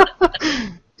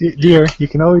it. Dear, you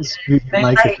can always mute your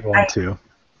mic if you want to.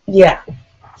 Yeah.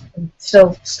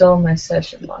 Still in my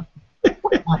session, Mom.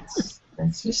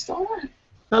 That's just all right.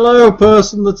 Hello,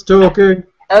 person that's talking.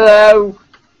 Hello.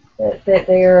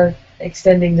 They are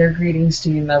extending their greetings to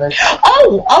you, Mother.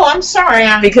 Oh, I'm sorry.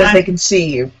 Because they can see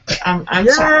you. I'm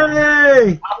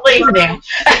sorry. I'll leave now.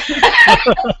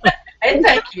 And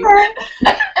thank you.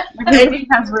 Maybe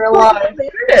has real life.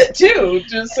 Internet too,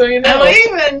 just so you know. I'm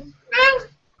leaving.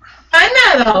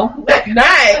 I know.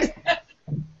 Nice.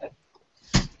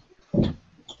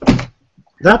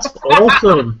 That's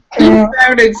awesome. It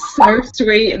sounded so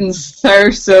sweet and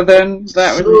so southern.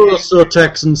 That was so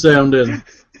Texan sounding.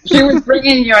 She was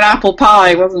bringing you an apple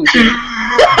pie, wasn't she?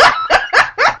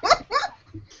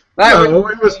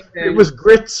 It was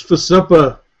grits for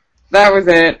supper. That was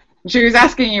it. She was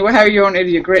asking you how you wanted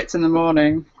your grits in the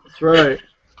morning. That's right.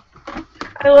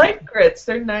 I like grits.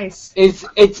 They're nice.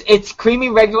 It's creamy,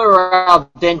 regular, or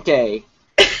al dente.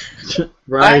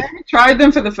 Right. I only tried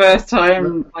them for the first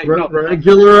time. Like, not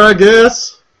regular, I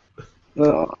guess.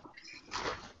 Ugh.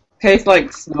 Taste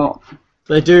like snot.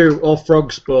 They do, or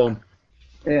frog spawn.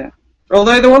 Yeah.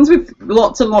 Although the ones with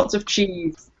lots and lots of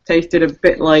cheese tasted a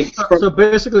bit like... So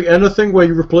basically anything where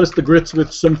you replace the grits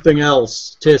with something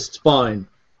else tastes fine.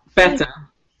 Better.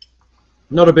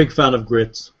 Not a big fan of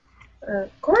grits.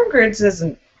 Corn grits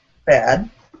isn't bad.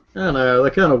 I know,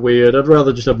 they're kind of weird. I'd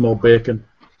rather just have more bacon.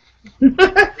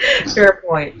 Fair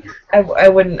point. I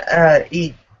wouldn't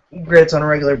eat grits on a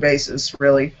regular basis,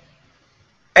 really.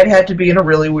 I'd have to be in a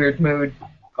really weird mood.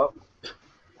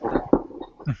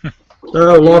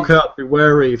 So, Lockhart, be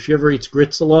wary. If she ever eats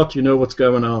grits a lot, you know what's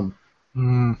going on.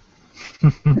 Mm.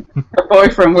 Her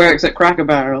boyfriend works at Cracker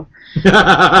Barrel.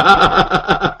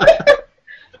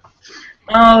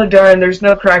 Oh, darn, there's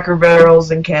no Cracker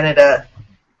Barrels in Canada.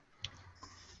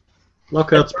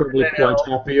 Lockhart's probably quite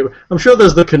happy. I'm sure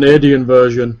there's the Canadian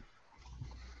version.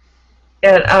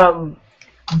 And,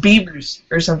 Beavers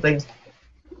or something.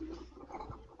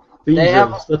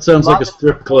 Beavers. That sounds like a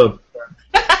strip club.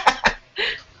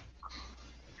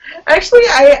 Actually,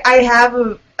 I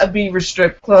have a beaver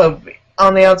strip club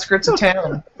on the outskirts of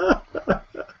town.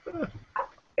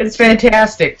 It's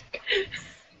fantastic.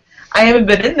 I haven't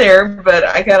been in there, but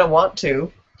I kind of want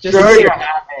to. Just to see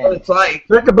what it's like.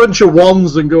 Take a bunch of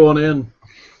wands and go on in.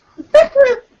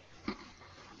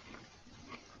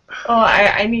 Oh,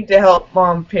 I need to help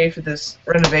Mom pay for this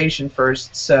renovation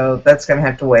first, so that's going to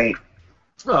have to wait.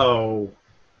 Oh.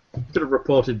 Could have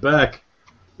reported back.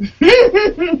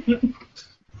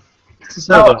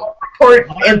 Report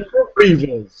in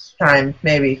time,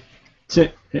 maybe.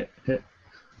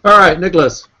 Alright,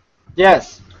 Nicholas.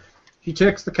 Yes. He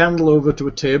takes the candle over to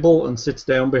a table and sits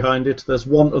down behind it. There's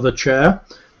one other chair,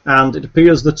 and it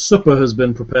appears that supper has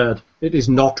been prepared. It is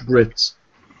not grits.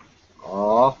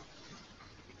 Aww.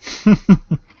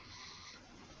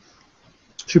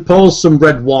 She pours some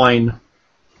red wine.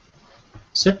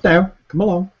 Sit down. Come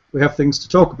along. We have things to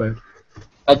talk about.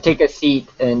 I take a seat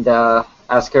and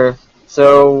ask her,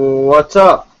 so what's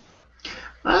up?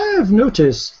 I've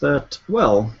noticed that,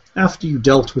 well, after you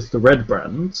dealt with the Red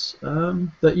Brands,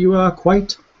 that you are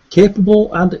quite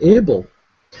capable and able.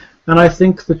 And I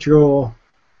think that your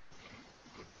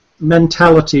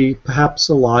mentality perhaps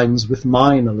aligns with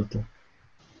mine a little.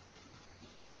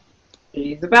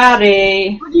 She's a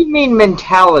baddie. What do you mean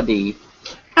mentality?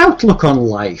 Outlook on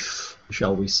life,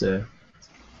 shall we say.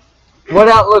 What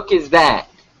outlook is that?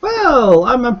 Well,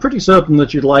 I'm pretty certain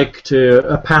that you'd like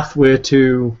a pathway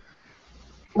to,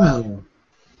 well,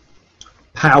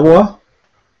 power.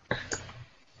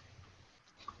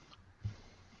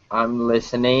 I'm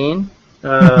listening.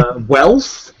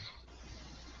 Wealth.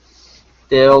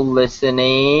 Still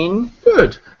listening.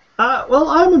 Good. Well,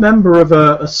 I'm a member of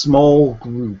a small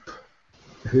group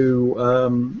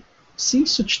who see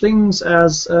such things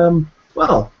as,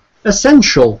 well,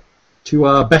 essential to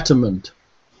our betterment.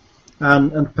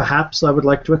 And perhaps I would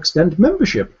like to extend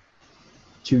membership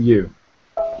to you.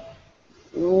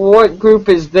 What group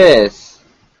is this?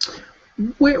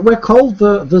 We're called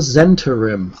the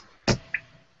Zentarim.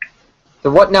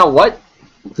 The what now? What?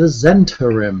 The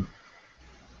Zentarim.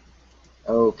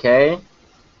 Okay.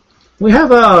 We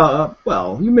have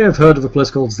well, you may have heard of a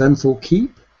place called Zenthal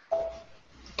Keep.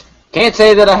 Can't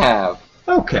say that I have.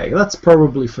 Okay, that's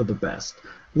probably for the best.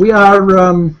 We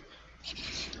are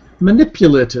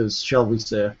manipulators, shall we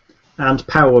say, and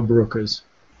power brokers.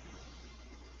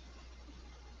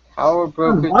 Power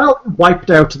brokers? While we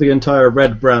wiped out the entire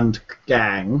Red Brand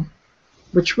gang,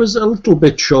 which was a little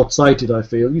bit short-sighted, I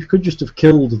feel. You could just have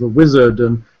killed the wizard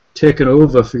and taken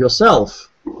over for yourself.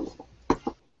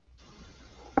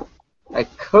 I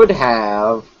could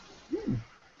have,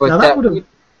 but now, that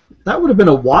would have been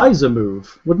a wiser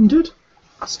move, wouldn't it?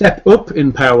 Step up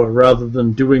in power rather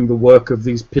than doing the work of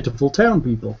these pitiful town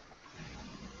people.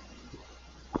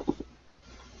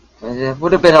 It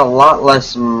would have been a lot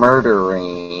less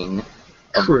murdering.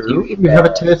 True. You have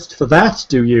a taste for that,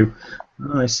 do you?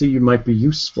 I see you might be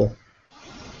useful.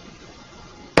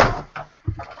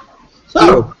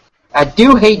 So, I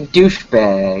do hate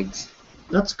douchebags.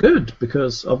 That's good,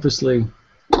 because obviously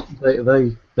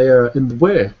they are in the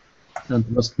way and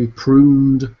must be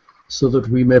pruned so that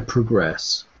we may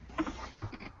progress.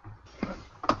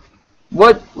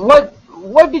 What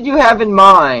did you have in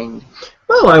mind?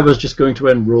 Well, I was just going to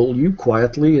enroll you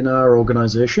quietly in our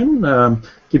organization,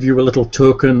 give you a little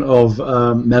token of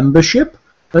membership,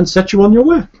 and set you on your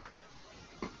way.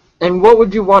 And what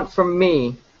would you want from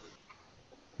me?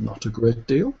 Not a great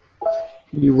deal.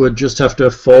 You would just have to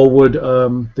forward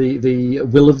the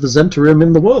will of the Zentarim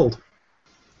in the world.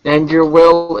 And your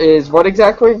will is what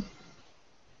exactly?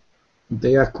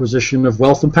 The acquisition of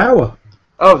wealth and power.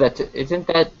 Oh, isn't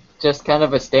that just kind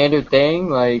of a standard thing?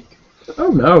 Like, oh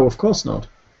no, of course not.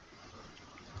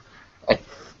 I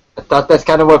thought that's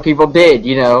kind of what people did,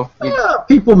 you know.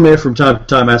 People may from time to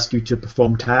time ask you to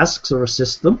perform tasks or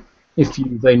assist them if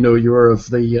they know you are of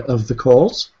the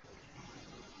cause.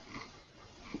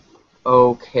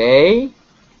 Okay.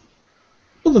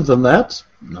 Other than that,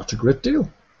 not a great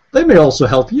deal. They may also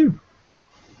help you.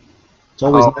 It's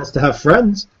always nice to have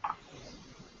friends.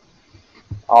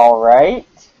 All right.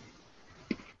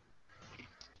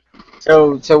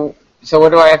 So what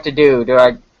do I have to do? Do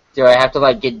I have to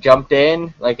like get jumped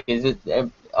in? Like, is it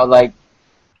like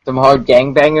some hard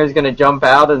gangbangers gonna jump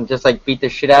out and just like beat the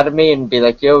shit out of me and be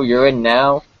like, "Yo, you're in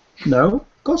now"? No,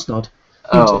 of course not.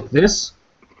 Oh. You take this.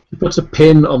 He puts a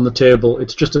pin on the table.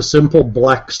 It's just a simple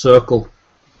black circle.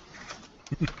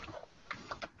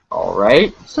 All right.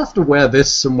 You just have to wear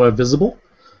this somewhere visible,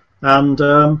 and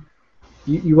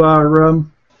you are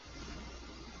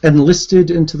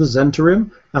enlisted into the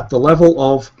Zentarim at the level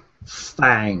of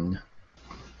Fang.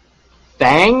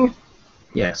 Fang?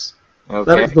 Yes. Okay.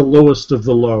 That is the lowest of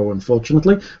the low,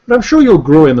 unfortunately, but I'm sure you'll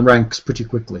grow in the ranks pretty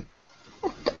quickly.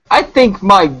 I think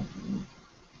my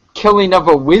killing of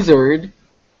a wizard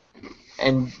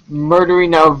and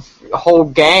murdering of whole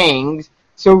gangs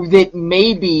so that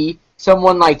maybe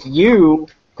someone like you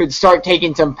could start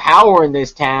taking some power in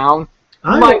this town.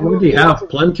 I already have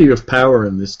plenty of power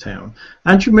in this town,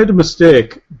 and you made a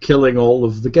mistake killing all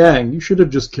of the gang. You should have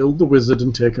just killed the wizard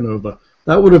and taken over.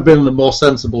 That would have been the more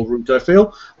sensible route, I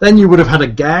feel. Then you would have had a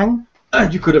gang,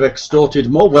 and you could have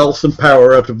extorted more wealth and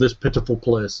power out of this pitiful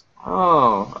place.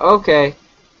 Oh, okay.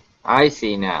 I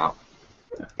see now.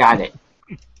 Got it.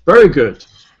 Very good.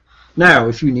 Now,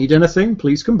 if you need anything,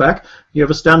 please come back. You have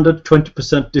a standard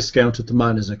 20% discount at the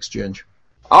Miners' Exchange.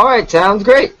 All right, sounds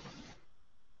great.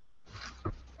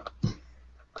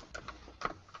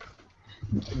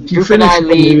 You finish the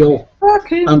meal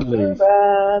Okay, and leave.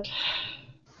 bad.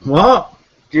 What?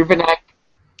 Drupanak.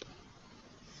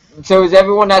 So is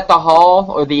everyone at the hall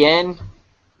or the inn?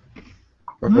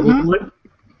 Probably.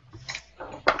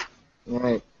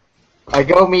 Right. I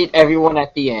go meet everyone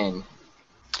at the inn.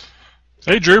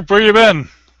 Hey, Droop, where you been?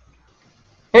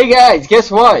 Hey guys, guess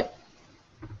what?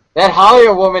 That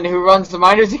Hollier woman who runs the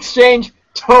Miners' Exchange,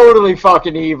 totally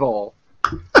fucking evil.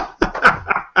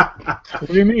 What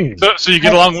do you mean? So you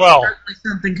get along well. Certainly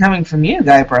something coming from you,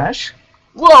 Guybrush.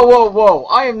 Whoa, whoa, whoa!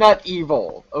 I am not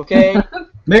evil, okay?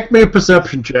 Make me a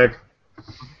perception check.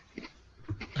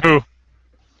 Who?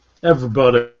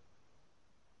 Everybody.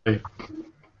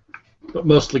 But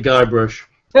mostly Guybrush.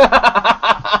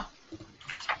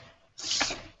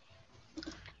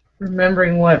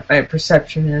 Remembering what my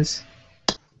perception is.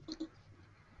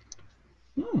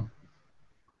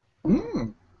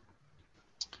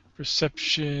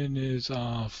 Perception is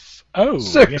off. Oh,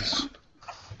 6. yes.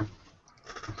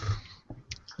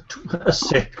 A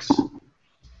 6.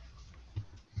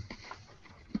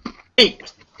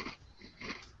 8.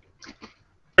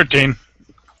 13.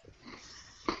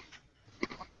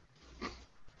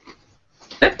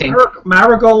 15.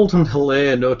 Marigold and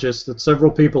Hilaire notice that several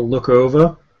people look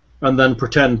over and then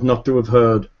pretend not to have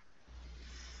heard.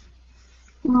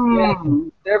 Yeah,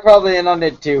 they're probably in on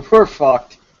it too. We're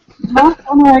fucked. Not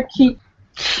gonna keep.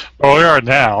 Oh, we are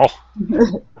now.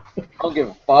 I don't give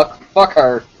a fuck. Fuck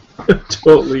her.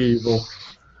 Totally evil.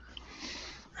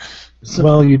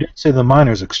 Well, you did say the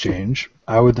Miners' Exchange.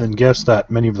 I would then guess that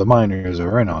many of the miners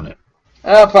are in on it.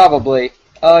 Probably.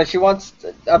 She wants.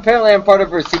 Apparently, I'm part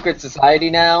of her secret society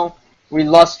now. We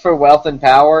lust for wealth and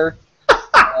power.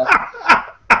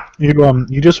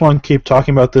 You just want to keep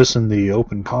talking about this in the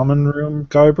open common room,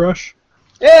 Guybrush?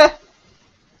 Yeah.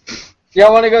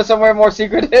 Y'all want to go somewhere more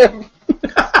secretive?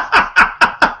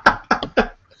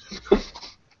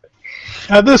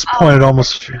 At this point, it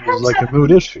almost feels like a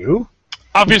mood issue.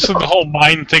 Obviously, the whole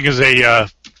mine thing is a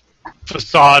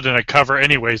facade and a cover.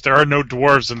 Anyways, there are no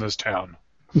dwarves in this town.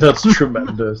 That's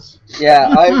tremendous.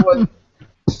 Yeah, I was.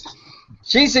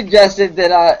 She suggested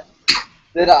that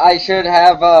I should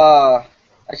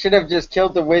have just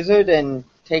killed the wizard and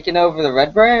taken over the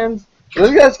Red Brands.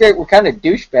 Those guys were kind of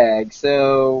douchebags,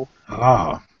 so.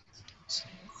 Ah,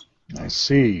 I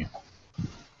see.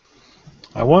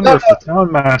 I wonder if the town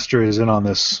master is in on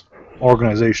this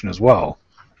organization as well.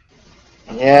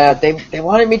 Yeah, they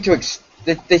wanted me to.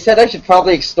 They said I should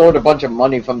probably extort a bunch of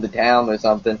money from the town or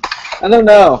something. I don't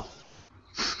know.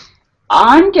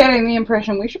 I'm getting the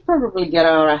impression we should probably get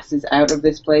our asses out of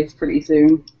this place pretty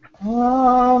soon.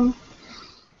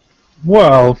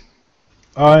 Well,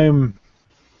 I'm...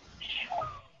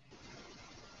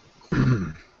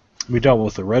 We dealt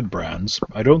with the red brands.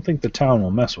 I don't think the town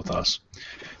will mess with us.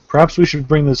 Perhaps we should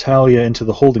bring this Halia into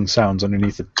the holding sounds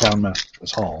underneath the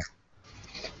townmaster's hall.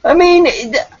 I mean,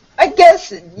 I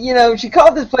guess, she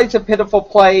called this place a pitiful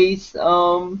place.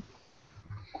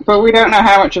 But we don't know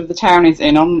how much of the town is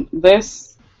in on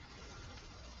this.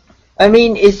 I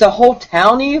mean, is the whole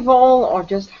town evil or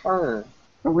just her?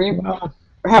 We Well,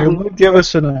 have it would give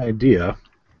us an idea.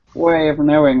 way of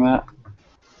knowing that.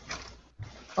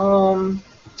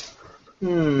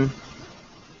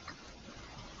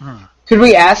 Could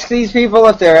we ask these people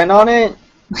if they're in on it?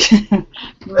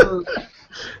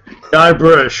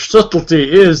 Guybrush,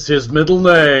 subtlety is his middle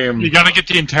name. You gotta get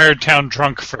the entire town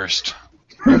drunk first.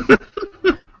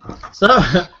 So,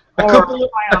 a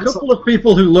couple of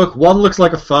people who one looks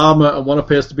like a farmer and one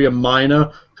appears to be a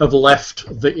miner, have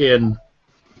left the inn.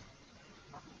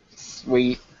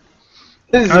 Sweet.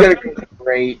 This is going to be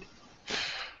great.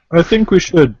 I think we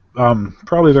should,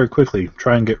 probably very quickly,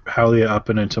 try and get Halia up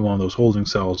and into one of those holding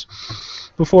cells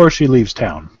before she leaves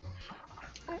town.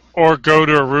 Or go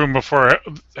to a room before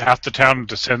half the town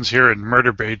descends here and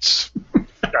murder baits.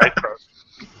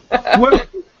 What?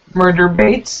 Murder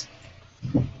baits?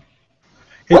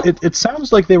 It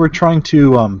sounds like they were trying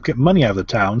to get money out of the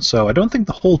town, so I don't think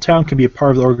the whole town can be a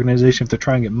part of the organization if they're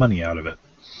trying to get money out of it.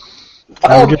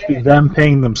 That would just be them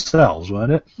paying themselves,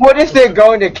 wouldn't it? What if they're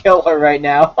going to kill her right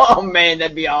now? Oh man,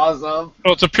 that'd be awesome.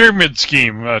 Well, it's a pyramid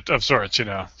scheme of sorts,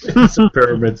 It's a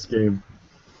pyramid scheme.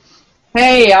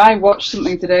 Hey, I watched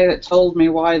something today that told me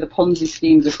why the Ponzi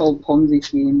schemes are called Ponzi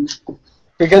schemes.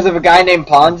 Because of a guy named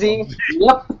Ponzi?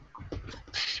 Yep.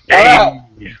 Alright.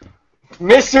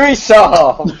 Mystery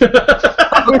solved.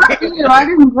 I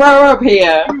didn't grow up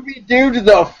here. Dude,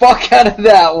 the fuck out of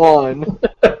that one.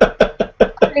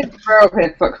 I didn't grow up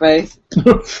here, fuckface.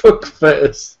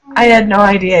 Fuckface. I had no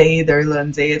idea either,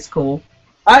 Lindsay. It's cool.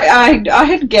 I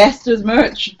had guessed as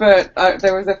much, but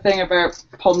there was a thing about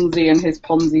Ponzi and his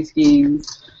Ponzi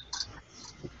schemes.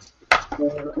 So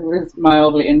it was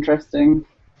mildly interesting.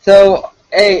 So,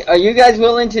 hey, are you guys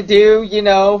willing to do,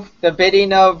 the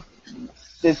bidding of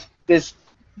this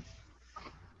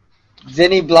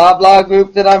Zinni blah blah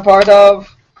group that I'm part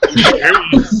of?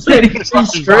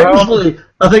 Strangely,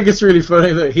 I think it's really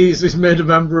funny that he's made a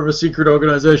member of a secret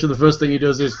organization. The first thing he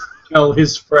does is tell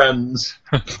his friends.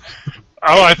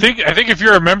 Oh, I think if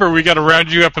you're a member, we got to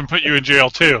round you up and put you in jail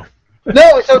too.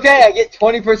 No, it's okay. I get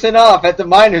 20% off at the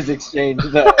Miners Exchange,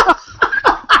 though.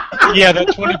 Yeah, that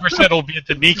 20% will be at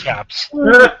the kneecaps.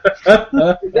 Is that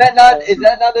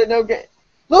not a no good?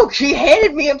 Look, she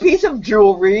handed me a piece of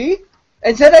jewelry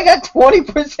and said I got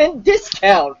 20%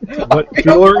 discount. What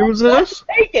jewelry was this?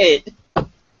 Take it.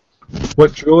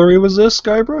 What jewelry was this,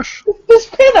 Guybrush? This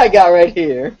pin I got right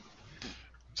here.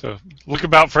 So look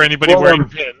about for anybody wearing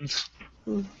pins.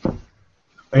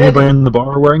 Anybody in the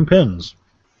bar wearing pins?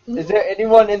 Is there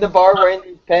anyone in the bar wearing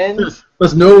these pins?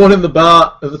 There's no one in the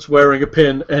bar that's wearing a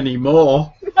pin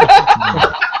anymore.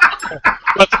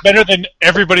 That's better than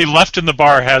everybody left in the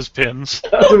bar has pins.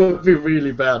 That would be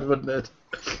really bad, wouldn't it?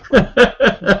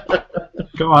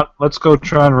 Come on, let's go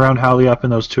try and round Hallie up in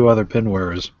those two other pin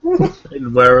wearers.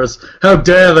 Pin wearers. How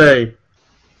dare they?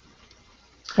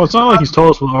 Well, it's not like he's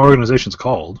told us what the organization's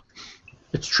called.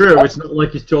 It's true, it's not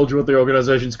like he's told you what the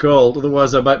organization's called,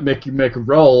 otherwise I might make you make a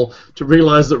roll to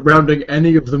realize that rounding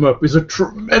any of them up is a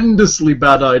tremendously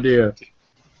bad idea.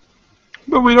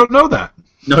 But we don't know that.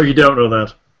 No, you don't know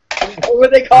that. What were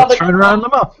they called? Let's try and round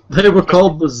them up. They were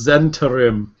called the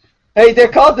Zentarim. Hey, they're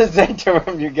called the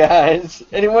Zentarim, you guys.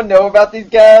 Anyone know about these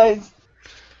guys?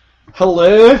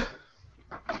 Hello?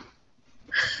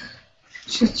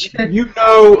 You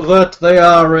know that they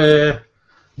are a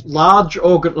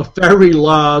very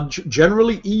large,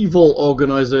 generally evil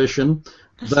organization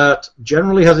that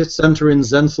generally has its center in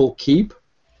Zenthal Keep.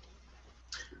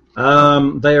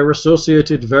 They are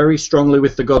associated very strongly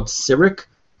with the god Cyric,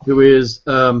 who is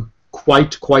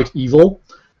quite evil.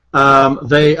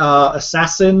 They are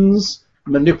assassins,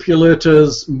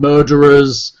 manipulators,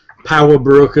 murderers, power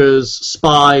brokers,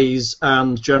 spies,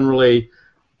 and generally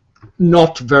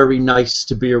not very nice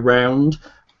to be around.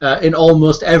 In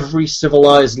almost every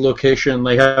civilized location,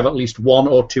 they have at least one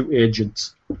or two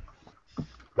agents.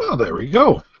 Well, there we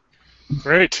go.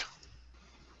 Great.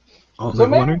 So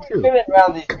maybe we shouldn't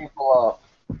round these people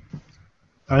up.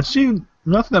 I see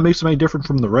nothing that makes them any different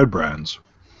from the red brands.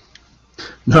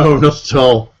 No, not at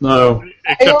all. No.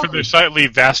 Except for their slightly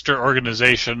vaster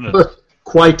organization.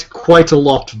 Quite a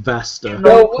lot vaster.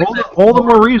 No, all the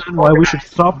more reason why we should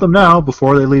stop them now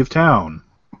before they leave town.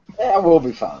 Yeah, we'll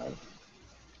be fine.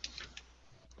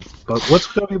 But what's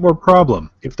going to be more problem?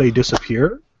 If they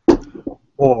disappear?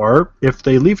 Or if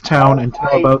they leave town and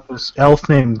tell about this elf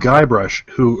named Guybrush,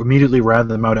 who immediately ratted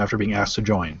them out after being asked to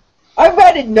join? I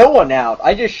ratted no one out.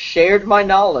 I just shared my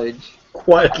knowledge.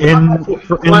 Quietly, In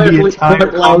the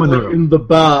entire common room. in the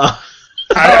bar.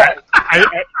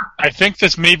 I think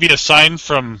this may be a sign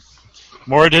from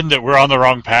Moradin that we're on the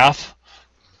wrong path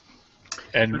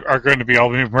and are going to be all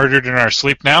be murdered in our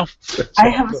sleep now. I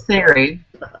have a theory.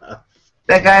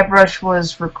 That Guybrush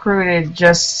was recruited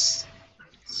just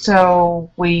so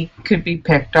we could be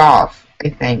picked off, I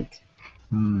think.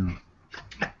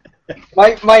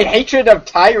 My hatred of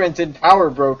tyrants and power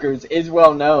brokers is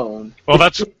well known. Well,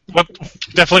 that's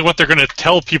definitely what they're going to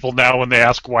tell people now when they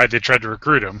ask why they tried to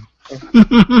recruit him.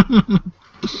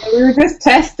 We were just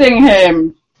testing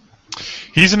him.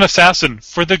 He's an assassin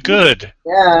for the good.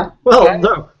 Yeah. Well,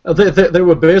 no, they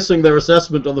were basing their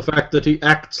assessment on the fact that he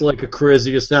acts like a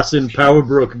crazy assassin power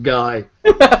broker guy.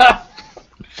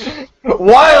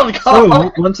 Wild card!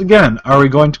 So, once again, are we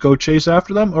going to go chase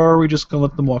after them, or are we just going to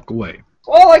let them walk away?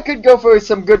 Well, I could go for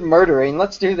some good murdering.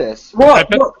 Let's do this. I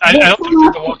don't think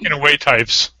they're the walking away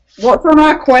types. What's on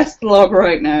our quest log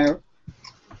right now?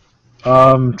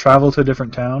 Travel to a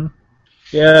different town?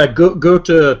 Yeah, go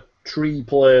to Tree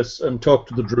Place and talk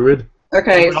to the druid.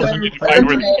 Okay, We also need to find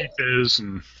where the keep is.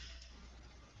 And...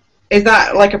 is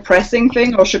that like a pressing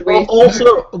thing, or should we... Well,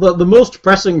 also, the most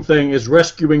pressing thing is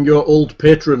rescuing your old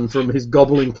patron from his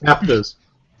gobbling captors.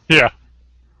 Yeah.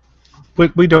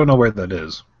 We don't know where that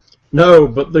is. No,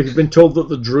 but they've been told that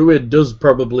the druid does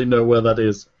probably know where that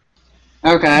is.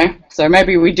 Okay, so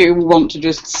maybe we do want to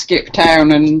just skip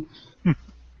town and...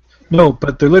 No,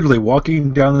 but they're literally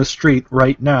walking down the street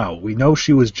right now. We know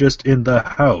she was just in the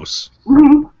house.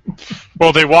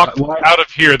 Well, they walked out of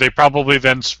here. They probably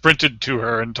then sprinted to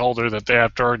her and told her that they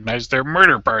have to organize their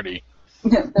murder party.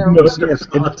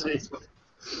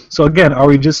 So again, are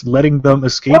we just letting them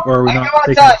escape, or are we not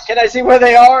taking... Can I see where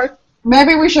they are?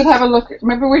 Maybe we should have a look.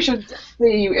 Maybe we should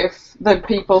see if the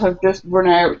people have just run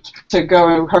out to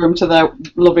go home to their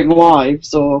loving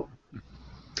wives, or...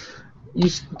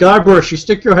 Guybrush, you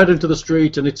stick your head into the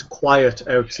street and it's quiet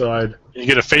outside. You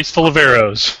get a face full of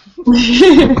arrows.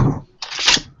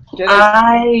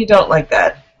 I don't like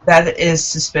that. That is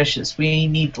suspicious. We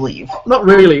need to leave. Not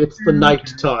really, it's the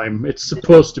night time. It's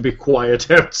supposed to be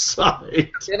quiet outside.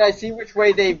 Can I see which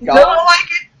way they've gone? Don't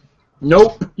like it.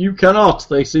 Nope, you cannot.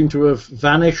 They seem to have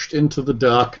vanished into the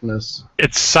darkness.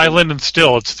 It's silent and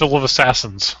still. It's full of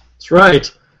assassins. That's right.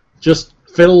 Just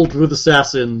filled with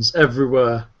assassins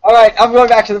everywhere. Alright, I'm going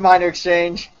back to the minor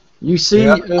exchange. You see,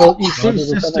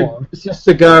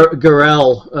 Sister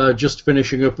Garel just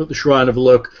finishing up at the Shrine of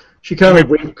Luck. She kind of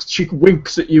winks. She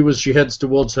winks at you as she heads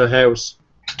towards her house.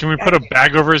 Can we put a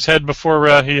bag over his head before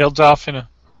he heads off?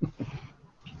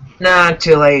 Nah,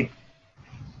 too late.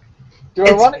 Do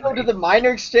I want to go to the minor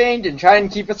exchange and try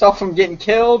and keep us all from getting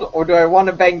killed, or do I want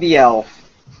to bang the elf?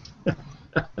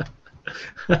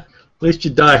 At least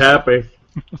you die happy.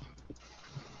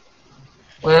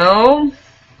 Well,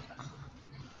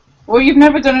 you've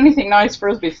never done anything nice for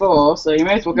us before, so you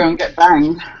may as well go and get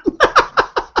banged.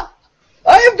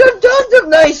 I have done tons of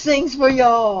nice things for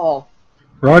y'all!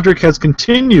 Roderick has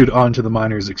continued on to the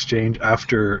miners' exchange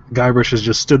after Guybrush has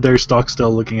just stood there stock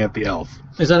still looking at the elf.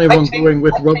 Is anyone going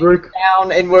with Roderick?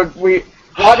 Down and Roderick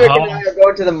and I are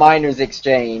going to the miners'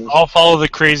 exchange. I'll follow the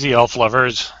crazy elf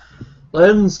lovers.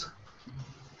 Lens?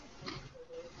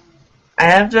 I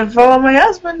have to follow my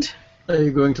husband. Are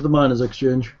you going to the miners'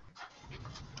 exchange?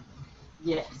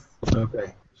 Yes.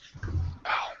 Okay.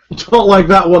 Don't like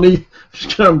that one.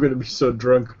 I'm going to be so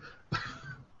drunk.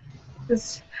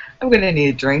 I'm going to need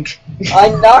a drink. I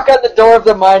knock on the door of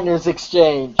the miners'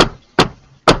 exchange.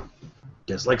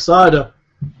 Guess like cider.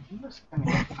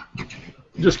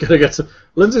 Just going to get some...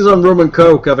 Lindsay's on rum and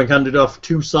coke, having handed off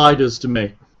 2 ciders to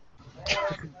me.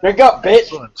 Drink up, bitch!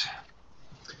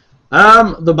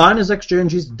 The miners'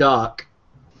 exchange is dark.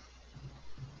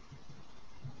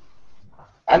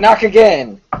 I knock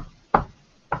again.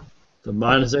 The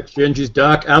miners' exchange is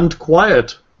dark and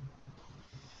quiet.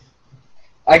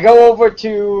 I go over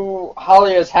to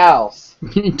Hollia's house.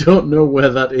 You don't know where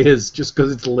that is, just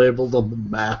because it's labelled on the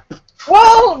map.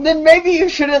 Well, then maybe you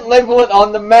shouldn't label it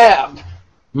on the map.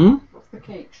 What's the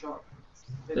cake shop?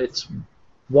 It's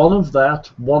one of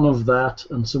that,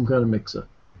 and some kind of mixer.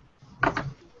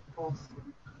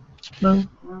 No.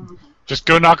 Just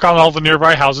go knock on all the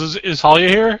nearby houses. Is Halia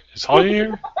here? Is Halia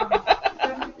here?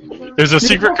 There's a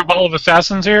secret cabal of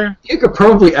assassins here? You could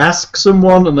probably ask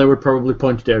someone, and they would probably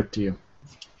point it out to you.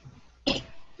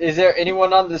 Is there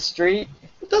anyone on the street?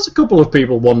 There's a couple of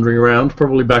people wandering around,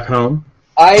 probably back home.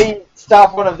 I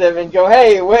stop one of them and go,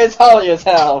 "Hey, where's Halia's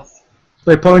house?"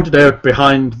 They pointed out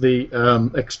behind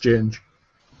the exchange.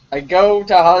 I go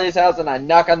to Halia's house and I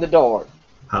knock on the door.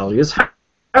 Halia's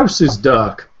house is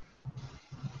dark.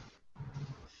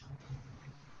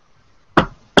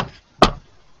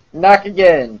 Knock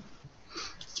again.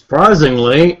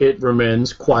 Surprisingly, it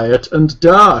remains quiet and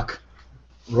dark.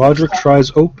 Roderick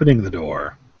tries opening the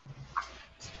door.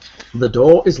 The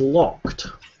door is locked.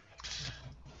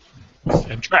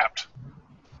 And trapped.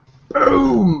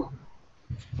 Boom!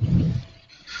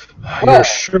 You're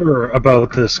sure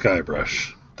about this,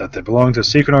 Guybrush? That they belong to a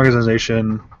secret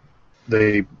organization,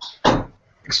 they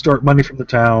extort money from the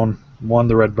town, want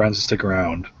the Red Brands to stick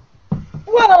around.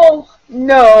 Well,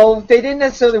 no, they didn't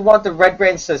necessarily want the Red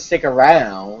Brands to stick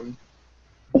around.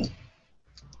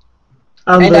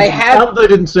 And they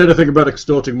didn't say anything about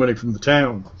extorting money from the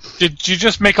town. Did you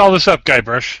just make all this up,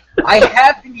 Guybrush? I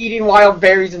have been eating wild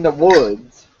berries in the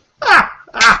woods.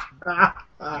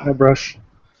 Guybrush,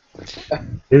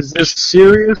 is this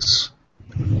serious?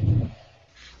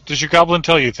 Does your goblin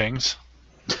tell you things?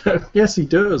 Yes, he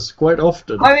does, quite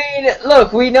often. I mean,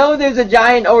 look, we know there's a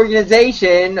giant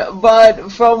organization,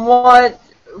 but from what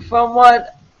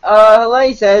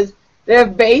Helene says, they're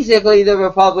basically the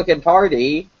Republican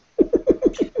Party.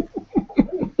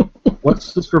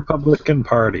 What's this Republican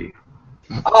Party?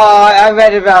 Oh, I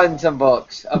read about it in some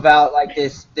books about like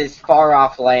this far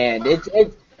off land.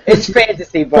 It's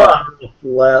fantasy book. Far off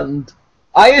land.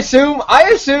 I assume.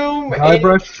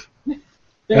 Guybrush?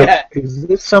 Yeah. Is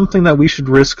this something that we should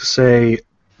risk, say,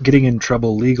 getting in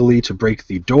trouble legally to break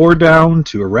the door down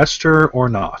to arrest her, or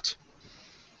not?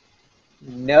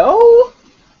 No.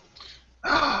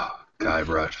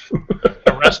 Guybrush.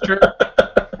 Arrest her?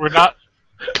 We're not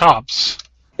cops.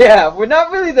 Yeah, we're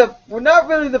not really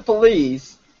the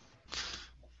police.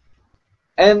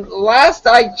 And last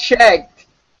I checked,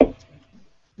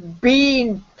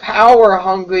 being power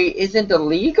hungry isn't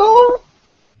illegal?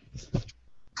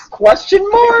 Question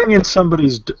mark? In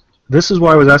somebody's. This is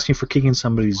why I was asking for kicking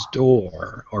somebody's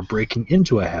door or breaking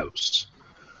into a house.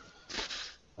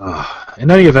 In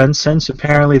any event, since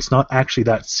apparently it's not actually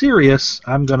that serious,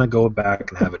 I'm gonna go back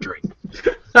and have a drink.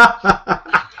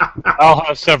 I'll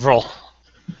have several.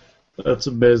 That's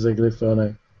amazingly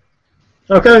funny.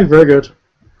 Okay, very good.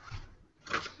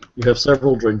 You have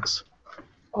several drinks.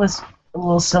 It was a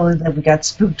little silly that we got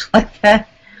spooked like that.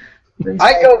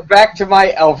 I go back to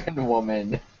my elven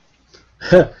woman.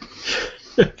 Who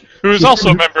is also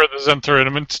a member of the Zen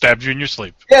Tournament, stabbed you in your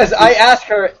sleep. Yes, I ask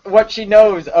her what she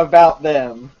knows about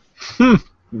them.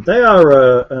 They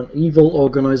are an evil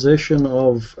organization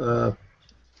of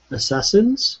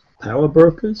assassins, power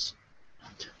brokers.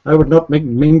 I would not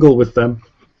mingle with them.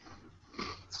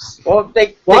 Well,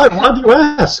 Why do you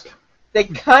ask? They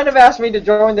kind of asked me to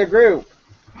join their group.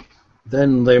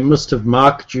 Then they must have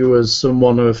marked you as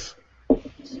someone of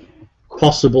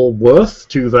possible worth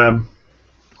to them.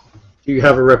 Do you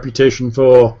have a reputation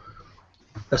for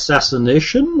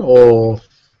assassination or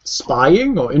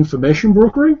spying or information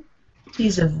brokering?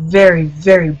 He's a very,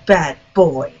 very bad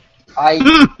boy.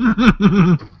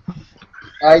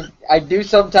 I do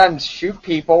sometimes shoot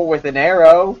people with an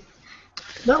arrow.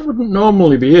 That wouldn't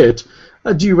normally be it.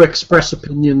 Do you express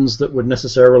opinions that would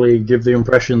necessarily give the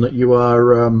impression that you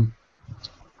are,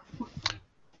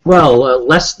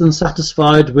 less than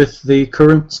satisfied with the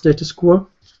current status quo?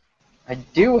 I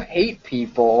do hate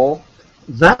people.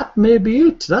 That may be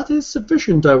it. That is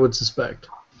sufficient, I would suspect.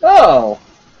 Oh.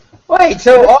 Wait,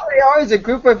 so all they are is a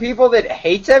group of people that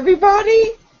hates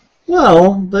everybody?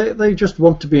 Well, they just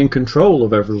want to be in control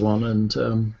of everyone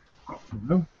and,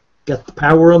 get the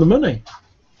power and the money.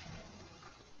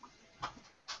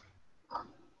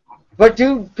 But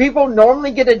do people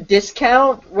normally get a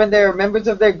discount when they're members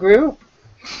of their group?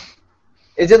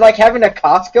 Is it like having a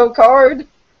Costco card?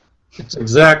 It's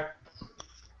exact.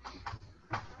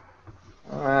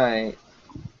 Alright.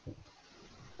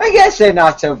 I guess they're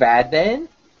not so bad then.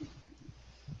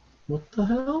 What the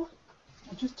hell?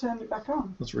 I just turned it back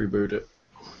on. Let's reboot it.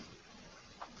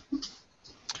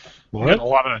 We got a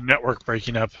lot of network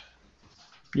breaking up.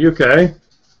 UK.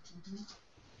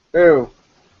 Ooh.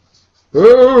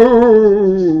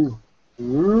 Ooh.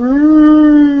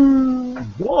 Ooh.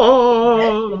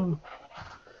 Whoa.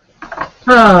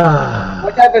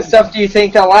 What type of stuff do you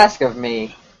think they'll ask of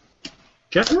me?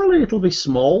 Generally, it'll be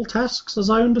small tasks, as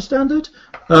I understand it.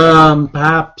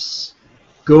 Perhaps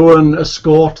go and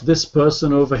escort this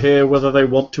person over here, whether they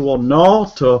want to or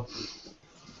not, or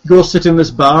go sit in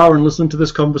this bar and listen to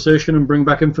this conversation and bring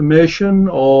back information,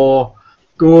 or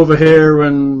go over here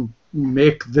and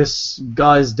make this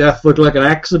guy's death look like an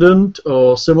accident,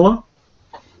 or similar.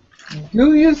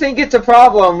 Do you think it's a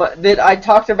problem that I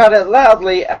talked about it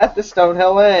loudly at the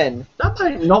Stonehill Inn? That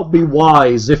might not be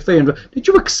wise if they... Did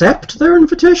you accept their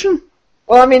invitation?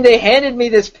 Well, I mean, they handed me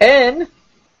this pen.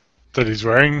 That he's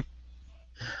wearing?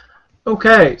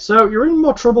 Okay, so you're in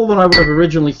more trouble than I would have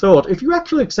originally thought. If you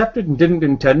actually accepted and didn't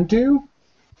intend to,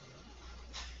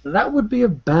 that would be a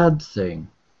bad thing.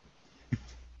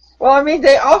 Well, I mean,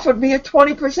 they offered me a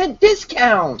 20%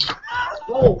 discount.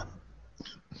 Oh.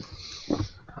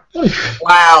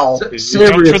 Wow. Seriously.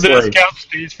 One for the discount,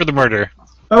 stays for the murder.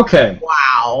 Okay.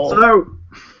 Wow. So,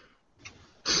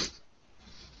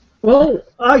 well,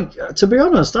 to be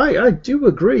honest, I do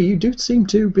agree. You do seem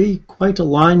to be quite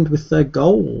aligned with their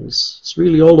goals. It's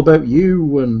really all about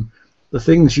you and the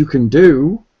things you can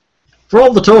do. For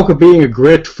all the talk of being a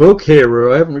great folk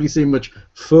hero, I haven't really seen much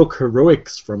folk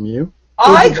heroics from you.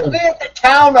 I cleared the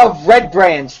town of Red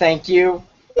Brands, thank you.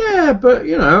 Yeah, but,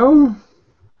 you know,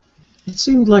 it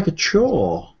seemed like a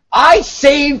chore. I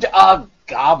saved a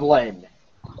goblin.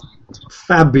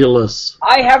 Fabulous.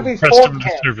 I have reformed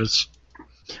him. Service.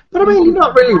 But I mean, you're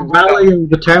not really rallying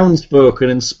the townsfolk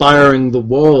and inspiring the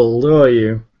world, are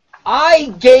you?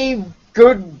 I gave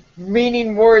good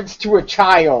meaning words to a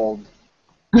child.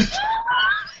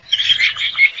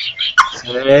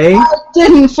 Hey? I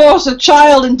didn't force a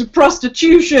child into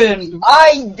prostitution.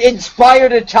 I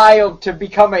inspired a child to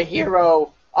become a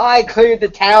hero. I cleared the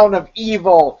town of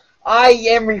evil. I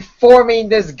am reforming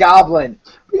this goblin.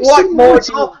 What more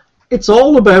do you... It's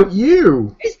all about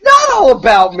you. It's not all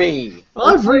about me.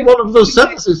 Every one of those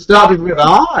sentences started with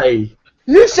I.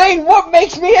 You're saying what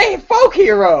makes me a folk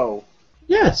hero?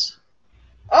 Yes.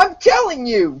 I'm telling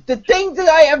you, the things that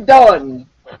I have done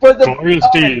for the glorious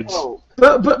deeds.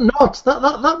 But not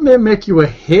that may make you a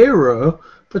hero.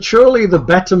 But surely the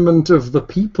betterment of the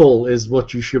people is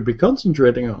what you should be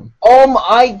concentrating on.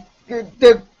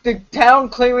 The town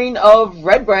clearing of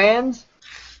Red Brands,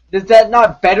 does that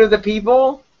not better the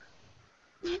people?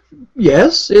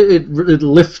 Yes, it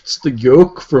lifts the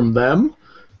yoke from them,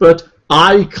 but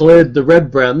I cleared the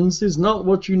Red Brands is not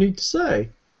what you need to say.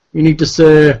 You need to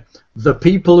say, the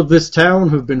people of this town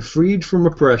have been freed from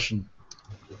oppression.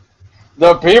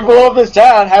 The people of this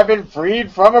town have been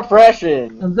freed from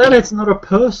oppression. And then it's not a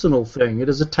personal thing. It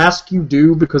is a task you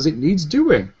do because it needs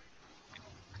doing.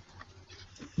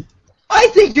 I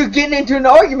think you're getting into an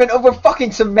argument over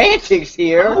fucking semantics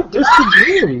here. I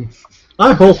disagree.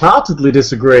 I wholeheartedly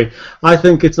disagree. I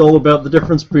think it's all about the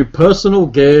difference between personal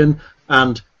gain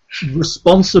and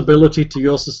responsibility to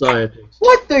your society.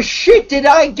 What the shit did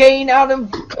I gain out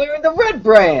of clearing the Red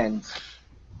Brands?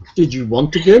 Did you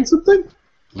want to gain something?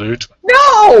 Loot.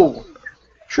 No!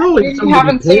 Surely You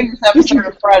haven't seen this episode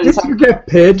of Friends. Did you get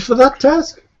paid for that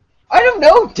task? I don't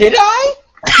know, did I?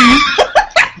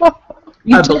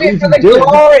 You I did believe it for you the did.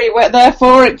 glory,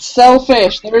 therefore it's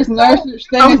selfish. There is no such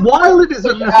thing as... And while it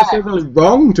isn't necessarily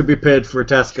wrong to be paid for a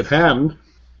task at hand,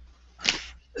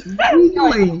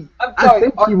 really, I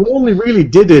think you only really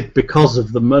did it because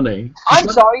of the money. I'm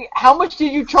sorry, how much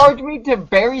did you charge me to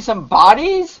bury some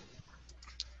bodies?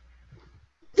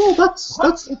 Well,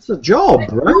 that's a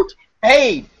job, right?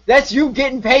 Hey, that's you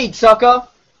getting paid, sucker.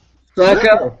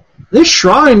 No. This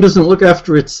shrine doesn't look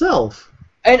after itself.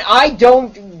 And I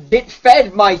don't get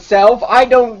fed myself.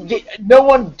 No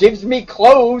one gives me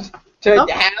clothes to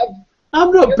have.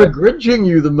 I'm not begrudging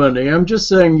you the money. I'm just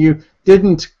saying you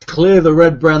didn't clear the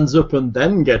Red Brands up and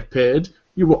then get paid.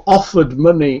 You were offered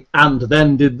money and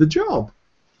then did the job.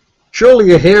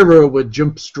 Surely a hero would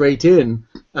jump straight in.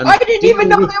 And I didn't even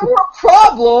know there were a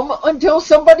problem until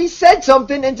somebody said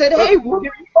something and said, "Hey, we're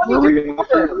giving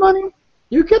money."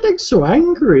 You're getting so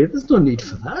angry. There's no need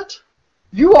for that.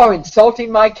 You are insulting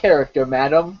my character,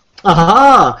 madam.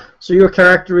 Aha! So your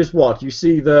character is what? You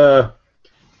see the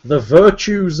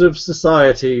virtues of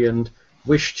society and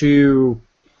wish to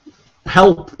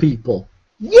help people.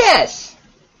 Yes!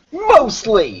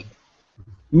 Mostly.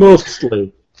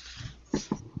 Mostly.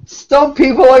 Some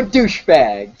people are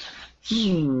douchebags.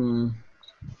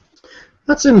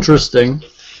 That's interesting.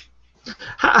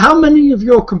 How many of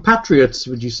your compatriots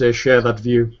would you say share that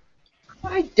view?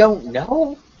 I don't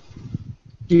know.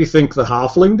 Do you think the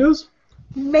halfling does?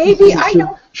 Maybe, I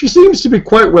don't... She seems to be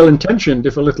quite well-intentioned,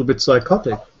 if a little bit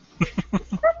psychotic.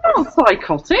 Not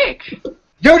psychotic.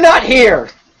 You're not here!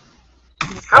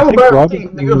 How about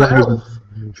the other elf?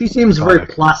 She seems very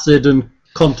placid and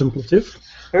contemplative.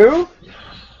 Who?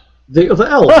 The other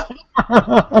elf.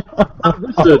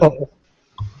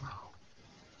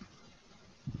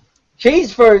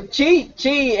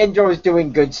 She enjoys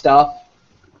doing good stuff.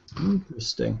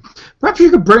 Interesting. Perhaps you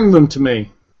could bring them to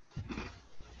me.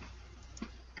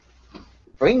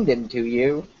 Bring them to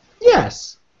you?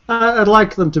 Yes. I'd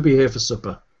like them to be here for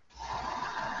supper.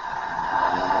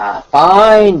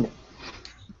 Fine.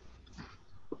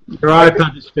 Your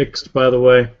iPad is fixed, by the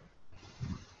way.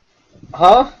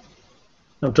 Huh?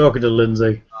 I'm talking to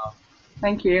Lindsay.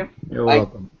 Thank you. You're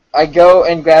welcome. I go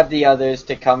and grab the others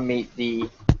to come meet the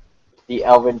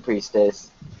elven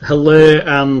priestess. Hele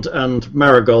and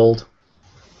Marigold.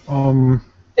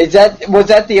 Was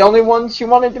that the only ones she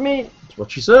wanted to meet? That's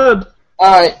what she said.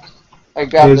 Alright. I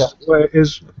grabbed them.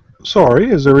 Is there a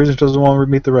reason she doesn't want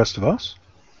to meet the rest of us?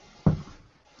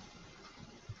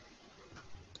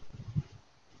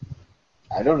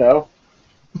 I don't know.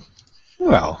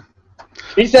 Well,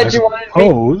 He said you wanted to meet.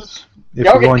 Suppose if Y'all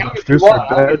you're can going come to if introduce you her want.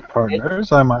 bed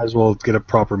partners, I might as well get a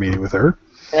proper meeting with her.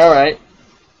 Alright.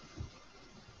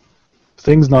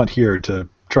 Thing's not here to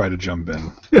try to jump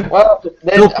in. Well,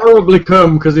 He'll probably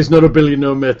come because he's not a Billy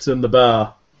No Mitts in the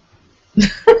bar.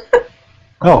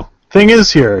 Oh, Thing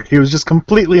is here. He was just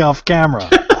completely off camera.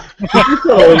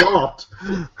 No, not.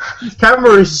 His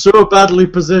camera is so badly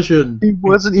positioned. He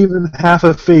wasn't even half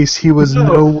a face. He was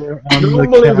nowhere on the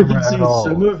Normally we camera can see at all.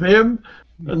 some of him.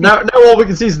 And now all we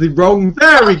can see is the wrong.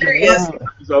 There we go. There he is.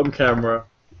 His own camera.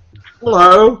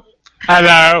 Hello.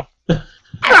 Hello.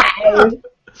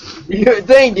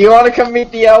 Thing, do you want to come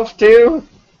meet the elf too?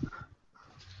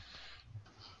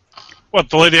 What,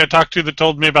 the lady I talked to that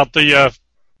told me about the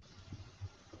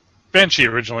Banshee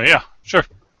originally? Yeah, sure.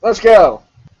 Let's go.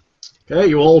 Okay,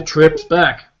 you all tripped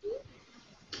back.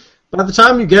 By the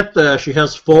time you get there, she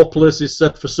has 4 places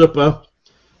set for supper.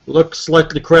 Looks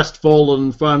slightly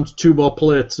crestfallen, finds 2 more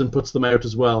plates and puts them out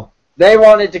as well. They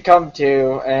wanted to come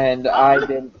too, and I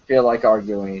didn't feel like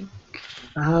arguing.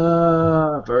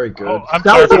 Very good. Oh, I'm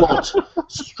sorry. Stalwart,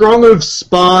 strong of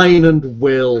spine and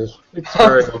will. It's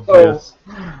very obvious.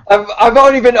 I've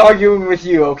already been arguing with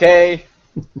you, okay?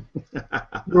 You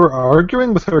were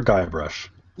arguing with her, Guybrush.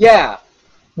 Yeah,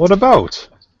 What about?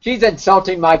 she's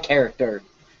insulting my character.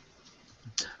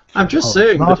 I'm just Oh,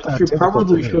 saying not that that you difficult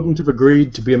probably to do. shouldn't have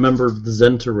agreed to be a member of the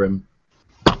Zentarim.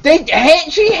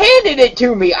 She handed it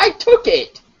to me. I took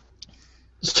it.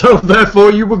 So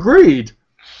therefore you agreed.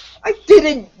 I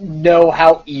didn't know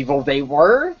how evil they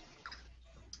were.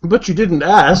 But you didn't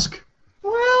ask.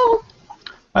 Well,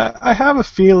 I have a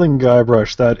feeling,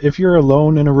 Guybrush, that if you're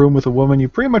alone in a room with a woman, you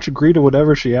pretty much agree to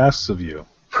whatever she asks of you.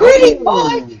 pretty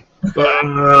much.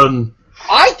 Burn.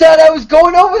 I thought I was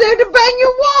going over there to bang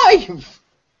your wife.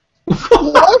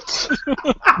 What?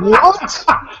 What?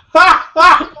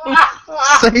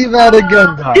 Say that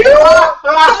again, Guybrush.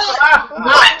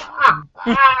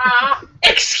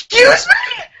 Excuse me?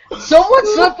 Someone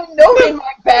slipped a note in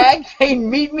my bag saying,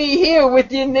 "Meet me here" with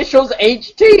the initials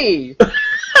HT.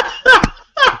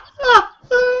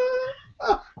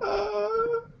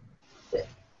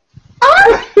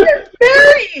 I'm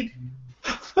married.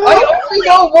 I only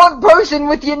know one person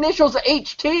with the initials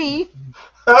HT.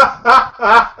 Not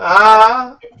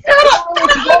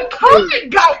uncommon,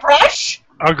 Guybrush.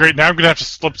 Oh, great. Now I'm going to have to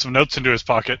slip some notes into his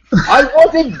pocket. I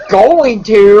wasn't going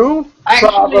to, Actually-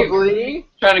 probably.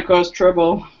 Trying to cause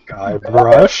trouble.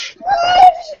 Guybrush.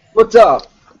 What's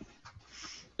up?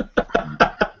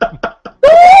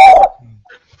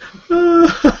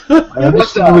 I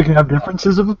understand we can have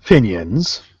differences of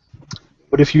opinions,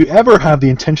 but if you ever have the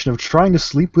intention of trying to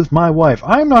sleep with my wife,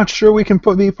 I'm not sure we can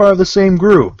be part of the same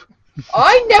group.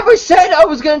 I never said I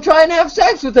was going to try and have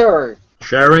sex with her.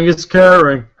 Sharing is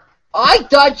caring. I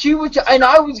thought she was, and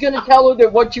I was going to tell her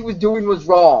that what she was doing was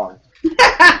wrong.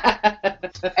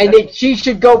 And that she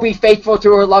should go be faithful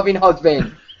to her loving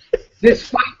husband,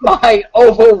 despite my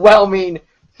overwhelming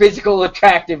physical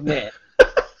attractiveness.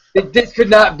 That this could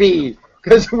not be,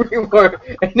 because we were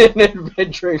in an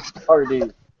adventurous party.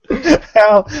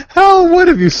 How what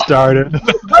have you started?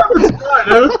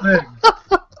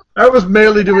 I was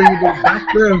merely doing the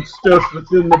background stuff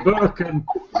that's in the book, and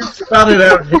you spat it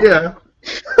out here.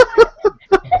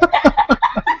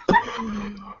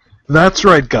 That's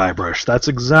right, Guybrush. That's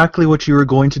exactly what you were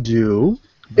going to do,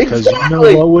 because you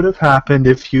Exactly. know what would have happened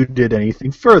if you did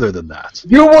anything further than that.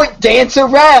 You would dance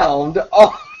around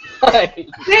all night.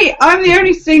 See, I'm the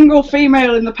only single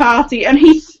female in the party, and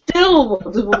he still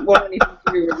doesn't want anything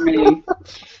to do with me.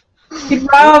 He'd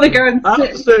rather go and I have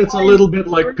to sit. say it's a little bit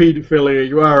like paedophilia.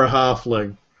 You are a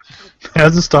halfling.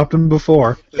 Hasn't stopped him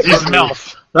before. He's an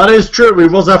elf. That is true. He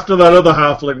was after that other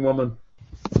halfling woman.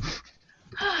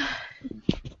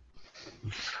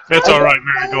 It's all right,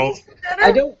 Marigold.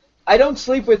 I don't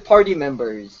sleep with party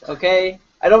members, okay?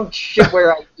 I don't shit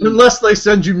where I eat. Unless they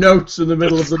send you notes in the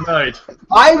middle of the night.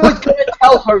 I was going to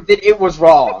tell her that it was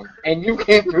wrong, and you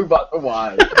can't prove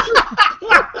otherwise.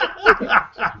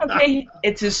 Okay,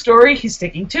 it's his story. He's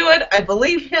sticking to it. I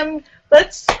believe him.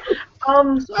 Let's,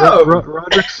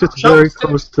 Roderick sits very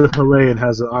close to Hale and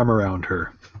has an arm around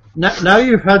her. Now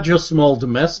you've had your small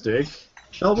domestic,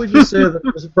 shall we just say that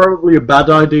it was probably a bad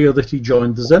idea that he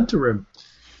joined the Zentarim?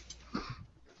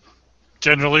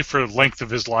 Generally, for the length of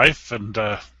his life, and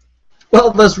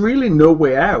Well, there's really no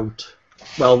way out.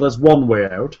 Well, there's one way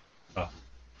out.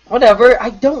 Whatever,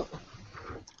 I don't...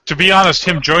 to be honest,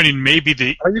 him joining may be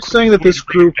the... Are you saying that this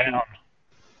group... Down.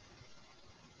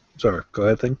 Sorry, go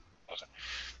ahead, Thing.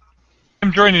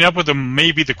 Him joining up with him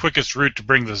may be the quickest route to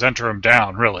bring the Zentarim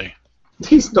down, really.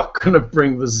 He's not going to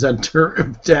bring the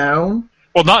Zentarim down.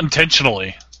 Well, not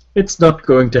intentionally. It's not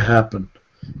going to happen.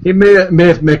 He may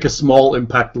make a small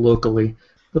impact locally,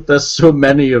 but there's so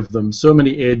many of them, so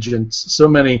many agents, so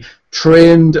many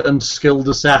trained and skilled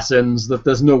assassins that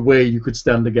there's no way you could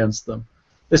stand against them.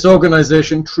 This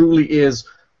organization truly is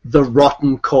the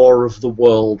rotten core of the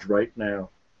world right now.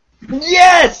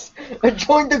 Yes! I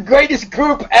joined the greatest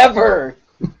group ever!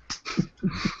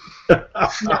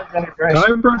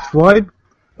 Guybrush,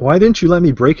 why didn't you let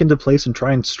me break into place and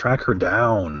try and track her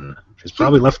down? She's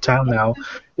probably left town now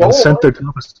and sent their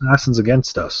top assassins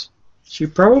against us. She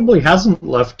probably hasn't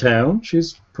left town.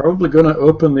 She's probably going to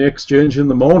open the exchange in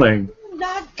the morning.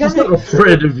 She's not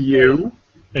afraid of you.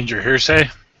 And your hearsay?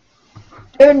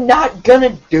 They're not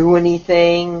gonna do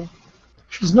anything.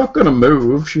 She's not going to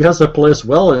move. She has her place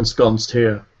well ensconced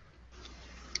here.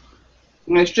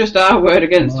 It's just our word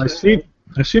against Well, her.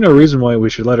 I see no reason why we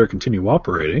should let her continue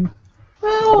operating.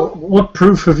 Well, What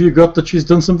proof have you got that she's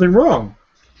done something wrong?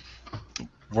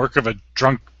 Work of a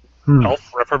drunk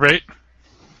elf reprobate?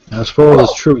 I suppose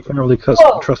it's true. We can't really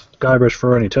trust Guybrush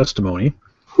for any testimony.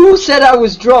 who said I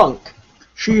was drunk?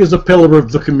 She is a pillar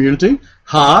of the community.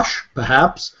 Harsh,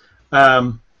 perhaps.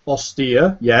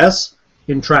 Austere, yes.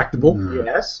 Intractable,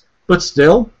 yes. But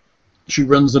still, she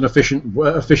runs an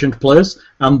efficient place,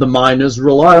 and the miners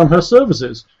rely on her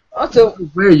services. Also,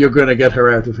 Where you're going to get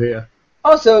her out of here?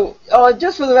 Also,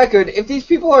 just for the record, if these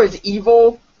people are as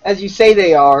evil as you say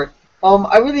they are,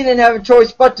 I really didn't have a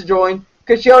choice but to join,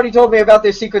 because she already told me about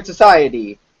their secret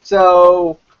society.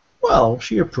 So... Well,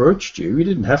 she approached you. You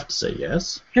didn't have to say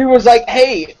yes. She was like,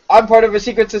 hey, I'm part of a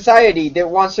secret society that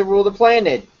wants to rule the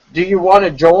planet. Do you want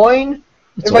to join?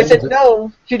 If I said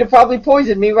no, she'd have probably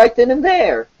poisoned me right then and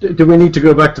there. Do we need to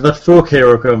go back to that folk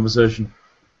hero conversation?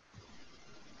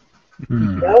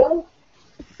 No?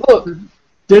 Look,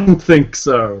 Didn't think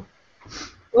so.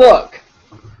 look.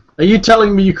 Are you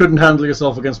telling me you couldn't handle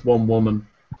yourself against one woman?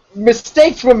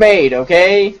 Mistakes were made,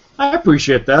 okay? I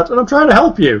appreciate that, and I'm trying to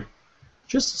help you.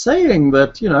 Just saying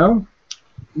that,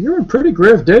 you're in pretty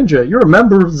grave danger. You're a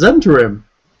member of Zentarim.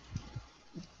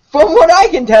 From what I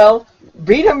can tell,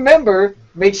 being a member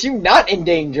makes you not in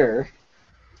danger.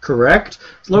 Correct?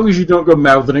 As long as you don't go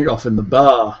mouthing it off in the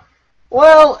bar.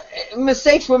 Well,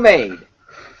 mistakes were made.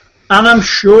 And I'm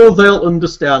sure they'll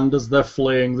understand as they're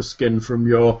flaying the skin from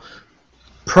your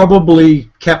probably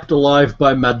kept alive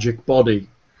by magic body.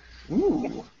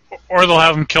 Ooh. Or they'll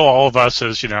have him kill all of us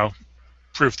as,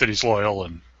 proof that he's loyal.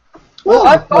 And Well,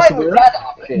 I'm fine with that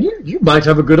option. You might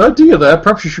have a good idea there.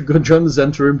 Perhaps you should go join the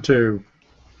Zentarim too.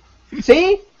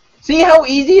 See? See how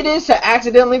easy it is to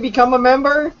accidentally become a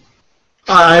member?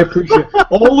 I appreciate it.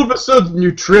 All of a sudden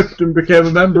you tripped and became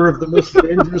a member of the most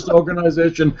dangerous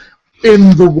organization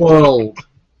in the world.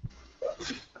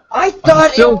 I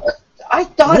thought it was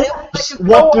like a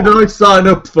What co-op. did I sign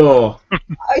up for?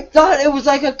 I thought it was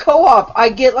like a co-op. I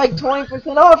get like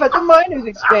 20% off at the Miners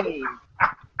Exchange.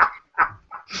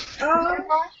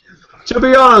 To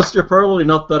be honest, you're probably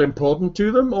not that important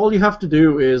to them. All you have to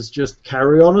do is just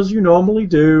carry on as you normally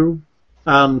do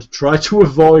and try to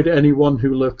avoid anyone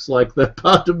who looks like they're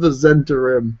part of the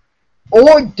Zentarim.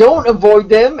 Or don't avoid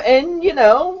them and,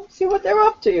 see what they're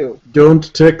up to.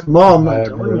 Don't take them on, I'm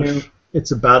telling you.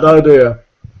 It's a bad idea.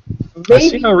 I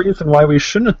see no reason why we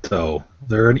shouldn't, though.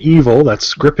 They're an evil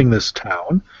that's gripping this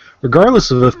town. Regardless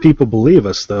of if people believe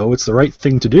us, though, it's the right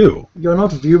thing to do. You're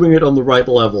not viewing it on the right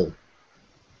level.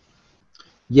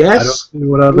 Yes, I don't see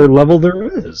what other level there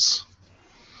is.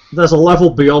 there's a level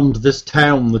beyond this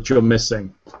town that you're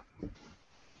missing.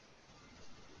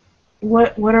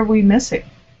 What are we missing?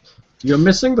 You're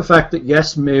missing the fact that,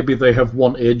 yes, maybe they have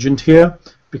one agent here,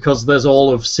 because there's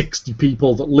all of 60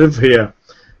 people that live here.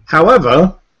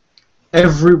 However,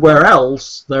 everywhere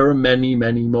else, there are many,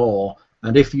 many more.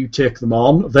 And if you take them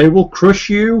on, they will crush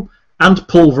you and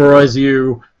pulverize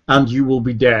you and you will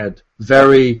be dead.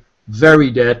 Very, very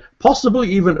dead.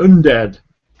 Possibly even undead.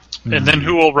 And then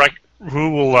who will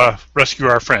rescue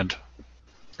our friend?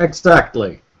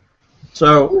 Exactly.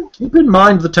 So, keep in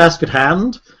mind the task at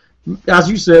hand. As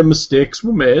you say, mistakes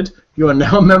were made. You are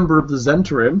now a member of the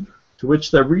Zentarim, to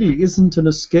which there really isn't an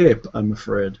escape, I'm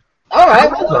afraid.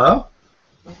 Alright.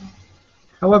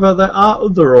 However, there are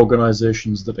other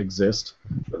organizations that exist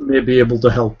that may be able to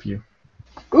help you.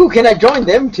 Ooh, can I join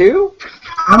them too?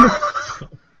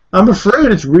 I'm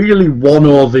afraid it's really one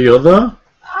or the other.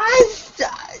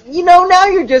 Now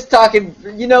you're just talking,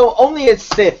 only a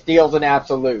Sith deals in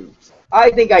absolutes. I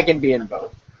think I can be in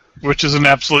both. Which is an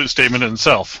absolute statement in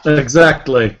itself.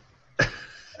 Exactly.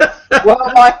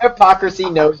 Well, my hypocrisy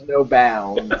knows no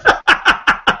bounds.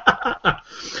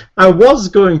 I was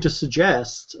going to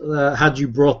suggest, had you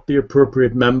brought the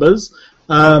appropriate members,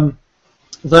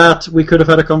 that we could have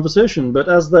had a conversation, but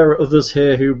as there are others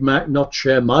here who might not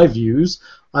share my views,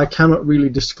 I cannot really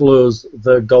disclose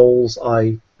the goals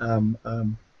I am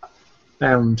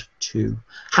bound to.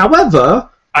 However,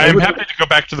 I am happy to go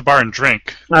back to the bar and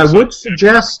drink. I would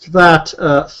suggest that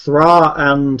Thra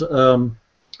and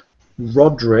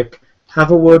Roderick have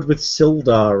a word with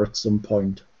Sildar at some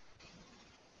point.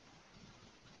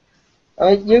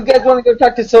 You guys want to go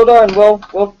talk to Sildar,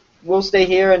 and we'll stay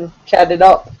here and chat it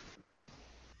up.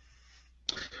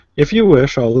 If you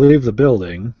wish, I'll leave the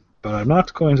building, but I'm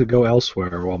not going to go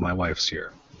elsewhere while my wife's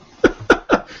here.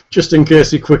 Just in case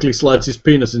he quickly slides his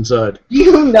penis inside. Do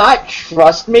you not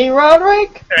trust me,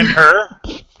 Roderick? And her?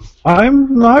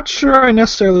 I'm not sure I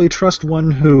necessarily trust one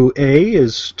who, A,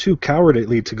 is too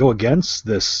cowardly to go against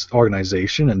this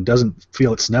organization and doesn't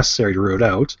feel it's necessary to root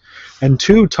out, and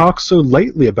 2, talks so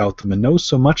lightly about them and knows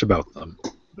so much about them.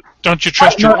 Don't you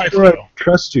trust your wife, sure I though?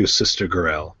 trust you, Sister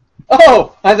Gorell.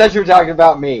 Oh, I thought you were talking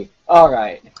about me. All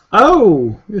right.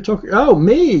 Oh, you're talking... Oh,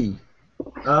 me!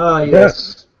 Ah,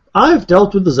 yes. I've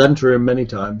dealt with the Zentarim many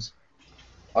times.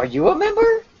 Are you a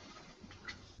member?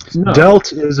 No.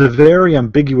 Dealt is a very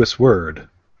ambiguous word.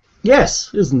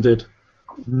 Yes, isn't it?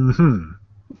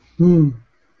 Mm-hmm.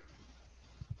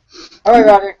 All right,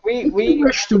 Roderick, we If you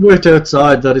wish to wait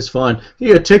outside, that is fine.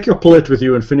 Here, take your plate with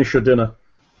you and finish your dinner.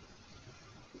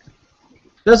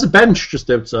 There's a bench just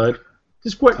outside.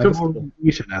 It's quite I comfortable. will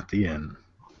eat it at the inn.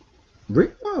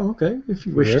 Oh, okay. If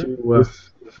you wish Yeah. to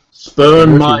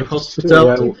spurn my wish to,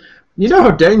 hospitality. yeah. You know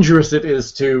how dangerous it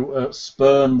is to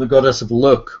spurn the goddess of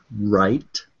luck,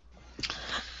 right?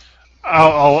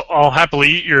 I'll happily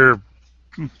eat your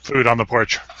food on the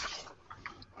porch.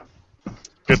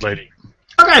 Good lady.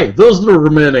 Okay, those that are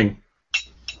remaining.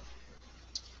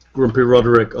 Grumpy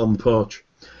Roderick on the porch.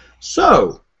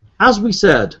 So, as we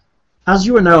said, as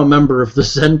you are now a member of the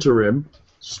Zentarim,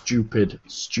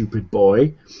 stupid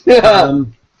boy,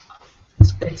 it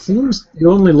seems the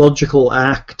only logical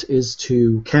act is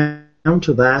to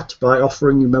counter that by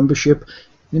offering you membership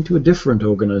into a different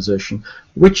organization,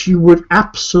 which you would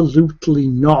absolutely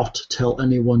not tell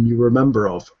anyone you were a member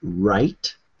of,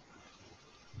 right?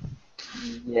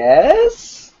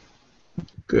 Yes?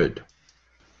 Good.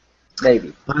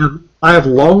 Maybe. I have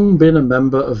long been a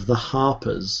member of the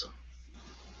Harpers.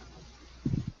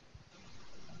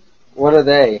 What are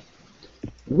they?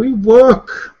 We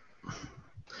work,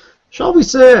 shall we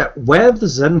say, where the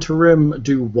Zentarim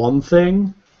do one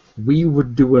thing, we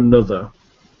would do another.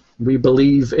 We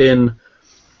believe in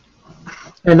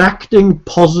enacting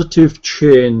positive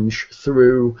change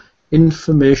through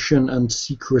information and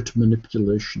secret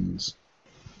manipulations.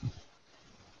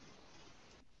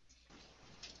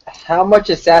 How much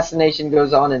assassination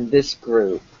goes on in this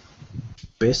group?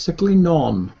 Basically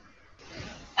none.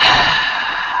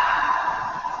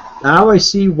 Now I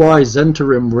see why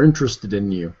Zentarim were interested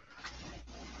in you.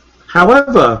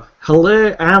 However,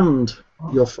 Halle and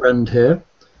your friend here,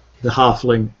 the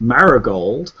halfling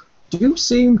Marigold, do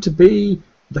seem to be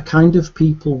the kind of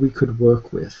people we could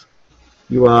work with.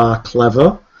 You are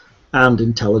clever and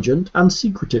intelligent and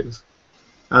secretive,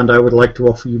 and I would like to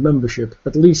offer you membership,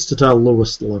 at least at our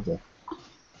lowest level.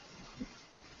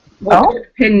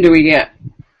 What pin do we get?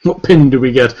 What pin do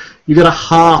we get? You get a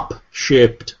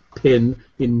harp-shaped pin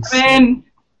in... Pin!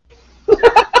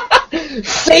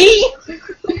 See?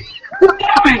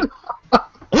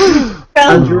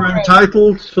 And you're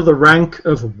entitled to the rank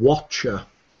of Watcher.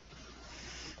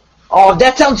 Oh,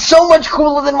 that sounds so much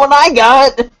cooler than what I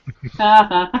got!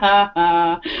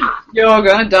 You're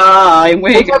gonna die.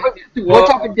 What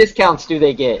type of discounts do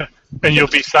they get? And you'll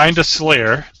be signed a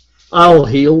Slayer. I'll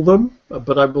heal them,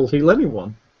 but I will heal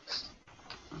anyone.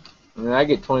 And I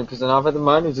get 20% off at the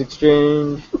miners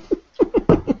exchange.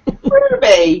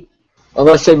 Ruby!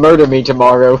 Unless they murder me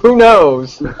tomorrow. Who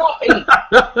knows? Not eat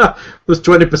There's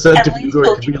 20% At of you least going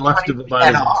they'll to be take left in the 20%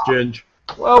 buyer's off. exchange.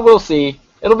 Well, we'll see.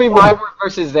 It'll be my word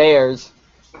versus theirs.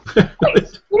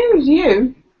 Excuse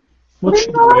you. What's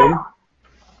she doing?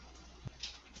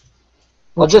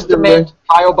 I'll just demand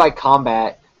trial by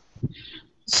combat.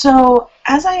 So,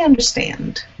 as I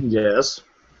understand, Yes.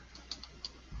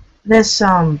 this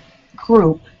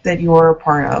group that you're a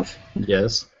part of,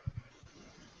 Yes.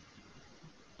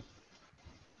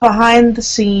 behind the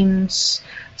scenes,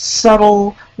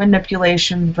 subtle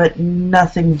manipulation, but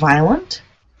nothing violent?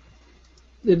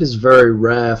 It is very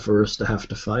rare for us to have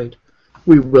to fight.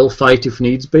 We will fight if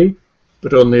needs be,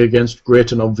 but only against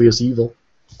great and obvious evil.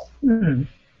 Hmm.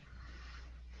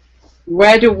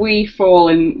 Where do we fall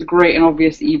in the great and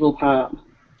obvious evil part?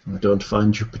 I don't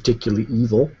find you particularly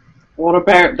evil. What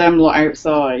about them lot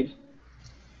outside?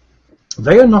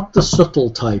 They are not the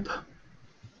subtle type.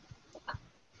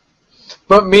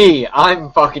 But me,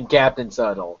 I'm fucking Captain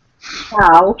Subtle.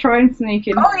 I'll try and sneak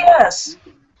in. Oh, yes.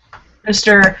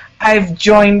 Mr. I've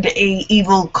joined a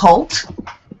evil cult.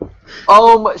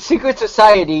 Secret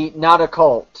society, not a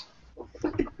cult.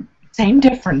 Same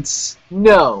difference.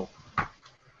 No.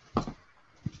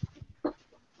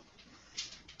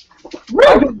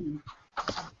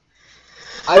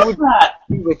 I would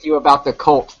agree with you about the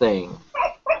cult thing.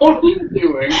 What are you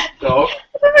doing, dog?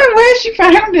 I don't know where she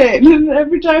found it. And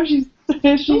every time she's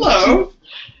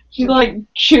like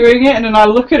chewing it, and then I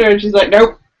look at her and she's like,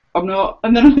 "Nope, I'm not."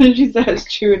 And then she starts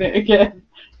chewing it again.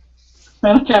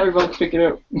 And I can't be bothered to pick it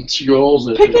up. It's yours.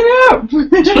 Pick it up!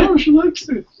 Oh, she likes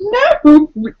it.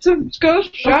 No! It's got a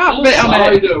sharp bit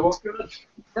on it. What good? It's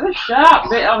got a sharp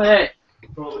bit on it.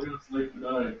 Probably gonna sleep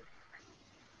tonight.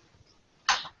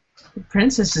 The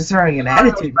princess is throwing an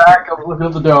attitude. Back up, look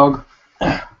at the dog.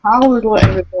 I was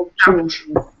letting the dog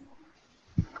chew.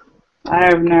 I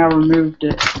have now removed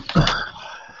it.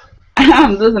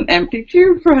 And there's an empty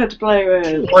tube for her to play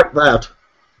with. Like that.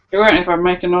 It won't if I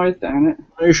make a noise down it.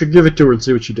 You should give it to her and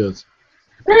see what she does.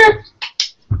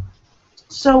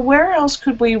 So where else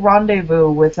could we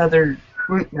rendezvous with other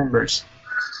group members?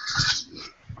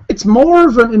 It's more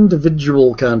of an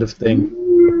individual kind of thing.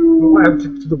 Go out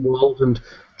into the world and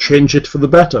change it for the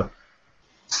better.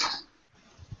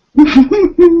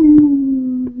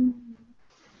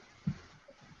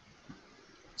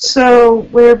 So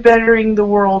we're bettering the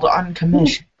world on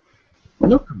commission.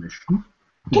 No commission.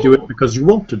 You do it because you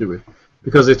want to do it.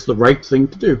 Because it's the right thing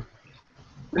to do.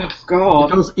 Oh, God.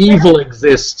 Because evil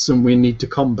exists and we need to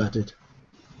combat it.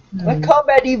 I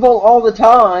combat evil all the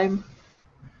time.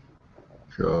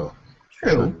 Sure.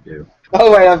 True. Sure you do.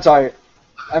 Oh wait, I'm sorry.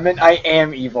 I meant I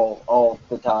am evil all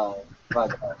the time. My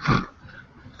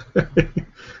bad.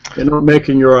 You're not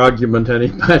making your argument any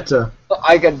better.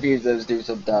 I confuse those two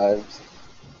sometimes.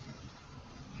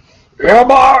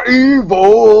 Am I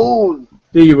evil?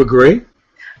 Do you agree?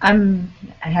 I'm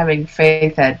having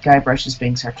faith that Guybrush is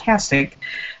being sarcastic.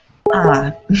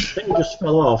 Thing just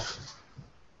fell off.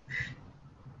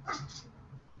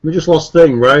 We just lost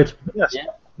Thing, right? Yes. Yeah.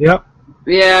 Yep.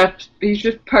 Yeah, he's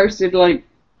just posted, like,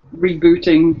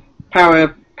 rebooting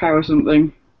power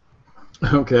something.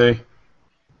 Okay.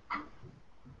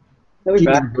 He'll Do be you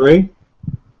back. agree?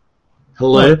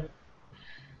 Hello?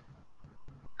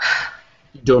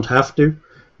 You don't have to.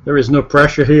 There is no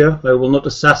pressure here. I will not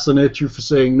assassinate you for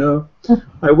saying no.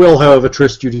 I will, however,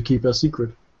 trust you to keep our secret.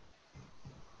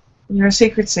 Your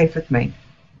secret's safe with me.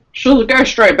 She'll go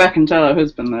straight back and tell her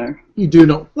husband, though. You do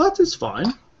not... That is fine.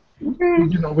 Okay. You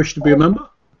do not wish to be a member?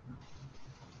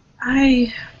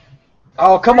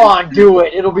 Oh, come on, do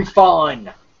it. It'll be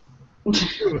fun.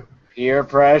 Peer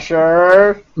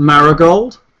pressure.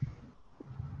 Marigold?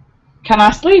 Can I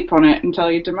sleep on it and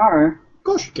tell you tomorrow? Of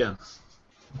course you can.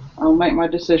 I'll make my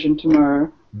decision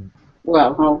tomorrow.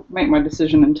 Well, I'll make my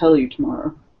decision and tell you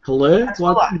tomorrow. Hello?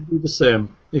 Why don't you do the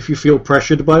same? If you feel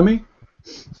pressured by me?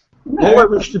 No. All I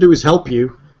wish to do is help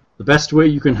you. The best way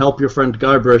you can help your friend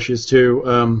Guybrush is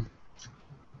to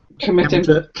Commit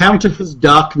him. counter his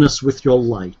darkness with your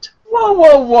light. Whoa,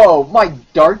 whoa, whoa. My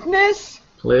darkness?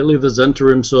 Clearly the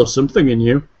Zentarim saw something in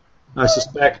you. I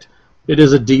suspect it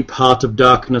is a deep heart of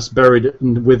darkness buried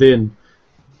within.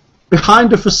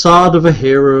 Behind a facade of a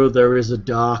hero, there is a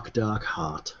dark, dark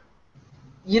heart.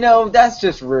 You know, that's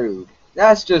just rude.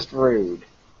 That's just rude.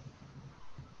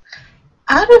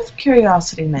 Out of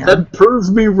curiosity, man. Then prove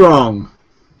me wrong.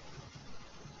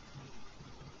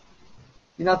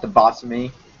 You're not the boss of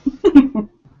me.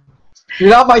 You're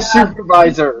not my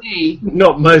supervisor.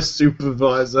 Not my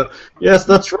supervisor. Yes,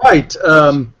 that's right.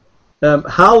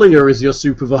 Halia is your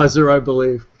supervisor, I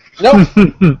believe. Nope.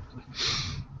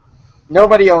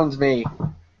 Nobody owns me.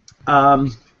 I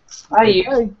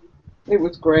used. It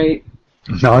was great.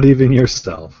 Not even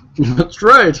yourself. That's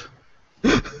right.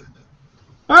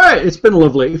 Alright, it's been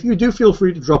lovely. If you do, feel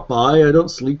free to drop by. I don't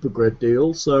sleep a great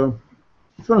deal, so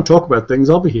if you want to talk about things,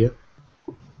 I'll be here.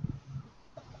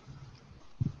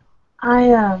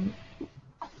 I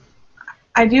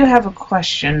do have a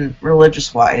question,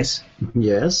 religious-wise.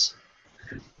 Yes?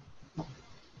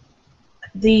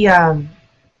 The,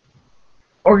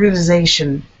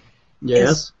 organization.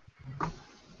 Yes?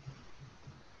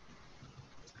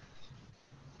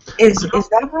 Is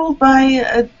that ruled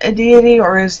by a deity,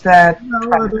 or is that... No,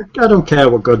 I don't care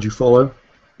what god you follow,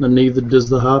 and neither does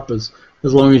the Harpers,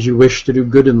 as long as you wish to do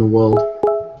good in the world.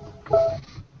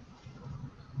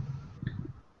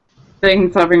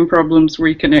 Things having problems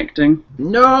reconnecting.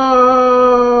 No!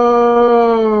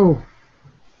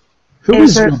 Who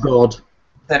is your god?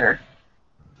 Better.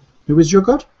 Who is your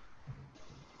god?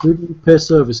 Who do you pay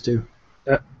service to?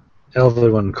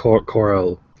 Elven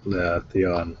Coral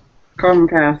Theon.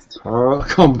 Comcast.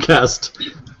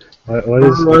 Comcast. What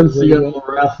is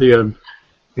Rathian.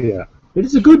 Yeah. It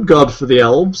is a good god for the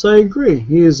elves, I agree.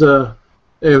 He is a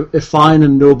fine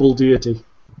and noble deity.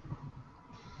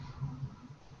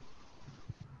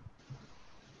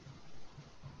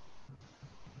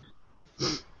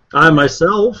 I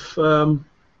myself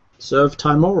serve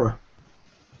Timora.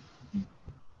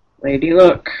 Lady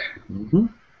Luck. Mm-hmm.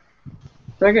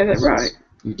 Did I get that right?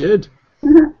 You did.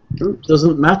 It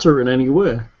doesn't matter in any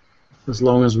way, as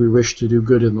long as we wish to do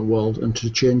good in the world and to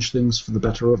change things for the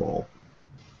better of all.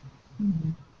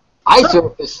 I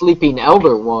serve the sleeping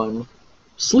elder one.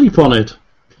 Sleep on it.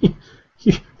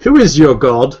 Who is your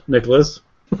god, Nicholas?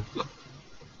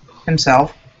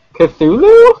 Himself.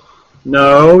 Cthulhu?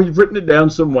 No, you've written it down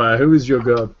somewhere. Who is your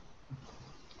god?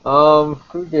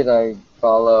 Who did I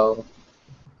follow?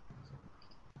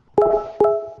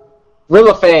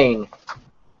 Rilafane.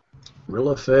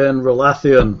 Rilafane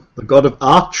Relathian, the god of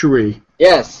archery.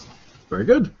 Yes. Very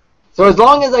good. So as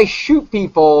long as I shoot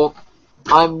people,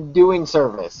 I'm doing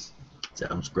service.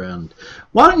 Sounds grand.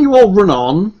 Why don't you all run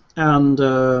on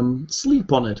and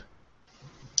sleep on it?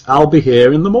 I'll be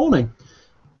here in the morning.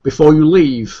 Before you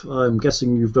leave, I'm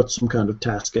guessing you've got some kind of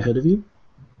task ahead of you?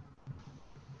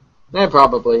 Yeah,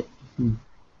 probably.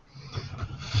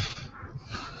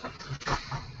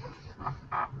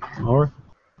 Alright.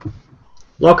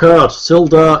 Lockhart,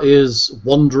 Sildar is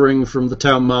wandering from the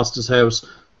townmaster's house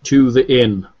to the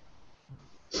inn.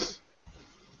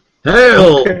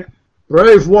 Hail, Okay.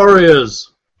 brave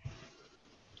warriors!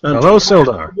 And Hello,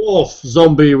 Sildar. dwarf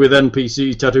zombie with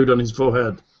NPC tattooed on his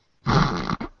forehead.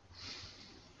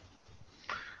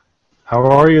 How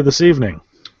are you this evening?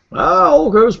 All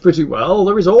goes pretty well.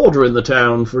 There is order in the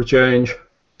town for a change.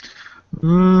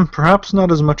 Perhaps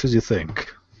not as much as you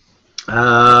think.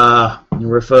 You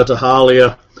refer to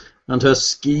Harlia and her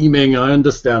scheming. I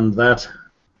understand that.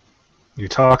 You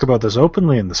talk about this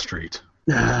openly in the street.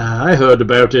 I heard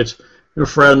about it. Your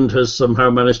friend has somehow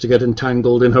managed to get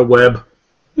entangled in her web.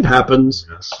 It happens.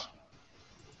 Yes.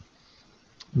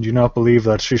 Do you not believe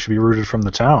that she should be rooted from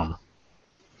the town?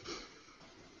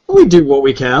 We do what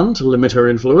we can to limit her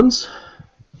influence.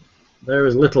 There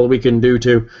is little we can do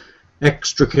to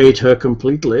extricate her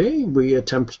completely. We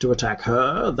attempt to attack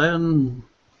her, then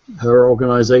her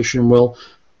organization will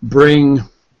bring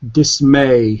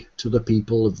dismay to the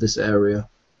people of this area.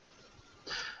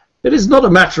 It is not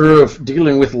a matter of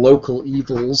dealing with local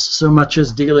evils so much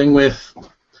as dealing with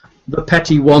the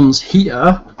petty ones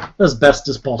here as best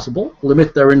as possible,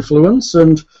 limit their influence,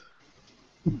 and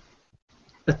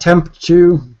attempt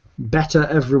to better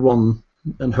everyone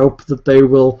and hope that they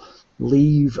will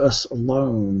leave us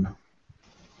alone.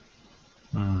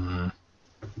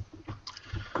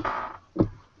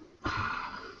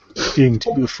 Being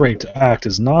too afraid to act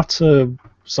is not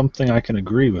something I can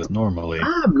agree with normally.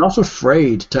 I'm not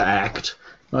afraid to act.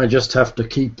 I just have to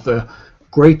keep the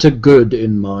greater good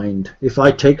in mind. If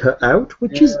I take her out,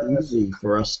 which is easy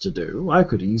for us to do, I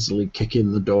could easily kick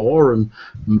in the door and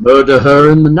murder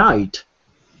her in the night.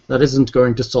 That isn't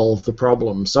going to solve the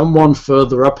problem. Someone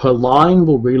further up her line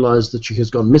will realize that she has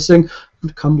gone missing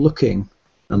and come looking,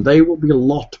 and they will be a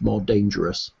lot more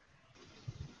dangerous.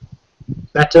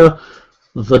 Better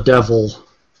the devil.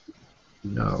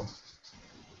 No.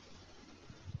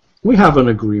 We have an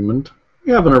agreement.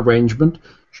 We have an arrangement.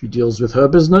 She deals with her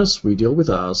business, we deal with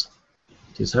ours.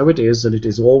 It is how it is, and it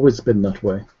has always been that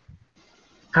way.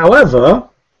 However,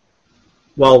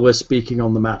 while we're speaking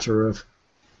on the matter of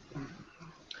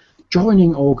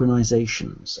joining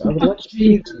organizations, I would like to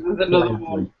speak to you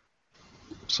politely.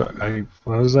 Sorry,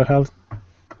 what does that have?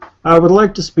 I would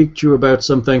like to speak to you about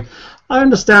something. I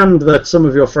understand that some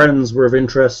of your friends were of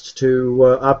interest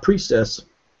to our priestess.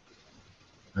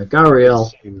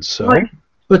 Gariel. So. Right.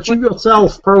 But you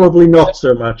yourself, probably not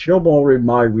so much. You're more in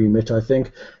my remit, I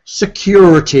think.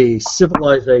 Security,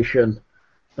 civilization,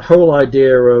 the whole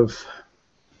idea of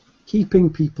keeping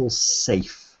people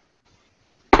safe.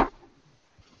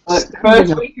 Like the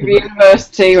first week of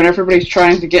university, when everybody's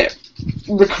trying to get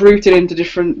recruited into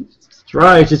different... That's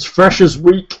right, it's Freshers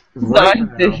Week. Right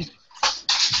now. Indeed.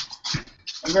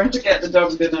 I'm going to get the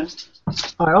dog dinner.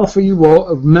 I offer you all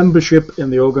a membership in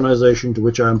the organisation to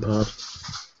which I am part.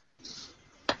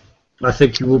 I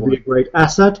think you will be a great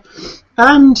asset,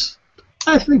 and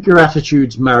I think your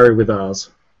attitudes marry with ours.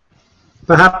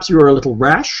 Perhaps you are a little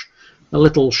rash, a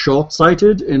little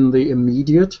short-sighted in the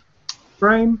immediate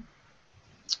frame,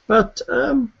 but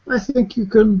I think you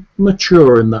can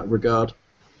mature in that regard.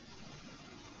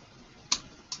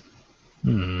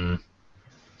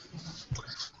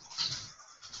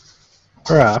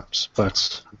 Perhaps,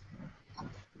 but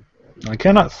I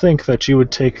cannot think that you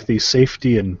would take the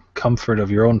safety and comfort of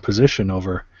your own position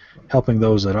over helping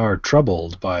those that are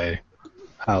troubled by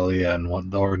Halia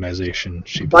and the organization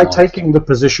she By belongs taking the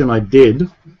position I did,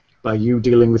 by you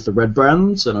dealing with the Red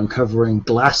Brands and uncovering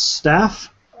glass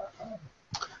staff,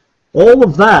 all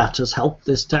of that has helped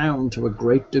this town to a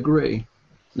great degree.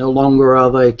 No longer are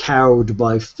they cowed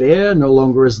by fear, no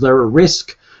longer is there a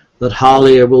risk that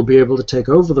Halia will be able to take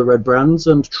over the Red Brands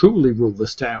and truly rule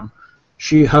this town.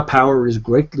 Her power is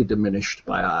greatly diminished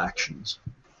by our actions.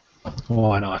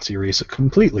 Why not erase it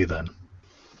completely, then?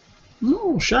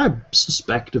 Oh, I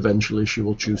suspect eventually she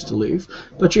will choose to leave,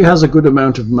 but she has a good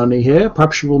amount of money here.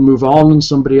 Perhaps she will move on and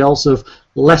somebody else of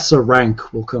lesser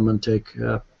rank will come and take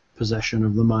possession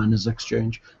of the Miners'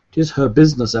 Exchange. It is her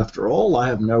business, after all. I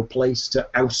have no place to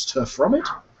oust her from it.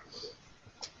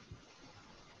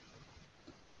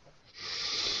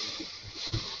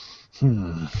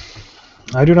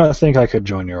 I do not think I could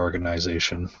join your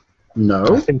organization. No?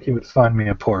 I think you would find me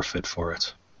a poor fit for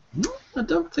it. I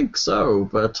don't think so,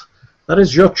 but that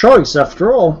is your choice,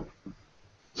 after all.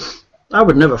 I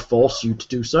would never force you to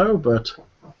do so, but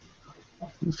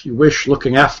if you wish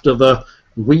looking after the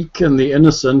weak and the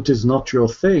innocent is not your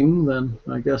thing, then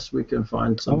I guess we can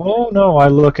find something. Oh, no, I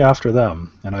look after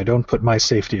them, and I don't put my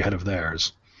safety ahead of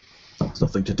theirs. It's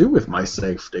nothing to do with my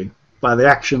safety. By the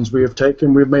actions we have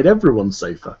taken, we've made everyone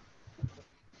safer.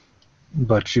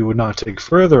 But you would not take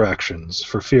further actions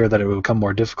for fear that it would become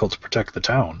more difficult to protect the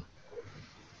town.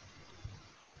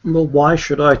 Well, why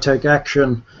should I take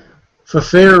action for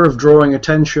fear of drawing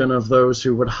attention of those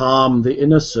who would harm the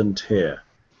innocent here?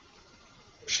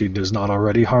 She does not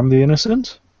already harm the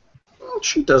innocent? Well,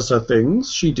 she does her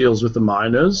things. She deals with the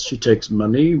miners. She takes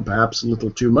money, perhaps a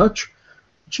little too much.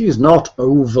 She is not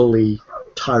overly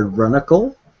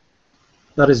tyrannical.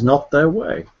 That is not their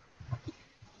way.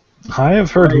 I have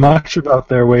heard much about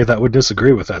their way that would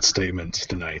disagree with that statement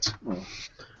tonight.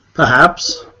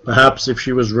 Perhaps if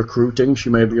she was recruiting, she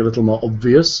may be a little more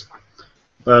obvious.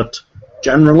 But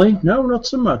generally, no, not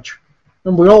so much.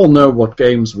 And we all know what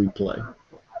games we play.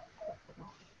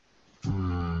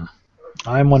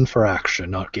 I'm one for action,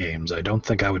 not games. I don't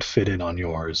think I would fit in on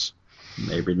yours.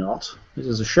 Maybe not. It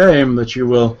is a shame that you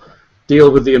will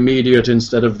deal with the immediate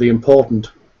instead of the important.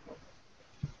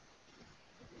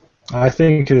 I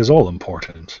think it is all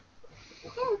important.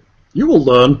 You will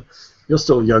learn. You're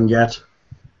still young yet.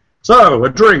 So, a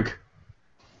drink.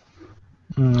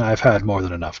 I've had more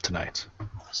than enough tonight.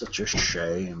 Such a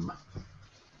shame.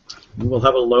 You will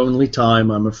have a lonely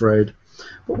time, I'm afraid.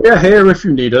 But we are here if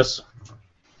you need us.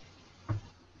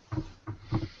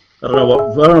 I don't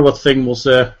know what Thing will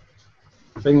say.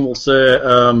 Thing will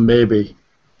say, maybe.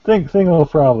 Thing will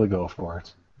probably go for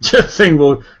it. Thing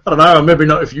will, I don't know, maybe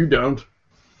not if you don't.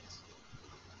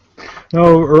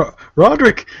 No,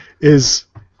 Roderick is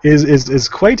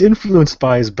quite influenced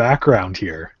by his background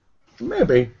here.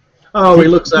 Maybe. Oh, he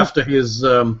looks after his.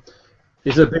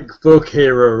 He's a big folk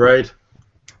hero, right?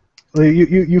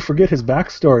 You forget his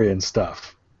backstory and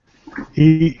stuff.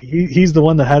 He's the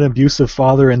one that had an abusive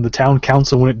father, and the town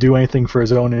council wouldn't do anything for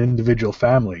his own individual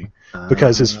family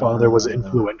because his father was an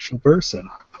influential person.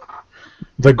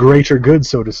 The greater good,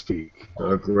 so to speak.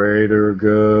 The greater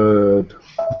good.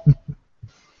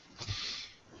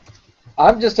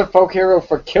 I'm just a folk hero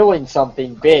for killing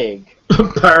something big.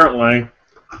 Apparently.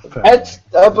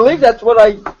 I believe that's what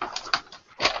I...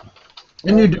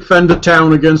 And you defend a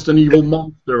town against an evil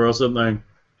monster or something.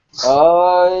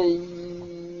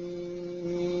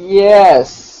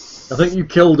 Yes. I think you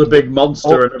killed a big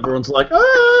monster and everyone's like,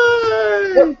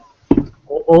 hey!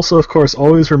 Also, of course,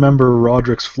 always remember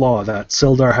Roderick's flaw, that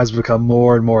Sildar has become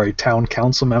more and more a town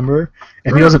council member,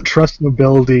 and he doesn't trust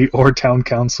nobility or town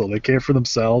council. They care for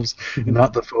themselves and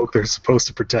not the folk they're supposed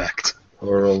to protect.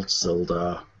 Poor old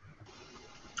Sildar.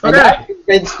 And I'm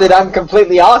convinced that I'm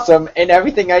completely awesome and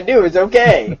everything I do is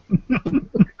okay.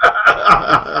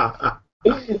 I'm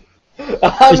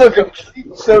a complete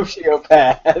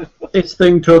sociopath. This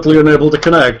thing totally unable to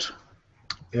connect.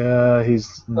 Yeah,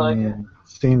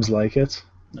 seems like it.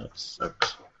 That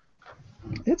sucks.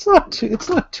 It's not too.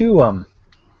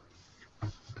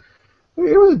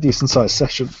 It was a decent sized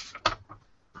session.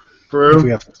 True. If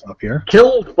we have to stop here.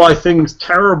 Killed by things'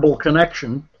 terrible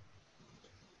connection.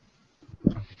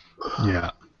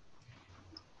 Yeah.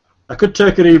 I could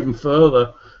take it even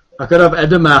further. I could have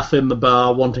Edamath in the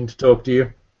bar wanting to talk to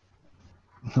you.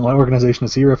 What organization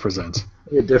does he represent?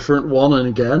 A different one, and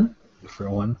again.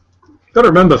 Different one. Got to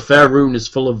remember, Faerun is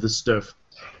full of this stuff.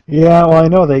 Yeah, well, I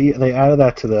know they added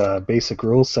that to the basic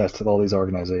rule set with all these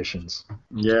organizations.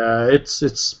 Yeah, it's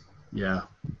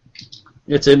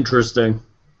interesting.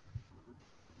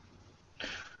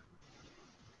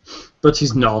 But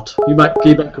he's not. He might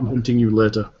come hunting you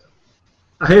later.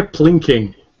 I hear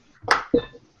plinking.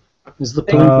 Is the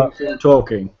plinking thing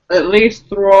talking? At least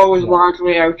Thrall was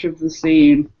largely out of the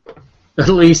scene. At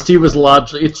least he was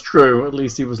largely... It's true. At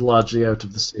least he was largely out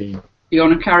of the scene. You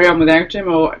want to carry on without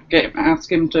him, or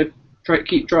ask him to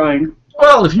keep trying?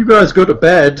 Well, if you guys go to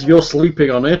bed, you're sleeping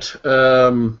on it.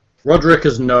 Roderick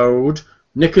is Node.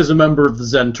 Nick is a member of the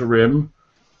Zentarim.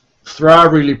 Thra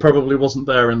really probably wasn't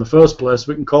there in the first place.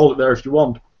 We can call it there if you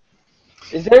want.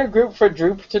 Is there a group for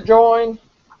Droop to join?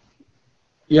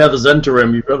 Yeah, the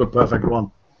Zentarim. You've got a perfect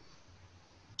one.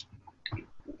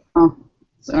 Oh,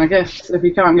 so I guess if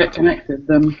you can't get connected,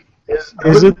 then...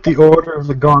 Is it the Order of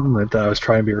the Gauntlet that I was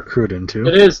trying to be recruited into?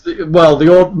 It is.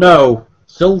 No.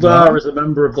 Sildar is a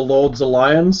member of the Lord's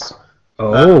Alliance.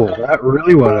 Oh, that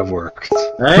really would have worked.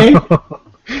 Eh?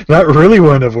 That really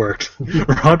wouldn't have worked.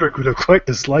 Roderick would have quite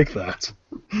disliked that.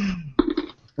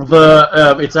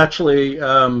 It's actually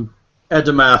Darren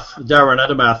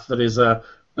Edamath, that is a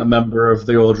member of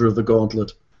the Order of the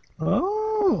Gauntlet.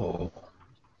 Oh.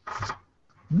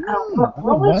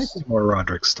 Might more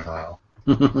Roderick style.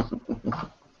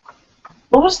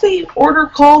 What was the order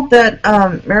called that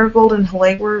Marigold and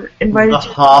Halay were invited to?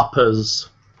 The Harpers.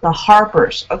 The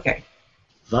Harpers, okay.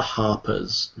 The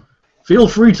Harpers. Feel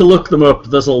free to look them up.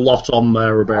 There's a lot on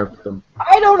there about them.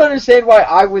 I don't understand why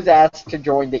I was asked to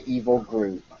join the evil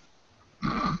group.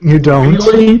 You don't?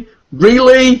 Really?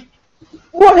 Really?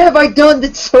 What have I done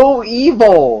that's so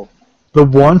evil? The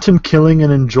wanton killing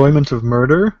and enjoyment of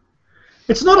murder?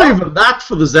 It's not even that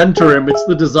for the Zentarim, it's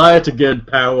the desire to gain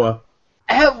power.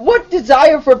 What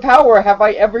desire for power have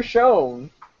I ever shown?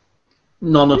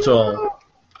 None at all.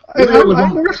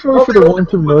 I'm more sorry for the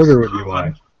wanton murder would be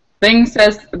why. Thing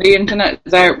says the internet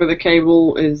is out, but the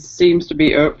cable seems to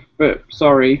be up. But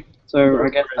sorry, so I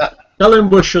guess that. Tell him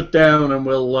we're shut down, and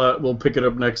we'll pick it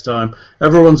up next time.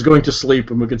 Everyone's going to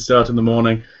sleep, and we can start in the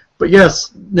morning. But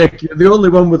yes, Nick, you're the only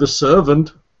one with a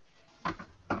servant.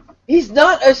 He's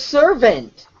not a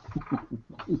servant.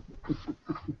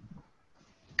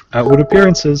 Outward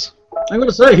appearances. I'm going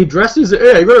to say he dresses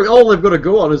it. All they've got to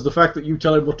go on is the fact that you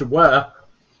tell him what to wear.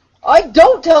 I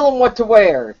don't tell him what to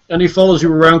wear. And he follows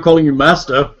you around calling you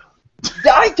master.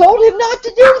 I told him not to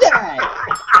do that.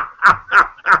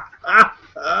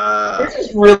 This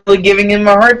is really giving him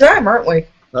a hard time, aren't we?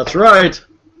 That's right.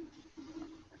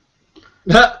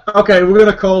 Okay, we're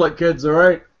going to call it, kids,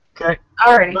 alright? Okay.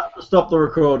 Alrighty. Stop the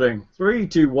recording. 3,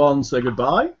 2, 1, say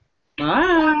goodbye.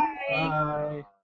 Bye. Bye.